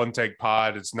us at the One Take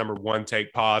Pod. It's number One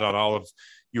Take Pod on all of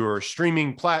your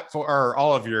streaming platform or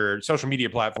all of your social media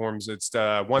platforms. It's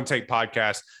the One Take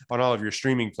Podcast on all of your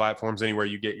streaming platforms, anywhere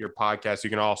you get your podcast. You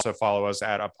can also follow us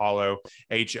at Apollo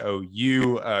HOU.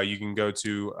 You can go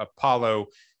to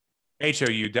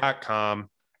apollohou.com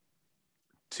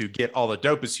to get all the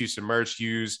dopest Houston merch.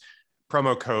 Use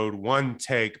promo code One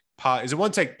Take Pod. Is it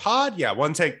One Take Pod? Yeah,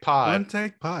 One Take Pod. One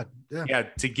Take Pod. Yeah,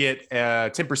 to get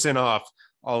 10% off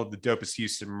all of the dopest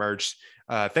Houston merch.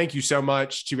 Thank you so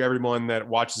much to everyone that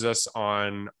watches us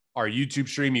on our YouTube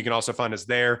stream. You can also find us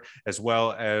there, as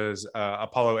well as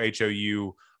Apollo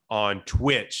HOU on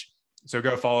Twitch. So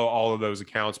go follow all of those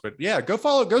accounts. But yeah, go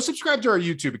subscribe to our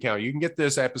YouTube account. You can get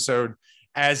this episode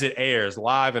as it airs,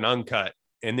 live and uncut.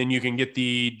 And then you can get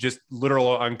the just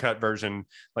literal uncut version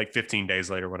like 15 days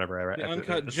later, whenever. The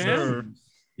uncut gem.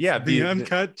 Yeah, the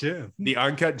uncut gem. The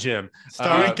uncut gem.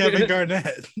 Starring Kevin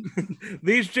Garnett.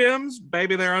 These gems,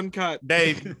 baby, they're uncut.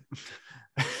 They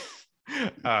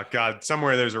oh God,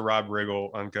 somewhere there's a Rob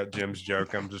Riggle uncut gems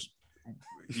joke.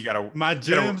 My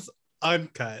gems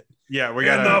uncut. Yeah, we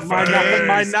got my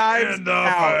knives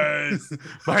out.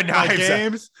 My knives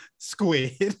games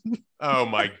squid. Oh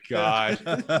my God.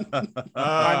 My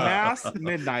mask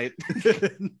midnight.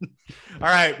 All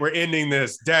right, we're ending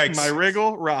this. Dex. My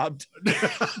Riggle robbed.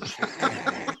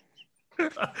 In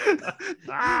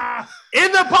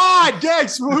the pod,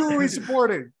 Dex. Who are we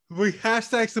supporting? We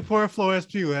hashtag support Florence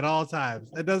Pugh at all times.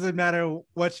 It doesn't matter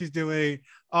what she's doing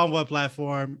on what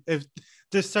platform. If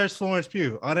just search Florence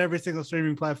Pugh on every single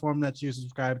streaming platform that you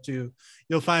subscribe to,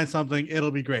 you'll find something. It'll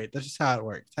be great. That's just how it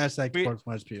works. Hashtag support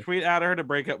Florence Pugh. Tweet at her to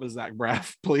break up with Zach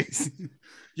Braff, please.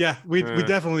 Yeah, we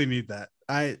definitely need that.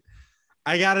 I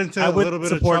got into a little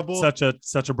bit of trouble.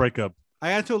 Such a breakup.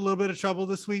 I got into a little bit of trouble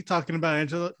this week talking about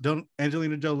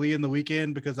Angelina Jolie in The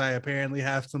Weeknd because I apparently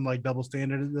have some like double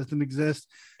standard that doesn't exist.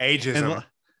 Ageism.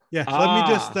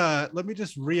 Let me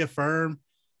just reaffirm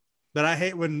that I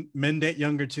hate when men date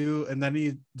younger too, and then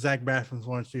need Zach Braff and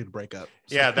Florence Pugh to break up.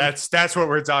 So. Yeah, that's what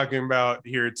we're talking about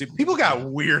here too. People got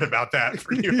weird about that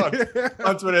for you on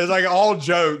Twitter. It's like all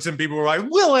jokes, and people were like,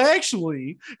 "Well,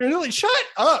 actually," and they're like, "Shut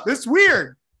up! It's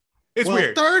weird." It's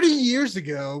weird. 30 years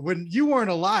ago, when you weren't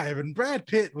alive and Brad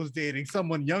Pitt was dating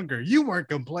someone younger, you weren't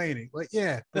complaining. Like,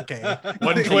 yeah, okay.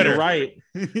 On Twitter, right?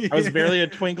 I was barely a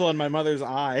twinkle in my mother's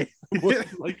eye.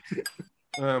 Like.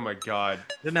 Oh my God.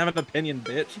 Didn't have an opinion,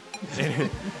 bitch.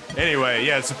 Anyway,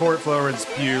 yeah, support Florence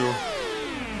Pugh.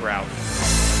 We're out.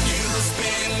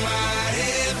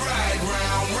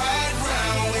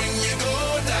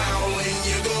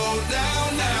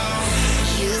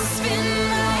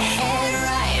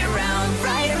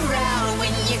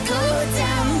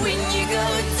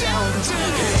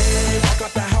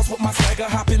 My swagger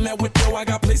hopping that window, I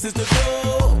got places to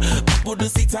go. People to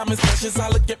see, time is precious. I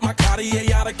look at my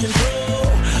Cartier out of control.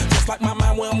 Just like my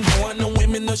mind where I'm going, the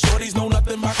women, the shorties know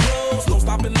nothing but clothes. No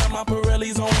stopping at my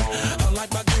Pirelli's on.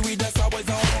 Unlike my jewelry that's always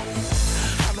on.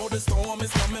 I know the storm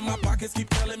is coming, my pockets keep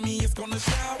telling me it's gonna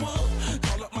shower.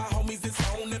 Call up my homies, it's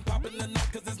on and popping the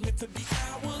night cause it's meant to be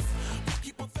ours. We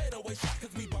keep a fadeaway shot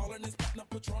cause we ballin' this platinum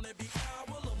Patron every